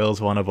that Will's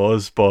one of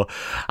us. But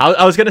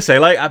I was gonna say,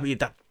 like, I mean,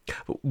 that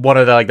one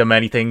of the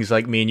many things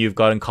like me and you've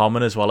got in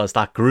common, as well as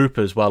that group,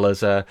 as well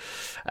as a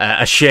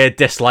shared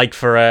dislike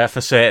for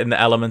certain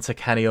elements of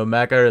Kenny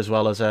Omega, as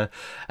well as a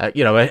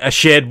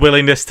shared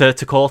willingness to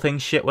call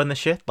things shit when they're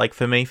shit. Like,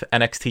 for me, for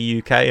NXT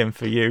UK, and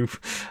for you,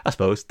 I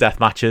suppose, death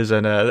matches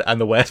and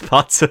the worst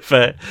parts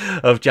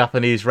of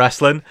Japanese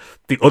wrestling.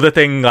 The other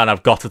thing, and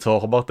I've got to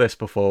talk about this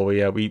before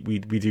we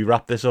do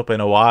wrap this up in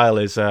a while,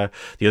 is the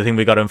other thing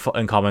we got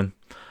in common: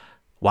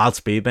 Wild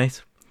Speed,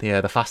 mate.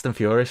 The Fast and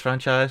Furious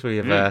franchise.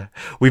 We've never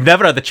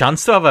had the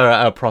chance to have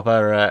a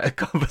proper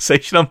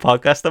conversation on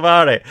podcast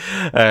about it.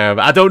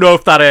 I don't know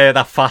if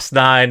that Fast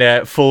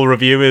 9 full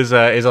review is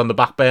on the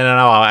back burner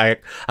now. I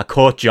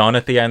caught John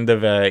at the end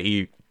of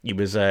he he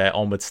was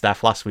on with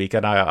Steph last week,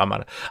 and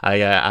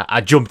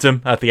I jumped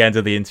him at the end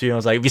of the interview. I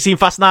was like, "Have you seen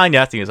Fast 9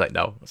 yet?" And he was like,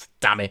 "No." I was like,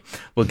 "Damn it,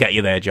 we'll get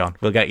you there, John.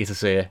 We'll get you to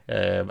see it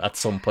at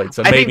some point."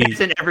 So I maybe think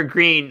it's an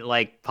evergreen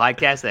like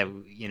podcast that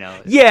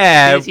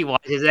yeah. As soon as he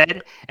watches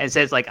it and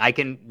says like, I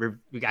can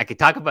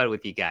talk about it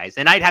with you guys,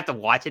 and I'd have to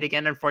watch it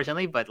again,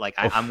 unfortunately. But like,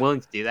 I'm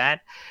willing to do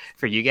that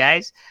for you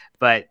guys.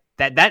 But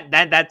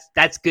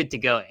that's good to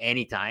go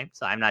anytime,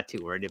 so I'm not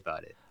too worried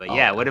about it. But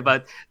yeah, what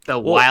about the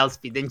Wild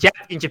Speed?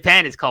 In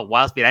Japan, it's called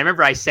Wild Speed. I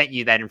remember I sent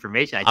you that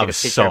information. I was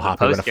so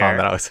happy when I found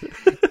that out.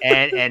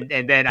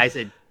 and then I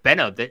said,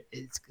 Benno, the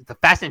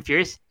Fast and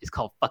Furious is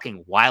called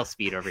fucking Wild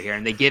Speed over here,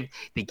 and they give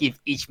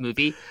each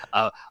movie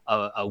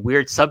a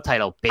weird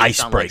subtitle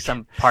based on like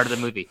some part of the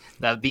movie,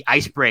 the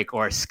ice break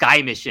or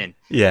sky mission.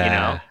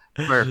 Yeah,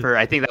 for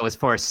I think that was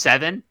for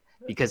 7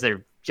 because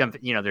they're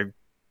jumping. They're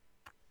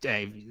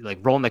like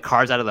rolling the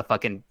cars out of the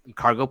fucking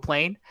cargo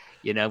plane,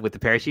 with the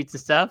parachutes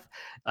and stuff.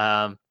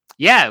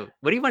 Yeah,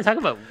 what do you want to talk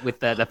about with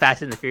the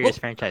Fast and the Furious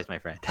franchise, my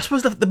friend? I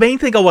suppose the main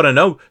thing I want to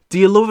know: do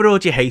you love it or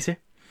do you hate it?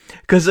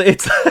 Because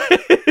it's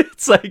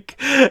it's like,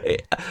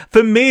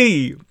 for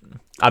me,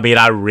 I mean,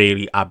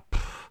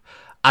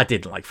 I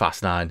didn't like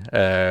Fast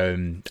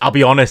 9. I'll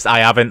be honest, I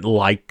haven't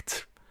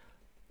liked.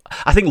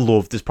 I think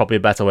loved is probably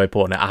a better way of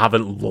putting it. I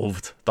haven't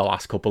loved the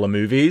last couple of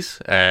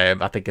movies.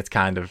 I think it's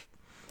kind of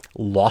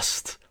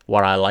lost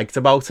what I liked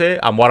about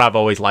it and what I've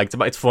always liked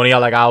about it. It's funny,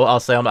 I'll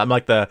say I'm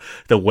like the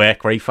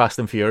work rate Fast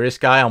and Furious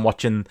guy. I'm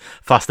watching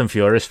Fast and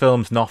Furious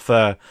films not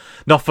for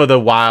the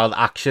wild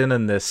action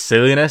and the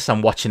silliness.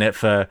 I'm watching it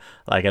for,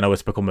 like, I know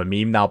it's become a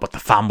meme now, but the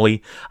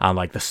family and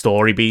like the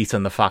story beat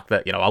and the fact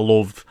that I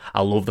love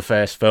the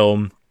first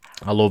film.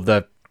 I love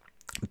the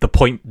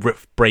Point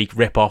Break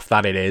rip-off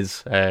that it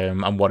is,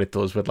 and what it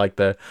does with like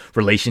the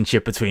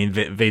relationship between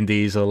Vin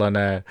Diesel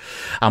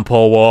and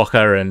Paul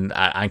Walker, and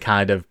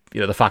kind of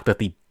the fact that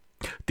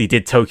they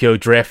did Tokyo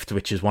Drift,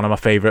 which is one of my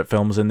favorite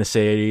films in the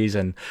series,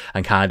 and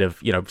kind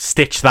of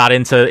stitched that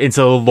into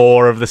the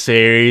lore of the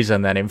series,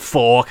 and then in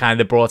 4 kind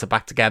of brought it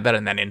back together,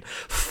 and then in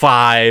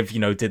 5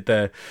 did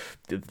the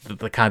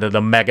kind of the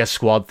mega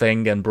squad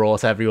thing and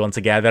brought everyone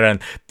together,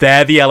 and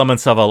they're the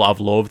elements I've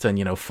loved,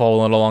 and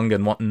following along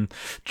and wanting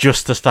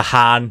justice for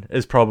Han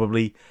has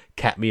probably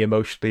kept me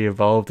emotionally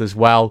involved as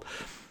well.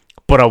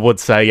 But I would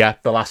say, yeah,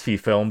 the last few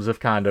films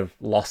have kind of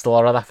lost a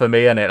lot of that for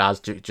me, and it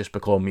has just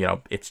become,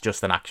 it's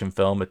just an action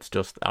film. It's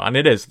just, and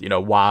it is,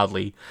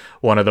 wildly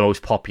one of the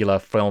most popular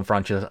film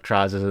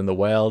franchises in the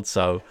world.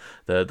 So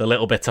the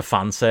little bits of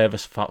fan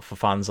service for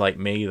fans like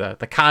me, they're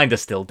kind of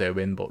still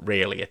doing, but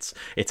really it's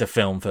a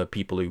film for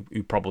people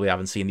who probably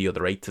haven't seen the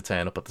other 8 to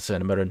turn up at the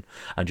cinema and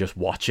just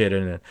watch it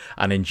and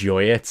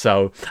enjoy it.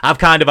 So I've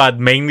kind of had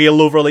mainly a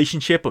love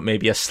relationship, but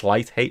maybe a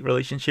slight hate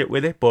relationship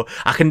with it. But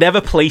I can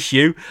never place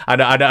you. I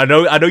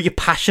know you're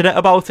passionate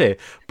about it,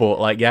 but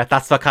like, yeah,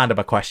 that's the kind of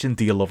a question.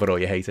 Do you love it or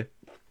you hate it?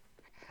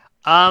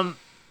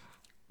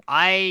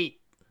 I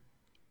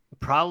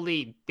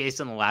probably, based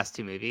on the last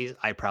 2 movies,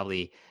 I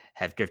probably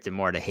have drifted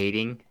more to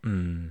hating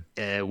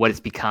what it's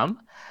become.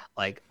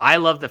 Like, I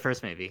love the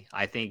first movie.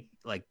 I think,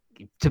 like,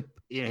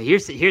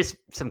 here's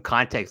some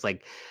context.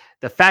 Like,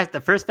 the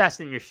first Fast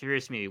and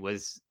Furious movie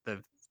was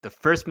the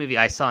first movie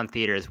I saw in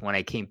theaters when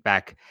I came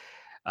back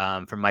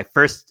from my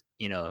first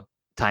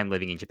time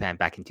living in Japan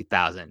back in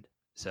 2000.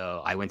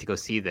 So I went to go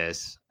see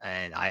this,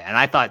 and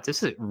I thought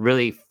this is a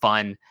really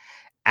fun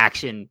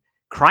action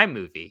crime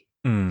movie.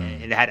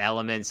 And it had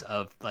elements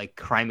of like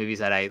crime movies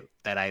that I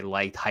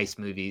liked, heist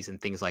movies and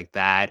things like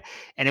that.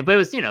 And it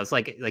was, it's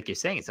like you're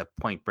saying, it's a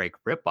Point Break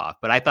ripoff.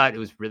 But I thought it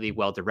was really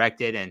well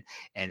directed,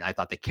 and I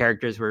thought the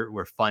characters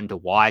were fun to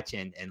watch.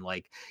 And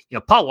like,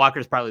 Paul Walker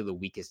is probably the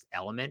weakest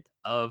element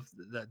of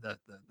the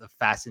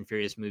Fast and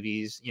Furious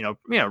movies.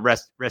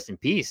 Rest in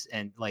peace.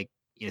 And like,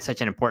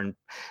 such an important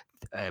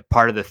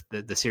part of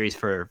the series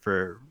for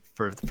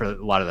a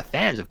lot of the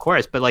fans, of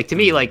course. But like, to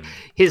me, like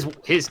his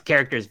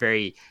character is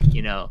very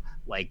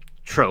like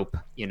trope,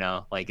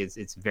 like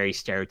it's very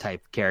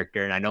stereotype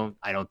character, and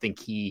I don't think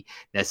he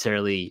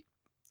necessarily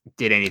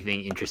did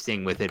anything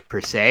interesting with it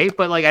per se.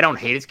 But like, I don't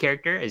hate his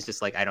character. It's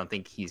just like, I don't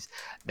think he's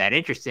that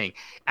interesting.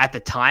 At the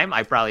time,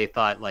 I probably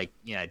thought like,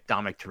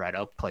 Dominic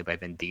Toretto, played by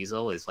Vin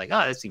Diesel, is like,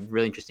 oh, that's a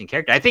really interesting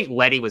character. I think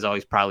Letty was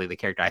always probably the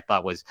character I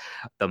thought was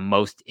the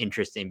most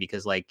interesting,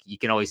 because like, you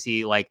can always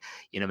see like,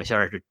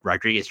 Michelle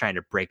Rodriguez trying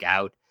to break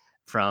out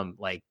from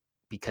like,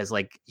 because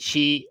like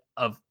she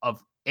of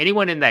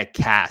anyone in that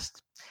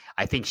cast,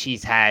 I think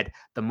she's had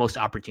the most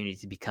opportunity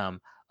to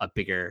become a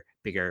bigger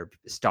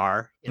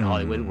star in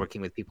Hollywood,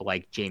 working with people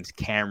like James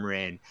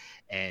Cameron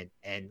and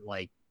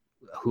like,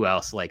 who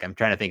else? Like, I'm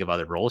trying to think of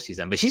other roles she's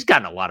done, but she's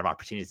gotten a lot of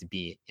opportunities to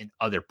be in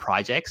other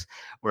projects.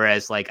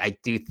 Whereas like, I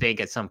do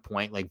think at some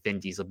point, like, Vin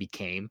Diesel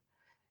became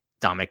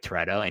Dominic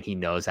Toretto, and he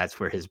knows that's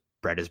where his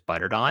bread is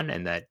buttered on,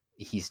 and that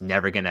he's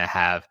never going to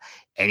have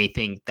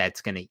anything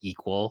that's going to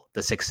equal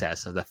the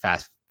success of the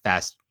Fast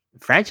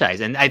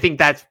franchise. And I think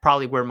that's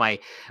probably where my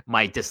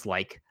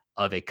dislike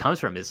of it comes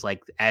from, is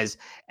like, as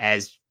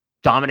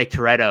Dominic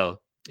Toretto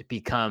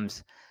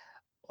becomes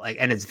like,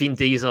 and as Vin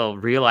Diesel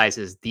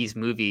realizes these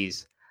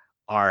movies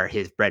are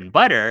his bread and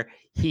butter,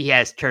 he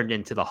has turned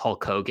into the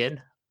Hulk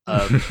Hogan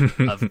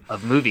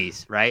of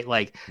movies, right?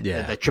 Like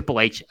the Triple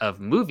H of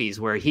movies,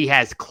 where he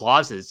has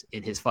clauses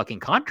in his fucking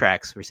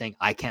contracts for saying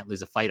I can't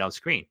lose a fight on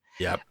screen.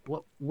 Yep.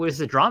 Where's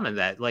the drama in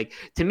that? Like,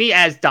 to me,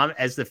 as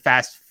the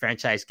Fast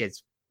franchise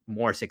gets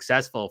more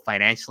successful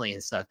financially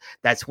and stuff,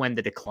 that's when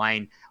the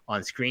decline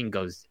on screen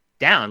goes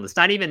down. It's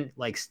not even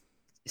like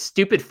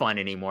stupid fun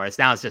anymore. It's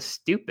just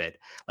stupid.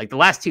 Like, the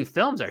last two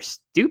films are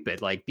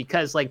stupid, like,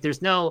 because like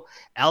there's no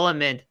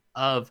element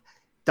of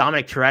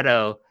Dominic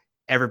Toretto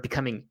ever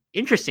becoming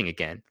interesting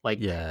again. Like,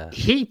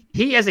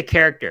 he as a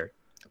character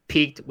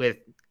peaked with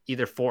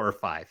either 4 or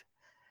 5,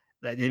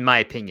 in my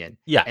opinion.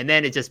 Yeah. And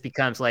then it just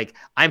becomes like,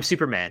 I'm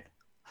Superman.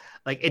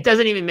 Like, it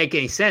doesn't even make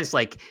any sense.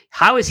 Like,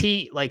 how is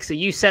he like, so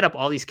you set up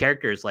all these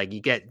characters, like you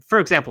get, for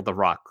example, The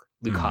Rock,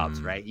 Luke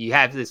Hobbs, right? You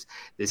have this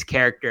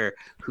character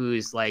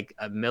who's like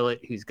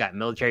who's got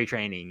military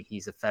training.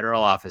 He's a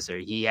federal officer.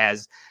 He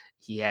has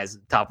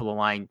top of the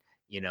line,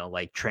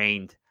 like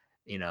trained,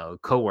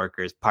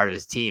 coworkers, part of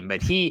his team,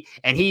 but he's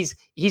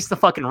the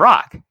fucking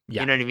Rock.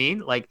 You know what I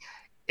mean? Like,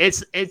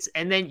 it's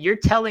and then you're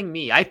telling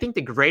me, I think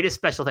the greatest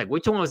special thing,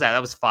 which one was that?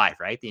 That was 5,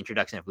 right? The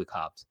introduction of Luke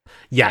Hobbs.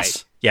 Yes.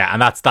 Right? Yeah. And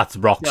that's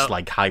Rock's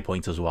like high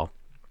point as well.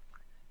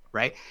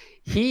 Right.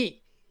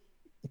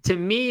 To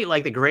me,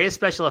 like, the greatest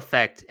special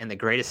effect and the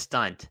greatest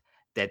stunt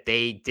that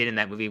they did in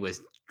that movie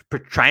was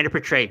trying to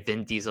portray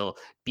Vin Diesel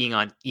being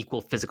on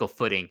equal physical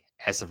footing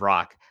as The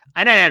Rock.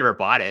 And I never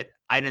bought it.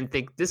 I didn't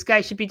think this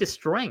guy should be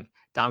destroying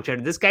Dominic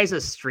Toretto. This guy's a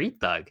street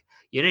thug.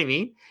 You know what I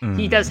mean?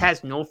 He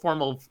has no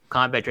formal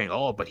combat training.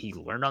 Oh, but he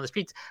learned on the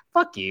streets.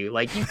 Fuck you.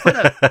 Like, you put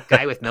a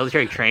guy with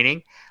military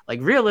training, like,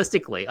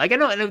 realistically, like, I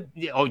know,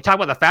 you talk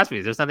about the Fast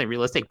movies, there's nothing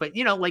realistic, but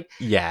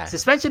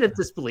suspension of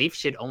disbelief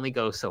should only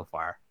go so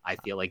far. I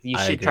feel like you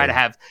should try to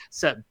have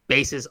some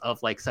basis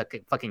of like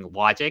fucking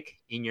logic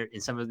in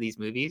some of these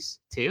movies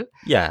too.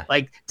 Yeah.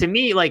 Like, to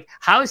me, like,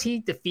 how is he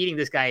defeating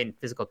this guy in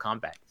physical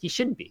combat? He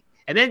shouldn't be.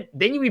 And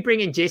then we bring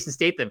in Jason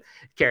Statham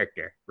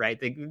character, right?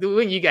 The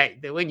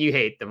one you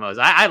hate the most.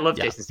 I love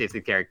Jason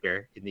Statham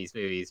character in these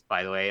movies,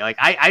 by the way. Like,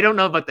 I don't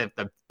know about the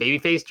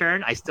babyface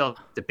turn. I still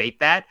debate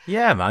that.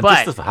 Yeah, man.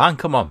 But just the fan,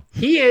 come on.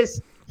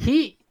 The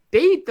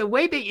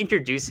way they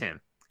introduce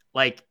him,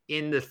 like,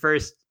 in the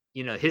first,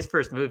 his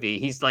first movie,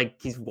 he's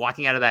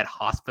walking out of that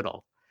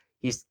hospital.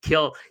 He's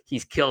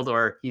killed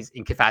or he's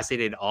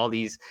incapacitated all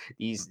these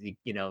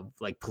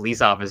like police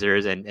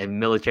officers and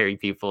military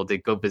people to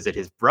go visit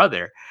his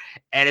brother.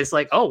 And it's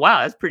like, oh,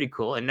 wow, that's pretty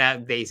cool. And now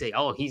they say,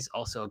 oh, he's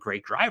also a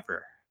great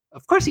driver.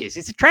 Of course he is.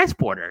 He's a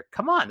transporter.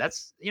 Come on.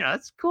 That's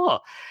cool.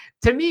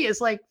 To me, it's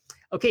like,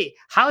 okay,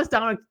 how is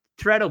Dominic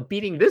Toretto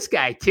beating this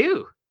guy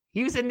too?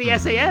 He was in the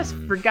SAS,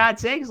 for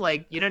God's sakes.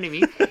 Like, you know what I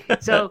mean?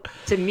 So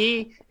to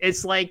me,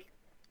 it's like,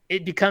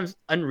 it becomes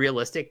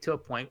unrealistic to a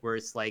point where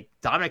it's like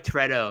Dominic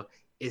Toretto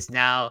is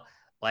now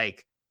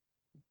like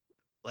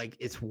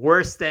it's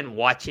worse than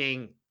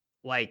watching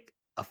like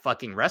a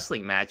fucking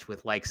wrestling match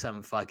with like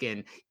some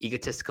fucking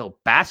egotistical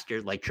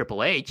bastard like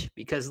Triple H,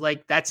 because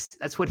like that's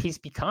what he's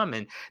become.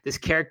 And this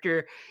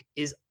character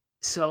is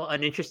so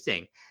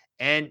uninteresting.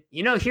 And,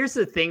 here's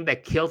the thing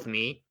that killed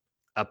me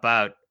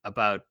about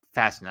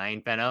Fast 9,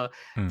 Benno.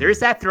 There's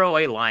that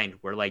throwaway line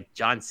where like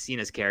John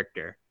Cena's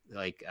character,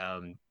 like,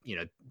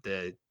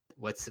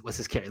 what's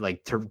his character,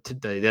 like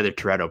the other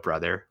Toretto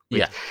brother,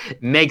 which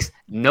makes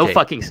no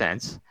fucking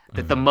sense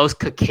that the most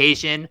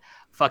Caucasian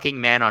fucking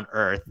man on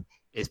earth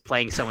is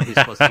playing someone who's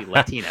supposed to be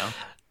Latino.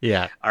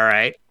 Yeah. All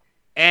right.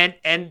 And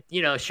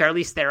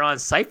Charlize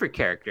Theron's Cypher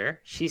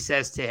character, she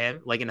says to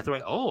him, like, in a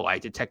throwaway, oh, I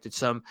detected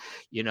some,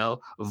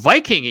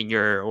 Viking in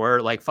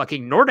or like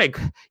fucking Nordic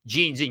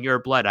genes in your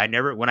blood.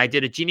 When I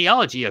did a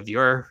genealogy of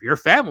your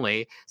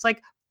family. It's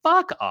like,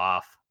 fuck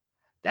off.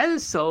 That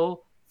is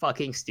so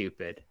fucking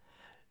stupid.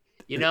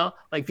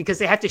 Like, because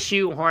they have to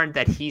shoehorn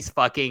that he's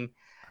fucking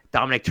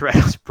Dominic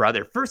Toretto's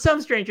brother for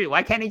some strange reason.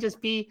 Why can't he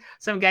just be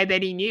some guy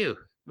that he knew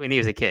when he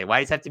was a kid? Why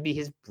does it have to be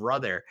his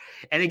brother?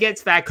 And it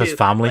gets back to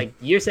family. Like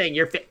you're saying,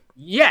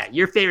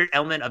 your favorite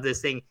element of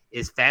this thing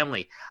is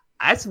family.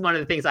 That's one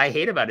of the things I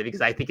hate about it,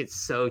 because I think it's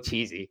so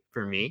cheesy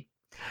for me.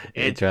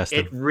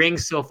 It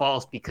rings so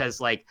false, because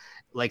like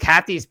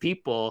half these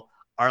people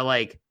are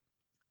like,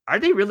 are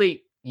they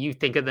really? You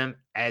think of them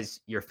as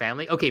your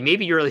family? Okay,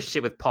 maybe your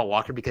relationship with Paul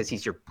Walker because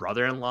he's your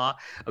brother-in-law.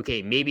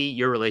 Okay, maybe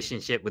your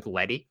relationship with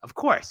Letty, of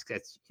course,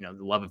 that's the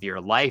love of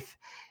your life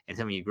and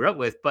someone you grew up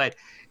with. But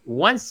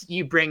once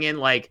you bring in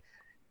like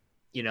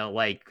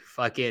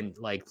fucking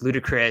like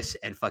Ludacris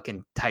and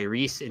fucking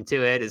Tyrese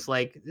into it, it's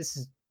like,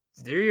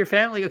 they're your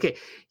family. Okay,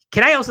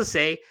 can I also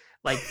say,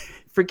 like,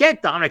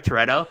 forget Dominic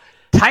Toretto,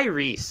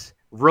 Tyrese,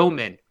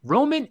 Roman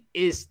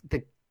is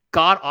the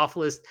god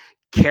awfulest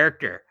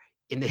character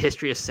in the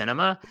history of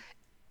cinema.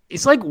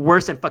 It's like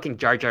worse than fucking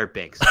Jar Jar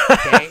Binks.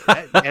 Okay,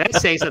 and I'm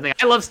saying something.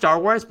 I love Star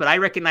Wars, but I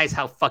recognize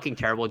how fucking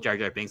terrible Jar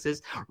Jar Binks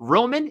is.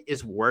 Roman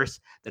is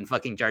worse than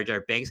fucking Jar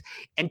Jar Binks,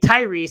 and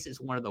Tyrese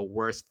is one of the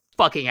worst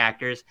fucking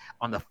actors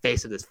on the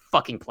face of this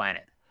fucking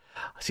planet.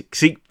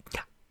 See,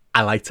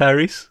 I like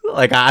Tyrese.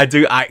 Like I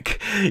do.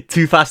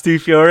 Too Fast, Too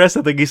Furious.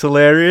 I think he's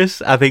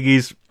hilarious. I think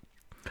he's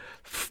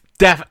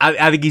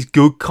I think he's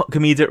good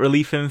comedic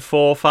relief in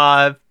 4,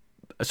 5.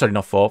 Sorry,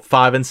 not 4,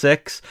 5 and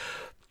 6.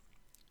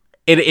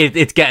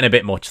 It's getting a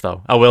bit much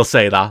though. I will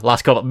say that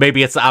last couple.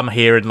 Maybe it's I'm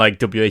hearing like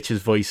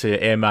WH's voice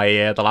in my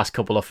ear the last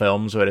couple of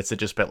films where it's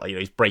just a bit like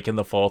he's breaking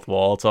the fourth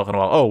wall, talking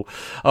about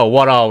oh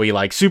what are we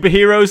like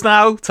superheroes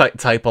now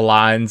type of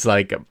lines.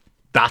 Like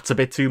that's a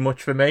bit too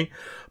much for me.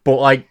 But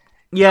like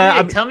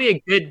yeah, tell me a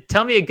good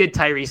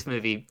Tyrese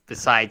movie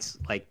besides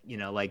like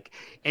like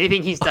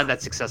anything he's done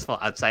that's successful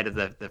outside of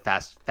the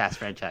Fast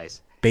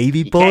franchise.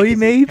 Baby Boy,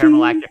 maybe.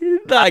 No, I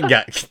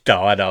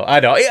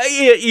know.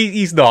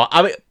 He's not.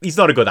 I mean, he's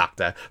not a good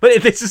actor.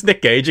 But this is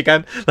Nick Cage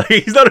again. Like,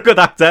 he's not a good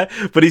actor,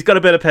 but he's got a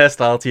bit of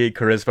personality and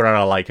charisma, and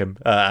I like him.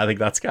 I think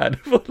that's kind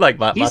of like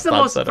that. He's the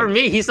most for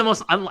me. He's the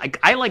most unlike.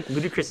 I like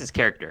Ludacris's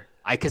character.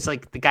 Because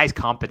like the guy's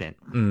competent,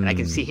 and I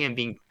can see him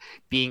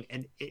being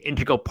an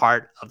integral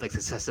part of the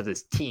success of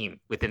this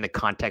team within the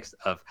context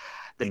of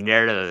the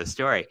narrative of the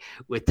story.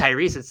 With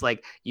Tyrese, it's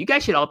like you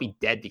guys should all be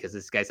dead because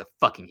this guy's a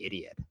fucking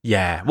idiot.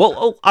 Yeah,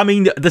 well, I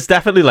mean, there's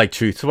definitely like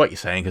truth to what you're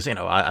saying because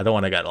I don't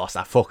want to get lost.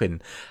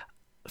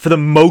 For the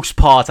most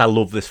part, I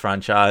love this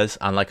franchise,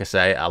 and like I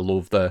say, I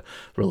love the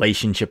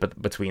relationship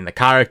between the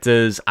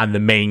characters and the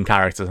main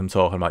characters. I'm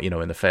talking about,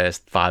 in the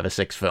first 5 or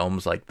 6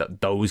 films, like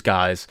those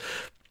guys.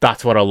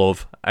 That's what I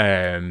love.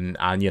 And,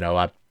 I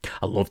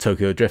love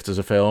Tokyo Drift as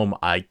a film.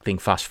 I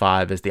think Fast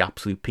 5 is the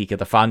absolute peak of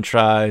the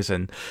franchise.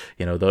 And,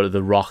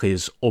 The Rock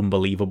is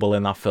unbelievable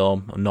in that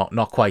film.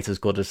 Not quite as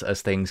good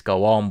as things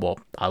go on, but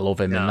I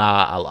love him in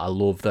that. I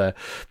love the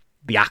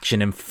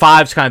action in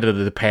 5's kind of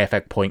the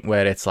perfect point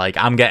where it's like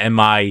I'm getting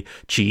my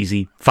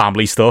cheesy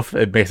family stuff,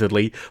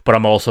 admittedly, but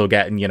I'm also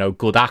getting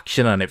good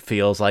action, and it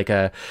feels like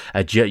it's a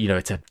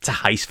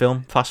heist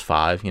film. Fast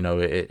 5,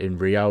 in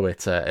Rio,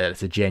 it's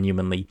a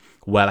genuinely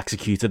well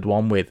executed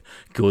one with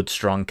good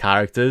strong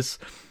characters.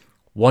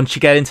 Once you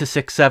get into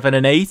 6, 7,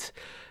 and 8,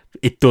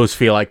 it does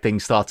feel like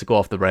things start to go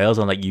off the rails,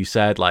 and like you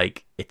said,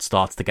 like it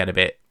starts to get a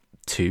bit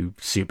too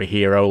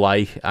superhero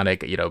like, and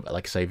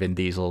like I say, Vin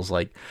Diesel's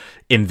like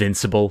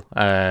invincible,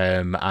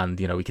 and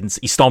he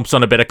stomps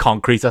on a bit of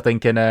concrete, I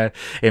think,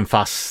 in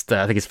Fast,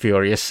 I think it's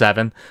Furious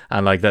 7,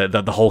 and like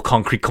the whole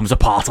concrete comes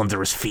apart under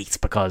his feet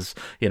because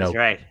That's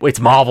right.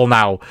 It's Marvel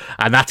now,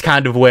 and that's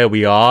kind of where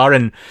we are.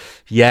 And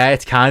yeah,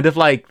 it's kind of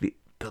like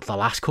the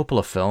last couple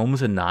of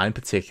films, and 9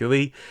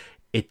 particularly,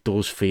 it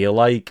does feel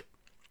like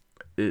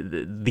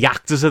the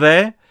actors are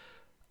there,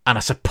 and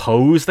I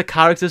suppose the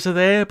characters are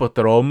there, but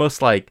they're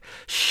almost like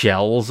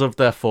shells of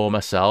their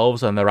former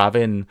selves, and they're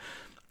having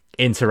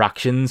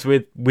interactions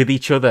with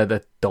each other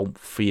that don't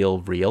feel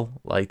real.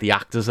 Like the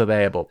actors are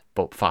there,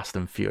 but Fast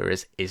and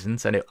Furious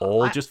isn't, and it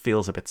all just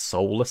feels a bit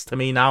soulless to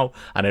me now,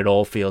 and it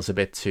all feels a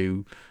bit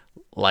too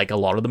like a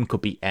lot of them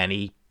could be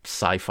any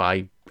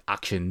sci-fi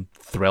action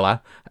thriller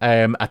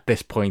at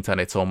this point,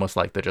 and it's almost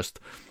like they're just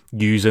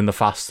using the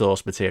fast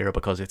source material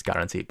because it's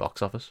guaranteed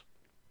box office.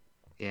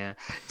 Yeah,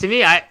 to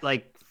me, I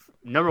like.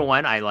 Number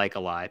 1, I like a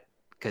lot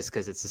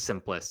because it's the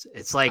simplest.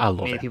 It's like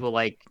many people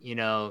like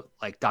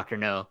like Dr.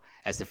 No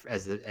as their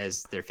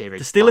favorite.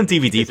 They're stealing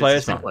DVD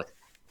players now.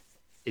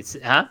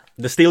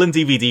 They're stealing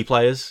DVD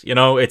players.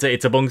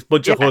 It's a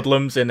bunch of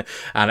hoodlums and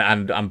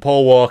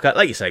Paul Walker.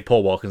 Like you say,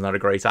 Paul Walker's not a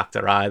great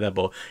actor either,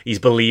 but he's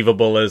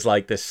believable as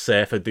like this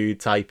surfer dude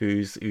type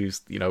who's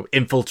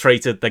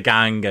infiltrated the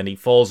gang, and he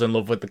falls in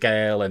love with the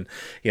girl, and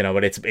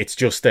but it's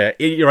just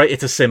you're right.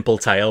 It's a simple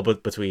tale,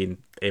 but between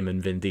him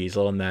and Vin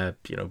Diesel and their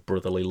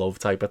brotherly love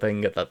type of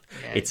thing.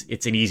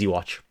 It's an easy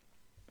watch.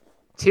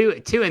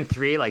 2 and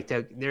 3, like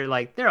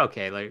they're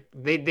okay. Like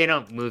they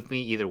don't move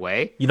me either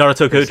way. You're not a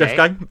Tokyo Drift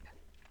guy?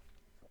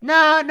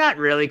 No, not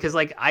really, because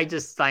like I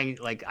just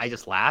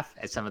laugh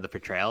at some of the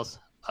portrayals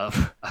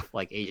of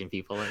like Asian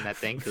people in that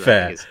thing.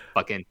 Fair.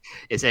 I think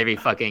it's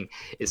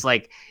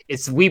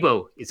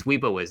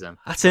weeboism.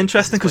 That's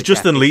interesting because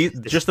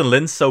Justin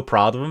Lin's so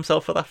proud of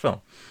himself for that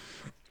film.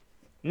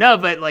 No,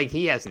 but like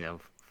he has no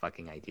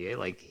fucking idea.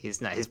 Like his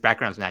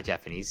background's not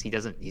Japanese.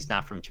 He's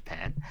not from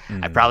Japan.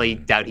 I probably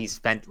doubt he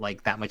spent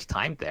like that much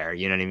time there.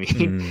 You know what I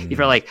mean? He's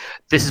probably like,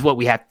 this is what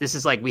we have. This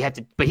is like we have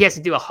to. But he has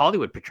to do a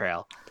Hollywood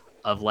portrayal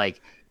of like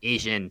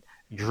Asian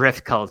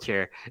drift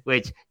culture,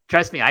 which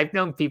trust me, I've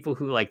known people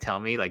who like tell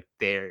me like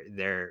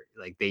they're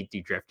like they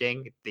do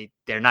drifting.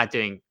 They're not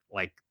doing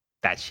like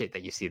that shit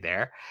that you see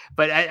there.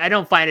 But I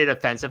don't find it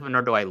offensive,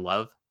 nor do I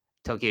love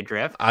Tokyo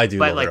Drift. I do,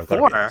 but like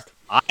 4,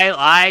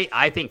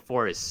 I think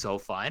 4 is so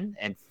fun,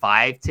 and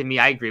 5 to me,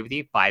 I agree with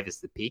you. 5 is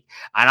the peak,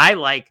 and I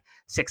like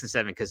 6 and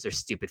 7 because they're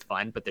stupid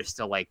fun, but they're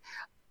still like,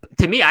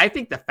 to me, I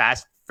think the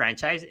Fast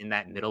franchise in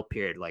that middle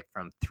period, like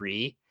from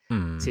 3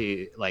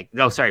 to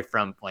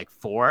from like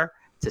 4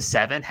 to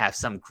 7, have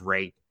some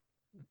great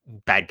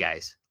bad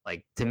guys.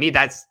 Like to me,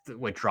 that's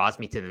what draws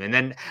me to them, and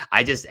then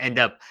I just end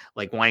up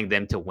like wanting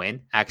them to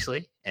win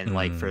actually, and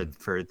like for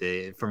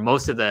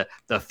most of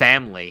the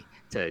family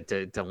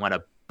to want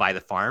to by the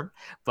farm.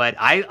 But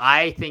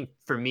I think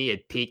for me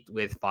it peaked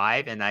with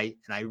 5, and I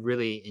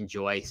really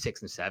enjoy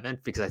 6 and 7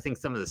 because I think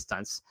some of the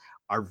stunts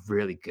are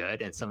really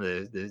good and some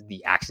of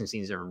the action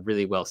scenes are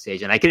really well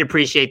staged, and I can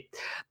appreciate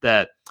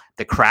the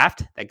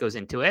craft that goes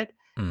into it.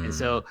 And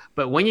so,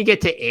 but when you get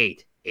to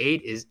 8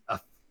 is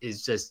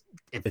just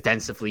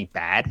offensively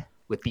bad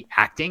with the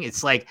acting.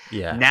 It's like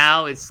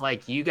now it's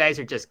like you guys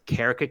are just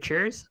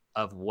caricatures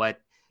of what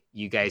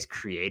you guys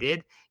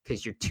created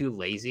because you're too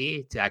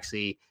lazy to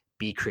actually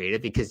be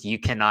creative because you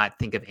cannot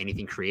think of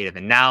anything creative.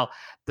 And now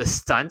the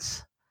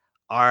stunts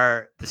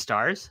are the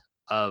stars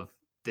of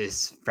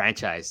this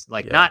franchise.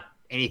 Like not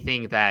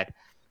anything that,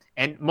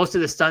 and most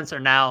of the stunts are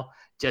now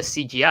just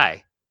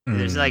CGI.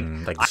 There's like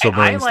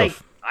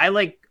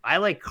I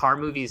like car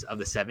movies of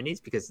the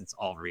 70s because it's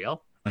all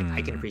real. Like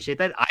I can appreciate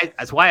that.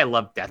 That's why I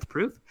love Death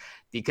Proof,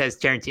 because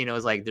Tarantino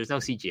was like, there's no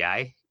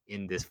CGI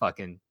in this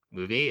fucking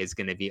movie. It's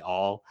going to be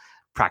all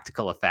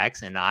practical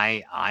effects. And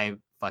I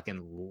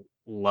fucking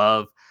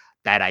love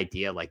that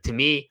idea. Like to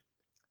me,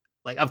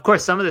 like, of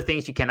course, some of the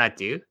things you cannot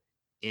do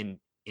in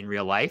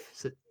real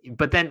life,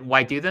 but then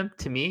why do them?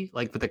 To me,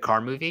 like with a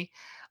car movie,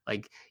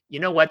 like, you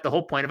know what? The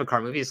whole point of a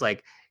car movie is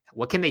like,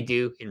 what can they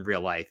do in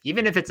real life?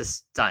 Even if it's a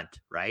stunt,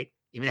 right?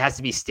 Even it has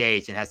to be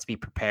staged and has to be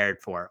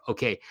prepared for.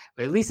 Okay,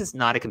 but at least it's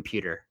not a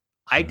computer.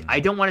 I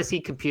don't want to see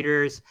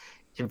computers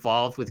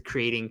involved with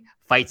creating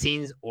fight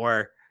scenes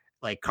or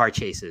like car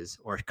chases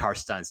or car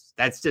stunts.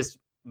 That's just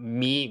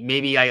me.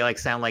 Maybe I like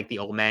sound like the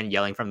old man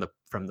yelling from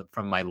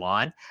my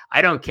lawn.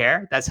 I don't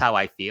care. That's how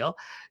I feel.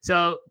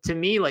 So to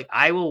me, like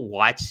I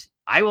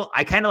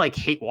kind of like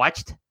hate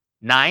watched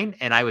 9,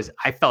 and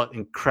I felt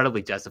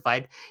incredibly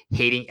justified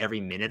hating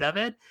every minute of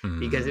it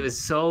because it was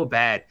so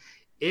bad.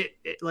 It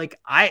like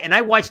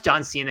I watched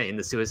John Cena in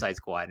the Suicide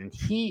Squad, and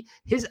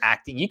his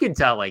acting, you can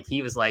tell like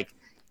he was like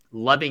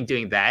loving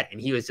doing that, and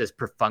he was just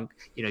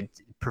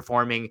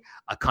performing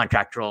a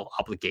contractual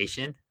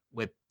obligation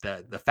with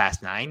the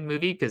Fast 9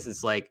 movie, because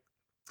it's like,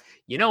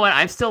 you know what,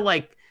 I'm still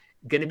like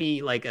gonna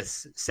be like a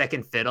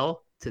second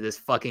fiddle to this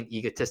fucking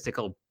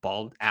egotistical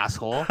bald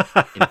asshole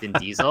in Vin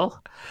Diesel,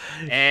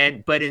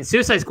 but in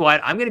Suicide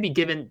Squad I'm gonna be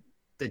given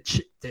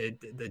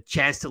the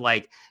chance to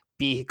like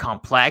be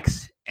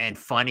complex and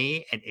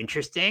funny and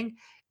interesting,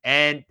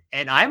 and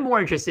I'm more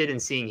interested in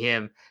seeing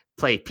him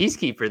play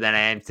Peacekeeper than I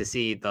am to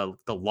see the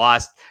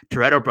lost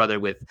Toretto brother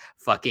with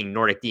fucking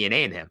Nordic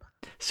DNA in him.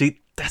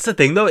 See, that's the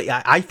thing though.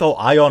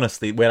 I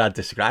honestly, where I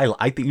disagree,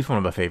 I think he's one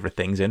of my favorite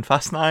things in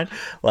Fast 9.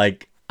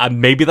 Like,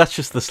 and maybe that's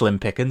just the slim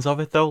pickings of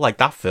it though. Like,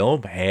 that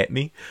film hurt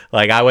me.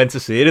 Like, I went to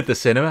see it at the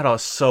cinema and I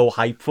was so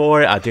hyped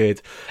for it. I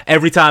did.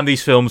 Every time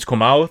these films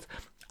come out,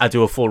 I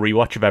do a full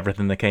rewatch of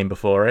everything that came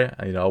before it.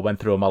 You know, I went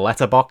through my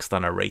Letterboxd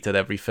and I rated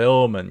every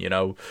film, and, you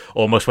know,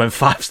 almost went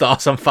 5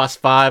 stars on Fast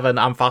 5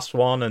 and Fast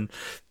 1, and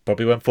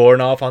probably went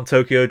 4.5 on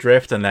Tokyo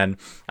Drift. And then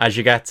as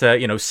you get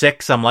to,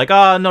 6, I'm like,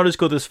 oh, not as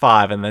good as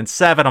 5. And then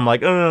 7, I'm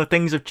like, oh,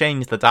 things have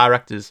changed. The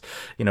director's,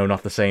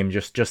 not the same.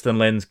 Just Justin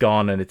Lin's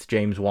gone and it's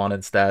James Wan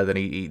instead, and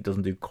he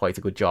doesn't do quite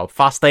a good job.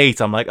 Fast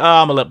 8, I'm like, oh,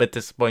 I'm a little bit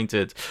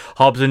disappointed.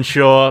 Hobbs and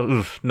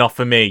Shaw, not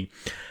for me.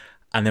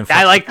 And then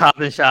I like Hobbs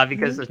and Shaw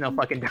because there's no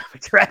fucking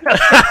Dominic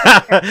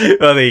Toretto.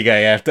 Well, there you go.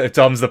 Yeah, if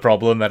Tom's the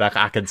problem, then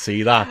I can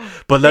see that.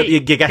 But look, you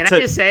get can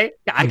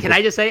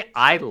I just say,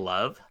 I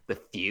love the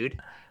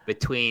feud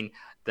between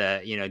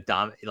the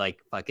Dom,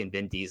 like fucking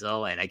Vin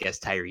Diesel and I guess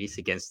Tyrese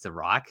against The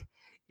Rock.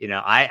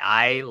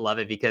 I love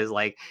it because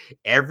like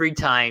every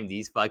time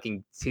these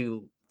fucking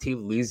two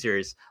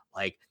losers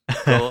like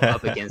go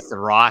up against The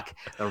Rock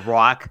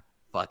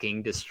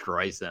fucking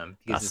destroys them.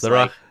 Because that's The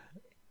Rock.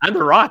 I'm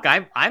The Rock.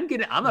 I'm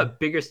a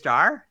bigger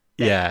star.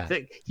 Yeah.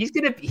 He's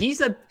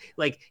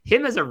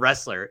him as a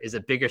wrestler is a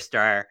bigger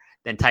star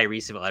than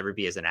Tyrese will ever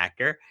be as an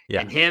actor.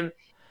 Yeah. And him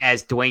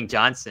as Dwayne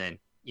Johnson,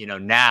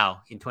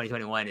 now in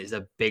 2021 is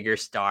a bigger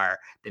star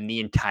than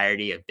the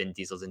entirety of Vin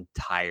Diesel's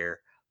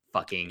entire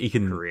fucking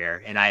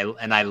career. And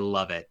I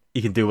love it.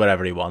 He can do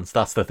whatever he wants.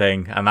 That's the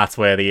thing, and that's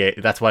why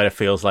it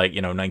feels like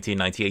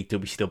 1998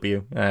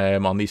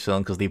 WCW on these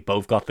films, because they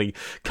both got the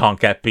can't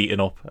get beaten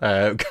up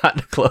kind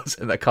of clause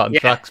in their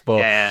contracts.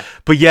 But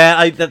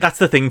that's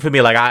the thing for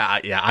me. Like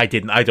I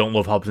don't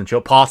love Hobbs and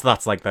Shaw. Part of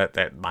that's like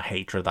my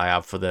hatred I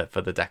have for the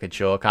Deckard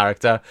Shaw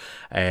character,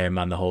 and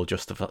the whole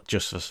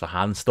Justice for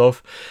Han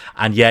stuff.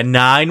 And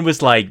 9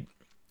 was like,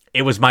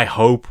 it was my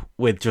hope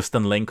with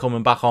Justin Lin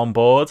coming back on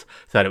board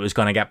that it was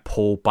going to get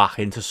pulled back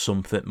into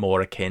something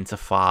more akin to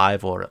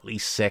 5 or at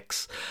least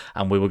 6.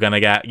 And we were going to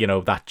get,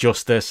 that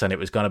justice, and it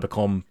was going to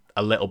become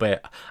a little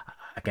bit,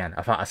 again,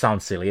 I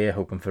sound silly here,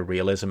 hoping for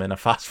realism in a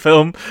fast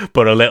film,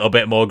 but a little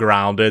bit more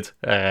grounded.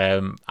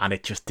 And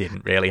it just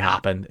didn't really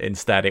happen.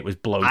 Instead, it was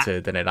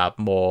bloated and it had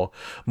more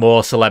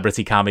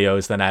celebrity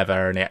cameos than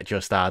ever. And it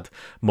just had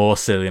more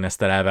silliness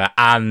than ever.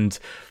 And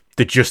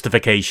the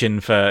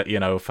justification for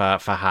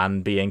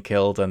Han being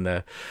killed, and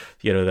the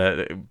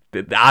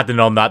adding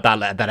on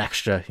that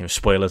extra,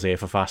 spoilers here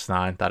for Fast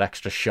 9, that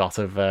extra shot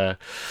of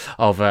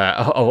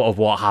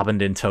what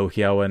happened in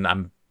Tokyo, and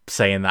I'm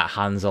saying that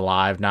Han's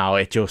alive now.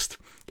 It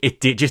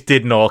just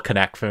didn't all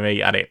connect for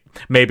me, and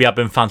maybe I've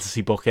been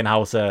fantasy booking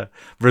how to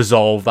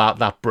resolve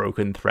that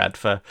broken thread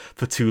for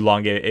too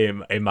long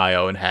in my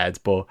own head,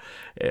 but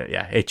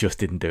yeah, it just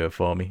didn't do it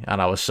for me,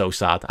 and I was so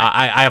sad.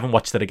 I haven't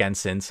watched it again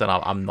since, and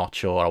I'm not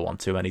sure I want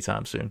to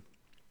anytime soon.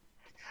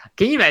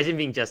 Can you imagine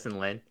being Justin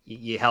Lin?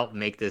 You helped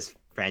make this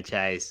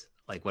franchise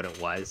like what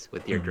it was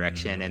with your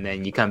direction, and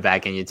then you come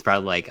back and it's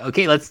probably like,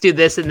 okay, let's do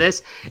this and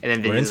this, and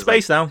then we're in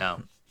space like,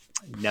 now.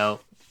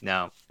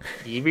 No.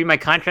 You read my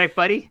contract,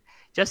 buddy.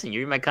 Justin,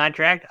 you read my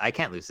contract. I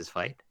can't lose this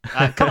fight.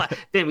 Come on,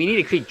 then we need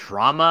to create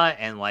drama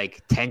and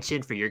like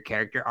tension for your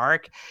character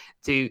arc.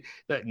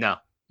 No,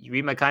 you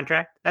read my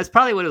contract. That's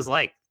probably what it was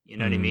like. You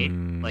know what I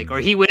mean? Like, or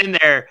he went in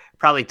there,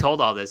 probably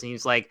told all this, and he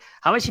was like,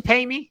 "How much you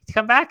paying me to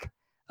come back?"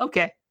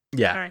 Okay.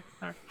 Yeah.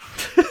 All right.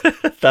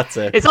 That's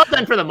it. It's all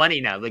done for the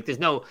money now. Like there's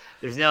no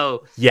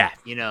yeah.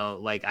 You know,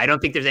 like I don't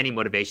think there's any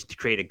motivation to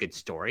create a good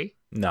story.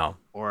 No.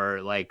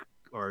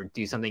 Or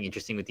do something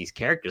interesting with these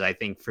characters. I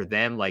think for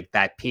them, like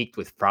that peaked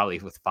with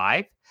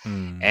 5.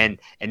 And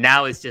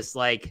now it's just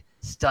like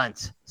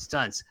stunts.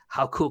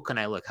 How cool can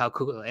I look? How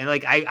cool? And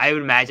like I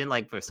would imagine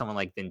like for someone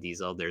like Vin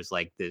Diesel, there's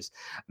like this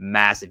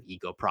massive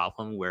ego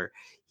problem where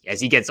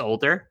as he gets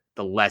older,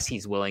 the less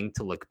he's willing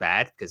to look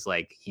bad because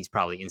like he's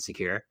probably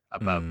insecure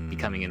about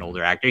becoming an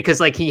older actor because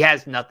like he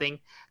has nothing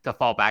to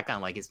fall back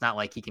on. Like it's not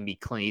like he can be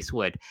Clint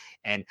Eastwood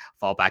and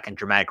fall back on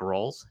dramatic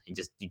roles and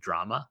just do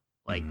drama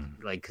like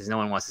because no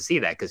one wants to see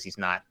that because he's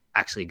not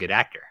actually a good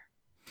actor.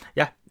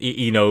 Yeah,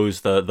 he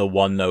knows the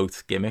one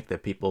note gimmick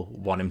that people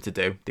want him to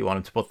do. They want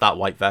him to put that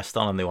white vest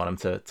on and they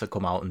want him to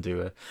come out and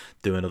do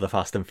another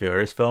Fast and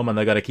Furious film, and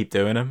they're gonna keep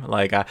doing him.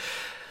 Like at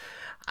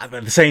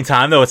the same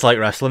time though, it's like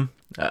wrestling.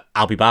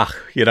 I'll be back,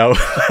 you know.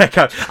 Like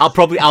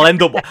I'll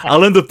end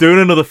up doing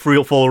another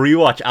full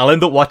rewatch. I'll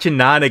end up watching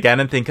 9 again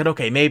and thinking,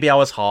 okay, maybe I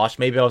was harsh.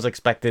 Maybe I was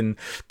expecting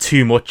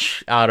too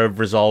much out of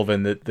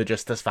resolving the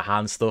Justice for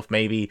Han stuff.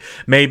 Maybe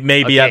they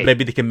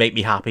can make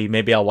me happy.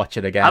 Maybe I'll watch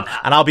it again,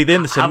 and I'll be there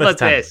in the cinema.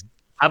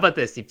 How about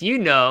this? If you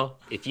know,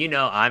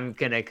 I'm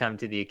gonna come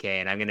to the UK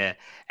and I'm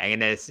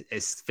gonna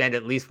spend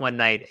at least one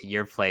night at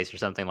your place or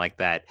something like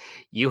that.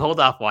 You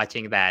hold off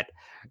watching that.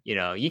 You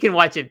know, you can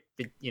watch it,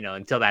 you know,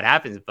 until that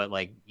happens. But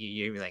like,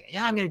 you're like,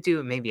 yeah, I'm gonna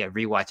do maybe a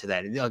rewatch of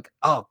that. And you're like,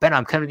 oh, Ben,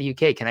 I'm coming to the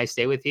UK. Can I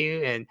stay with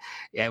you?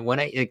 And when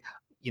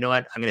you know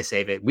what, I'm gonna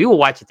save it. We will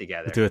watch it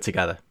together. We'll do it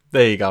together.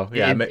 There you go.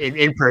 Yeah,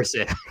 in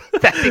person.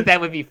 I think that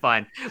would be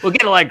fun. We'll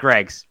get a lot of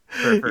Greg's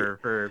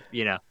for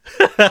you know.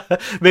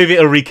 Maybe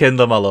it'll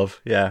rekindle my love.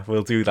 Yeah,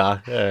 we'll do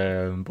that.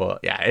 But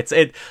yeah,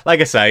 it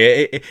like I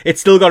say, it's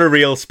still got a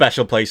real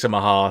special place in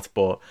my heart.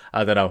 But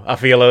I don't know. I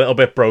feel a little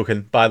bit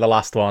broken by the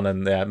last one,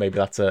 and yeah, maybe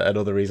that's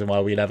another reason why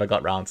we never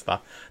got round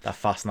to that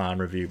Fast 9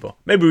 review. But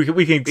maybe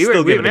we can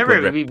still give it a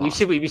good rip.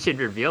 We should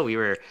reveal we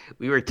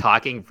were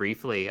talking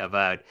briefly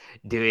about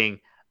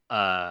doing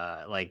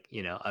like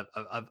you know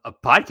a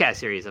podcast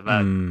series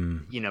about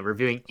you know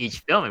reviewing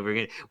each film, and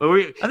I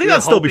think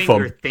that'd still be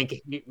fun.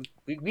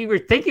 We were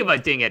thinking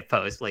about doing it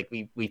post, like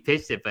we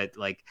pitched it, but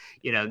like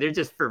you know they're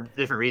just for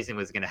different reason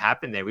was going to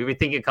happen there. We were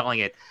thinking of calling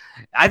it.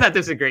 I thought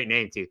this was a great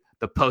name too,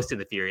 The Post and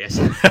the Furious.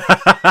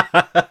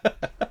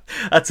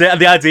 That's it. And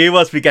the idea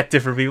was we get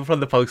different people from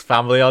the Post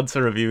family on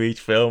to review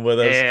each film with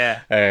us.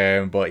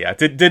 Yeah. But yeah,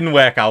 it didn't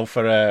work out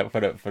for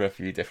a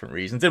few different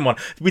reasons.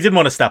 We didn't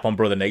want to step on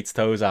Brother Nate's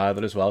toes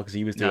either as well because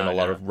he was doing a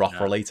lot of rock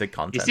related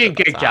content. You see a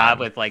good job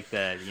with like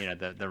the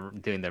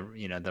doing the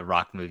you know the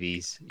rock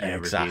movies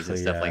reviews and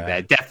stuff like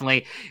that.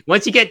 Definitely.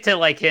 Once you get to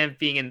like him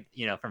being in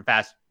from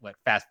Fast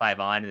 5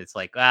 on, and it's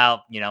like,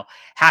 well, you know,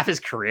 half his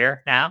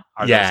career now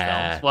are those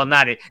films. Well,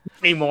 not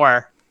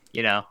anymore,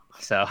 you know.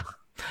 So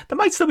there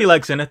might still be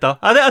legs in it though.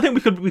 I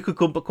think we could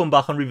come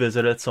back and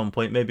revisit it at some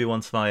point. Maybe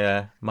once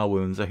my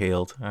wounds are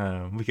healed,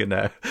 we can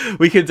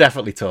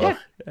definitely talk.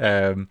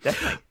 Yeah,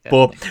 definitely.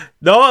 But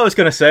no, I was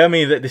going to say, I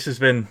mean, that this has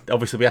been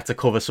obviously we had to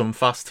cover some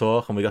fast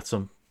talk, and we got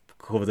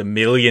covered a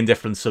million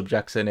different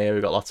subjects in here.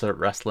 We've got lots of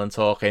wrestling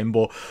talking,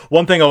 but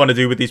one thing I want to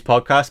do with these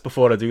podcasts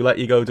before I do let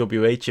you go,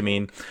 WH, I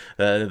mean,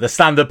 the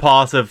standard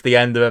part of the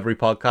end of every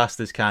podcast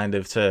is kind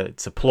of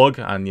to plug,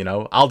 and you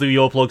know, I'll do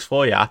your plugs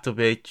for you at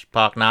WH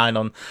Park 9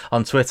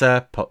 on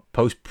Twitter,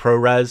 Post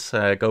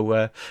ProRes.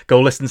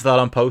 Go listen to that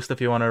on Post if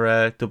you want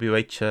to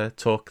WH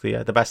talk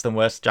the best and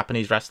worst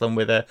Japanese wrestling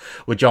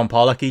with John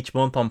Pollock each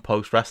month on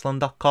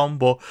postwrestling.com.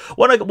 But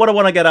what I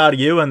want to get out of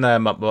you and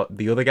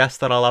the other guests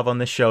that I'll have on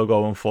this show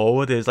going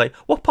forward is like,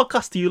 what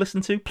podcast do you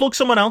listen to? Plug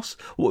someone else.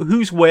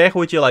 Whose work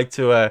would you like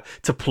to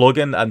plug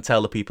in and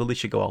tell the people they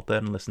should go out there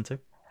and listen to?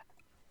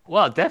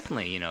 Well,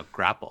 definitely, you know,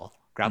 Grapple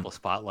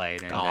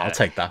Spotlight. And, I'll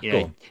take that. You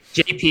know,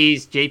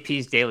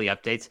 JP's daily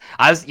updates.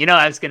 I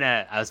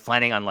was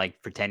planning on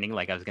like pretending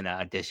like I was gonna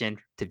audition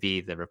to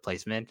be the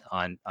replacement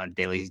on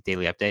daily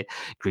update.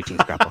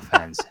 Greetings, Grapple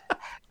fans.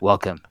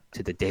 Welcome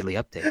to the daily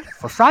update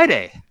for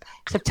Friday,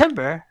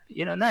 September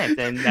 9th.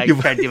 And I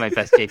tried to do my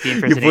best JP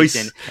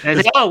impersonation. And I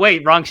was like, oh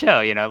wait, wrong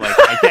show. You know, like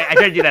I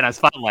tried to do that on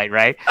Spotlight,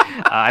 right?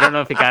 I don't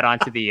know if it got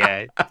onto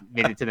made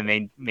it to the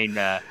main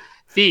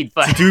feed,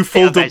 but to do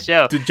full that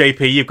show. To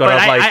JP, you've got to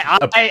have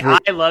like.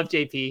 I love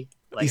JP.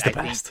 Like, he's the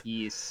I best. think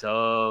he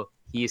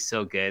is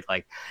so good.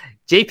 Like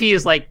JP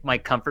is like my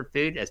comfort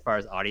food as far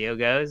as audio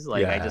goes.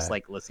 Like I just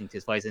like listening to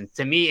his voice. And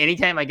to me,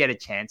 anytime I get a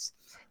chance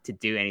to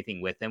do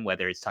anything with him,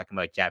 whether it's talking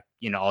about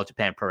All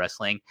Japan Pro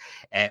Wrestling,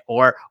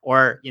 or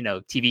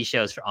TV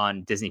shows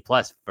on Disney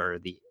Plus for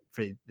the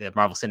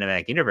Marvel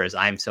Cinematic Universe,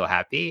 I'm so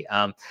happy.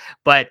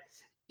 But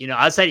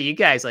outside of you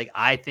guys, like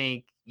I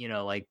think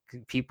like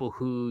people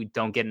who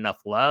don't get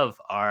enough love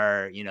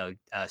are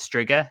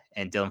Striga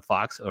and Dylan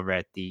Fox over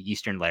at the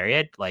Eastern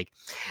Lariat, like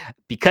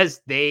because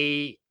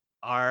they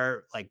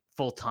are like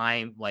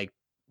full-time, like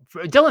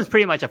Dylan's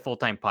pretty much a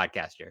full-time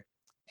podcaster,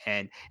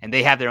 and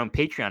they have their own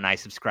Patreon. I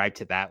subscribe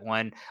to that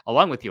one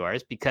along with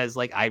yours because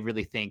like I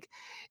really think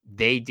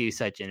they do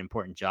such an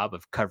important job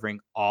of covering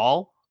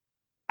all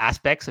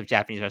aspects of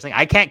Japanese wrestling.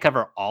 I can't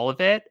cover all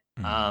of it,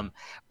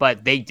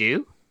 but they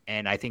do.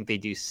 And I think they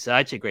do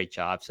such a great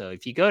job. So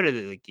if you go to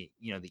the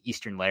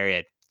Eastern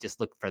Lariat, just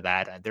look for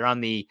that. They're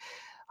on the,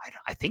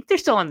 I think they're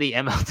still on the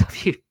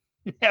MLW.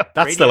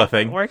 That's still a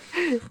thing.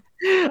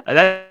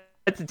 That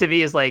to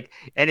me is like,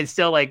 and it's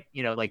still like,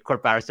 like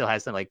Court Bauer still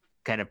has some like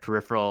kind of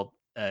peripheral,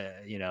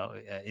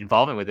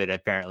 involvement with it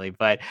apparently.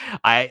 But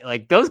I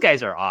like those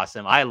guys are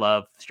awesome. I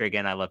love Striga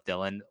and I love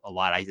Dylan a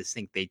lot. I just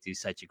think they do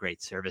such a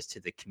great service to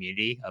the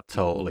community of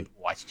people who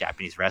watch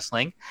Japanese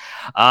wrestling.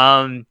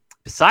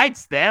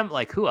 Besides them,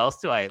 like who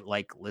else do I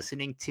like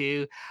listening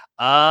to?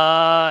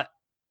 I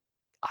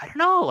don't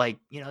know. Like,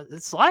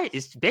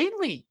 it's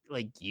mainly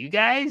like you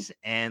guys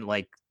and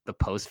like the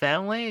Post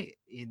family.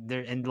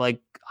 And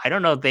like, I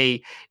don't know if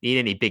they need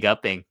any big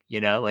upping,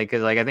 like,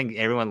 cause like, I think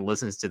everyone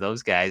listens to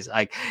those guys.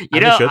 Like,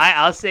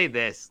 I'll say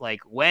this,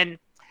 like when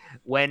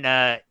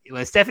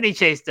Stephanie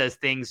Chase does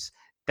things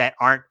that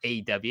aren't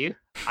AEW,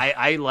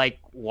 I like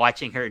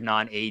watching her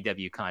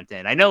non-AEW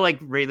content. I know like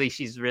really,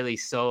 she's really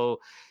so,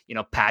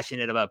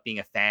 passionate about being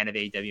a fan of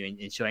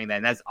AEW and showing that.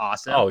 And that's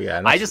awesome. Oh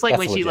yeah. I just like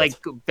when she like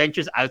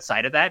ventures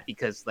outside of that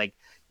because like,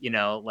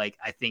 like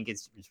I think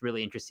it's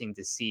really interesting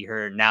to see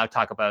her now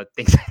talk about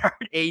things that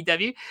aren't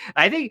AEW.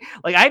 I think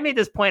like I made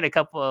this point a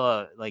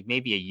couple like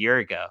maybe a year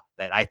ago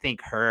that I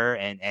think her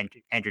and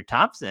Andrew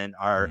Thompson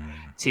are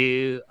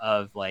two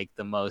of like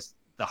the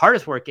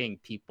hardest working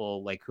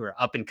people like who are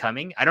up and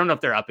coming. I don't know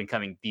if they're up and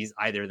coming.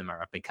 Either of them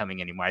are up and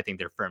coming anymore. I think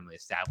they're firmly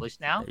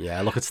established now.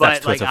 Yeah, look at Steph's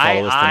Twitter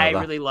followers. I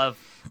really love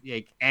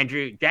like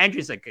Andrew.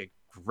 Andrew's like a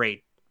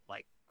great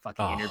like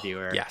fucking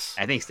interviewer. Yes,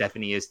 I think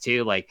Stephanie is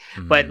too. Like,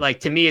 but like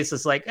to me, it's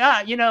just like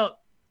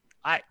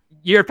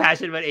you're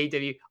passionate about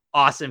AEW.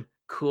 Awesome.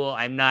 Cool.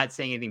 I'm not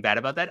saying anything bad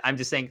about that. I'm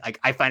just saying like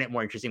I find it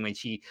more interesting when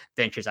she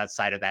ventures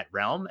outside of that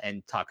realm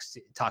and talks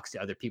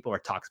to other people or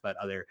talks about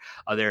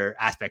other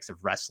aspects of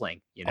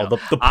wrestling. The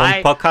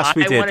Punk podcast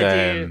we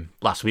did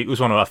last week was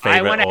one of our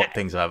favorite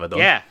things I've ever done.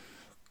 Yeah,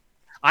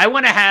 I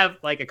want to have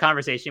like a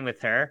conversation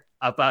with her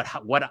about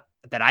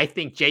that I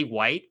think Jay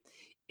White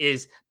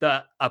is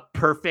a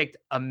perfect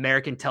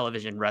American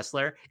television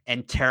wrestler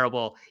and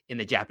terrible in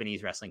the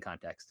Japanese wrestling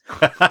context.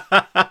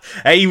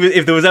 Hey,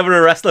 if there was ever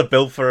a wrestler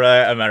built for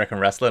American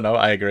wrestler, no,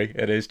 I agree.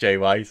 It is Jay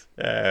White.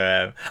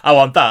 I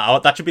want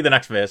that. That should be the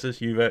next versus.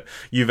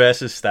 You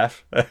versus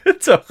Steph.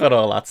 Talk on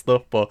all that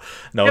stuff. But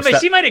no, yeah, but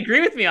she might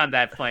agree with me on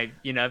that point,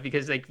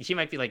 because like she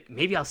might be like,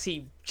 maybe I'll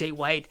see Jay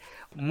White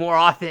more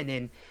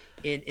often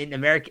in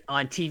America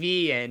on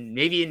TV and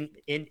maybe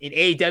in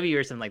AEW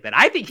or something like that.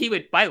 I think he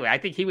would, by the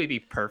way, be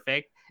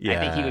perfect. Yeah. I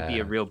think he would be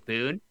a real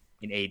boon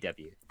in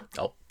AEW.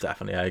 Oh,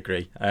 definitely, I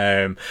agree.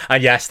 And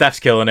yeah, Steph's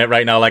killing it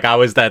right now. Like I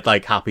was dead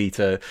like happy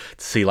to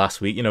see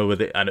last week,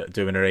 with it and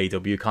doing her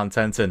AEW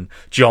content, and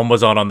John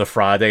was on the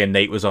Friday and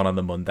Nate was on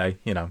the Monday.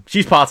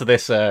 She's part of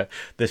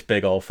this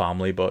big old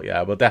family. But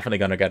yeah, we're definitely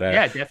gonna get her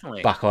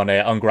definitely back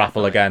on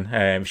Grapple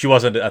again. She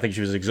wasn't. I think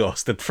she was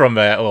exhausted from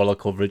all her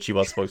coverage. She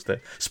was supposed to.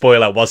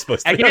 Spoiler, was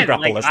supposed to be on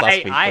Grapple last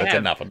week, but it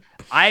didn't happen.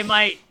 I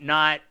might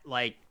not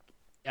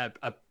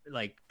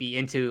be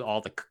into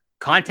all the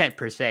content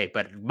per se,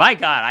 but my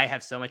God, I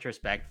have so much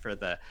respect for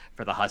the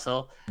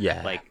hustle,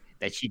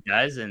 that she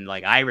does, and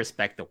like I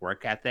respect the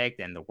work ethic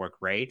and the work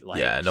rate. Like,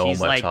 she's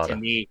like harder.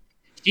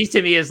 She's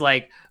to me is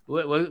like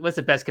what's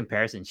the best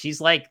comparison? She's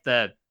like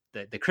the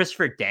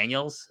Christopher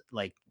Daniels,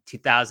 like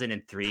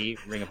 2003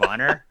 Ring of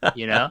Honor.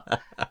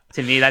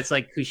 To me, that's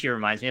like who she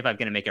reminds me of. I'm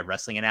gonna make a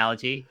wrestling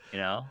analogy.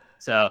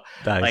 So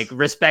nice. Like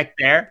respect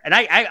there, and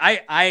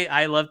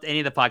I loved any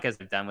of the podcasts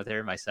I've done with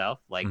her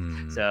myself. Like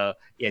so,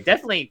 yeah,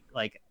 definitely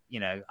like.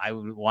 I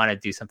would want to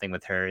do something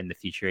with her in the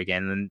future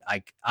again.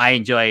 And I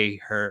enjoy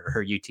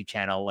her YouTube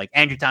channel, like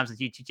Andrew Thompson's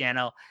YouTube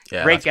channel.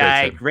 Yeah, great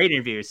guy, great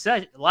interviewer.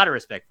 Such a lot of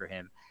respect for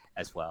him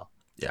as well.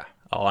 Yeah.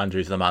 Oh,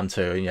 Andrew's the man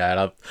too. And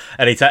yeah,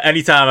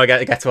 anytime I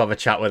get to have a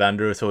chat with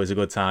Andrew, it's always a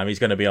good time. He's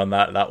going to be on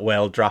that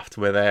whale draft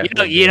with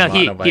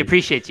he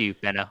appreciates you,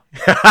 Benno.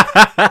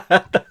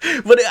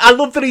 But I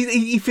love that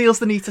he feels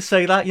the need to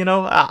say that.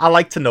 I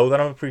like to know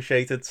that I'm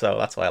appreciated, so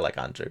that's why I like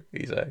Andrew.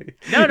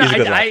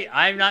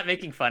 I'm not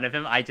making fun of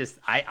him. I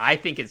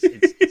think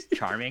it's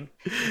charming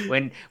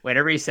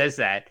whenever he says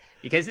that.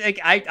 Because like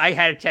I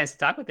had a chance to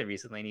talk with him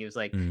recently, and he was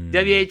like,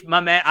 "WH, my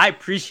man, I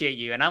appreciate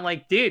you," and I'm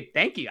like, "Dude,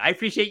 thank you. I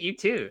appreciate you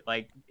too."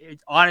 Like,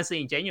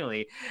 honestly and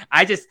genuinely,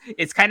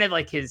 it's kind of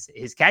like his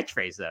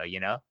catchphrase though, you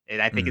know.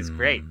 And I think it's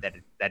great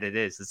that it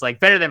is. It's like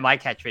better than my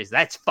catchphrase.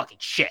 That's fucking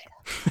shit.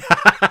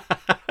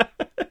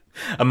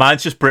 And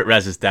mine's just Brit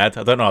Rez is dead.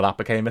 I don't know how that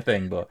became a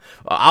thing, but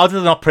how did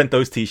I not print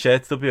those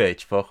t-shirts,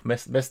 WH? Fuck,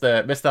 missed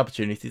the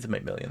opportunity to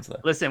make millions there.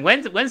 Listen,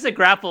 when's the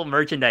Grapple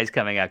merchandise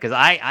coming out? Because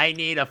I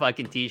need a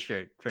fucking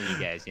t-shirt from you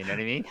guys. You know what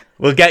I mean?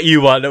 We'll get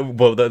you one.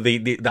 Well,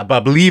 I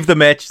believe the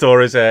merch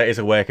store is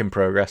a work in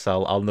progress.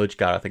 I'll nudge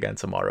Gareth again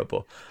tomorrow,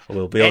 but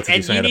we'll be able to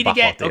do something about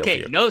that.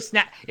 Okay, no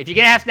snap. If you're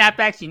gonna have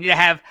snapbacks, you need to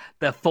have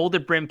the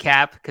folded brim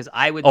cap. Because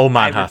I would. Oh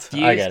man, hat.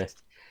 I get it.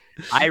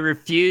 I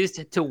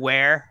refused to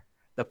wear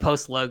the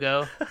Post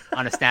logo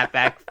on a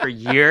snapback for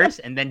years,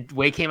 and then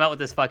Wei came out with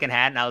this fucking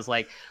hat, and I was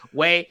like,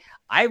 Wei,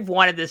 I've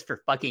wanted this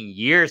for fucking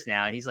years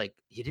now. And he's like,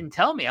 you didn't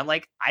tell me. I'm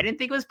like, I didn't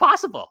think it was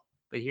possible,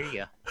 but here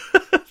you go.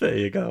 There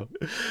you go.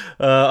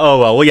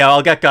 Well, yeah,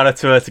 I'll get Gareth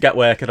to get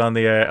working on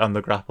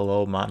the Grapple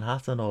Old Man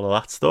hat and all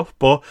of that stuff.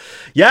 But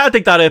yeah, I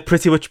think that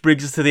pretty much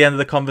brings us to the end of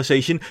the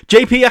conversation.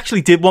 JP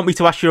actually did want me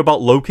to ask you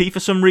about Loki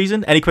for some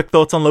reason. Any quick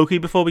thoughts on Loki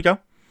before we go?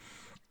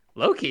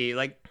 Loki,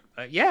 like,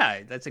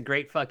 yeah, that's a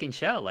great fucking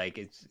show. Like,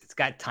 it's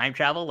got time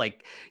travel,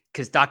 like,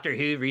 because Doctor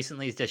Who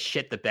recently has just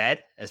shit the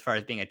bed as far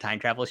as being a time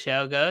travel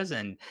show goes,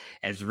 and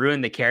has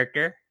ruined the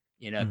character.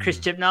 You know, Chris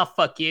Chibnall,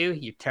 fuck you,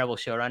 you terrible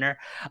showrunner.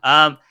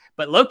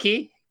 But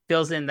Loki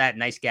fills in that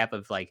nice gap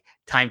of like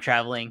time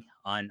traveling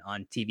on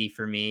TV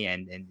for me,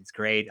 and it's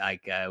great.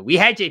 Like, we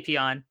had JP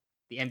on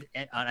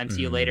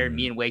MCU Later.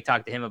 Me and Wei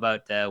talked to him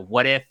about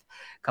What If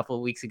a couple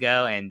of weeks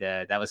ago, and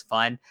that was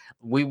fun.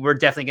 We're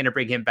definitely going to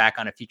bring him back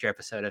on a future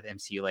episode of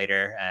MCU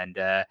Later. And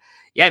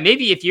yeah,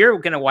 maybe if you're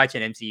going to watch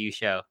an MCU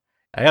show,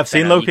 I have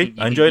seen Loki.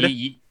 I enjoyed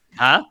it.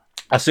 Huh?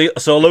 I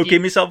saw Loki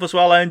myself as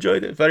well. I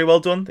enjoyed it. Very well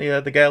done.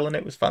 The girl in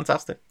it was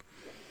fantastic.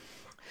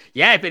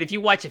 Yeah, but if you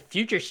watch a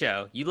future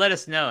show, you let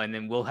us know, and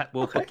then we'll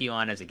hook you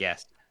on as a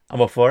guest. I'm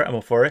up for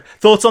it.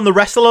 Thoughts on the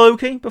wrestler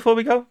Loki before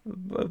we go?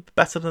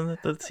 Better than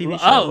the TV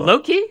show? Oh,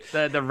 Loki?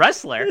 The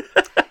wrestler?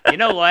 You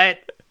know what?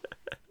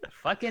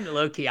 Fucking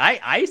Loki.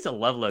 I used to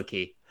love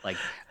Loki. Like,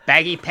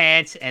 baggy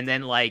pants, and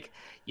then like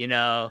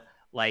I'm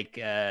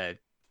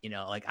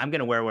going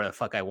to wear whatever the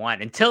fuck I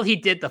want. Until he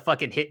did the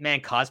fucking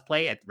Hitman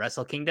cosplay at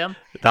Wrestle Kingdom.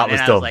 That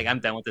was dumb. I was like, I'm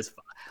done with this.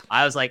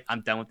 I was like,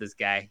 I'm done with this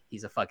guy.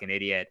 He's a fucking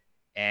idiot.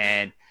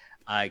 And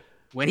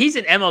when he's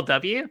in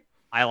MLW,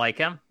 I like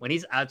him. When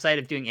he's outside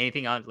of doing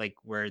anything on like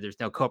where there's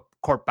no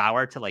Court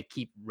Bauer to like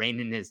keep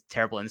reining his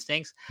terrible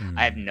instincts,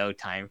 I have no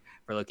time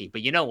for Loki.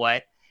 But you know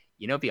what?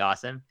 You know, it'd be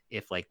awesome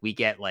if like we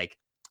get like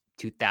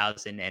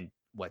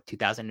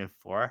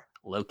 2004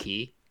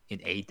 Loki in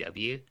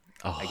AEW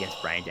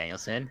against Bryan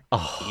Danielson.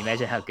 Can you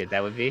imagine how good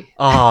that would be?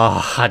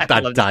 I'd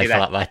die for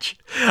that match.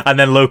 And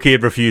then Loki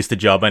had refused the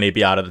job, and he'd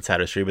be out of the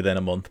territory within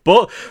a month.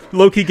 But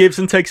Loki gives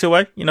and takes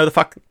away. You know, the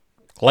fact,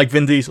 like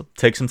Vin Diesel,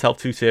 takes himself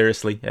too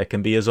seriously. It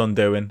can be his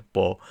undoing,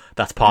 but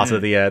that's part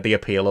of the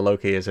appeal of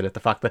Loki, isn't it? The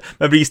fact that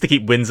remember he used to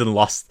keep wins and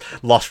lost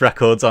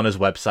records on his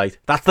website.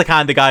 That's the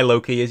kind of guy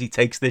Loki is. He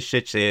takes this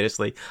shit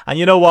seriously, and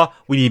you know what?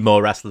 We need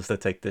more wrestlers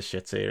that take this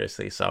shit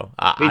seriously. So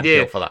I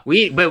feel for that.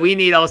 We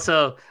need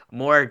also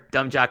more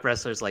dumb jock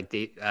wrestlers like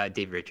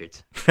Dave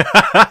Richards.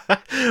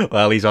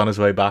 Well, he's on his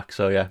way back,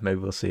 so yeah, maybe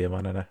we'll see him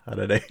on an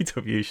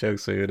AEW show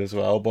soon as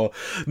well. But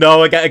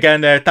no,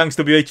 again, thanks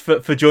WH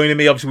for joining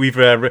me. Obviously, we've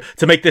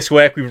to make this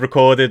work, we've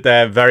recorded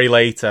very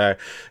late.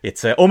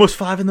 It's almost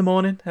 5 a.m.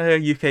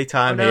 UK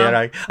time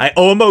here. I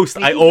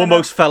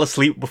almost fell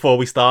asleep before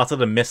we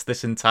started and missed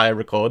this entire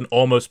recording.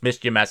 Almost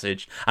missed your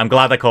message. I'm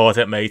glad I caught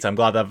it, mate. I'm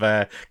glad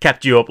I've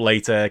kept you up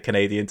later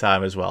Canadian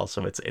time as well.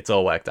 So it's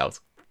all worked out.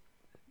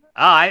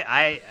 Oh,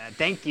 I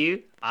thank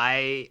you.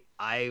 I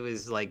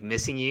was like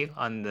missing you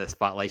on the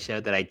Spotlight show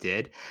that I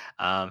did.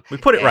 We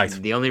put it right.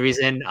 The only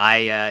reason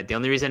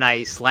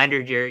I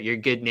slandered your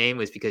good name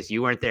was because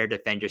you weren't there to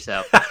defend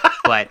yourself.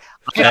 But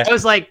I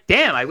was like,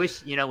 damn, I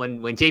wish, when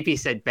JP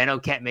said Benno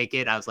can't make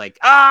it, I was like,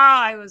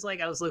 I was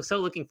so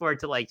looking forward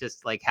to like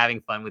just like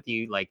having fun with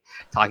you, like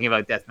talking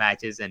about death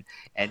matches and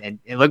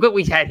look what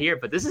we had here.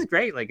 But this is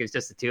great. Like it's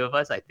just the two of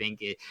us. I think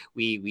it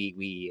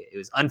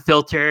was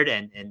unfiltered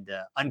and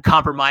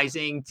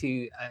uncompromising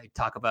to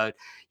talk about,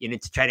 to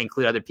try to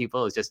include other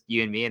people. It's just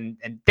you and me. And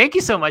thank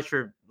you so much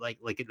for like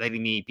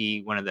letting me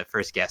be one of the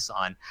first guests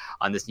on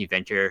this new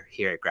venture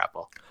here at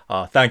Grapple.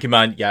 Oh, thank you,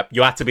 man. Yeah,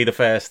 you had to be the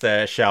first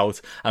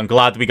shout. I'm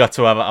glad we got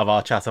to have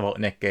our chat about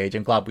Nick Gage.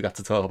 I'm glad we got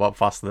to talk about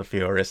Fast and the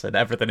Furious and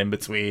everything in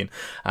between.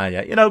 And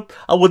yeah,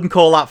 I wouldn't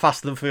call that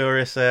Fast and the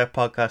Furious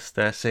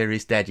podcast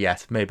series dead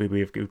yet. Maybe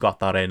we've got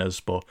that in us,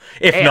 but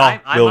if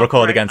not, we'll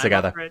record again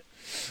together.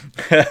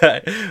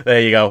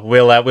 There you go.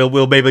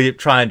 We'll maybe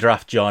try and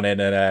draft John in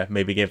and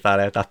maybe give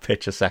that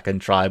pitch a second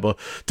try. But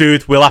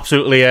dude, we'll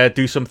absolutely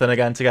do something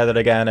again together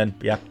again. And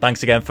yeah,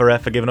 thanks again for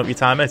giving up your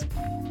time, mate.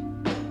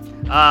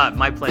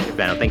 My pleasure,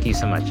 Benno. Thank you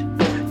so much.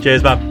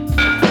 Cheers,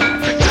 man.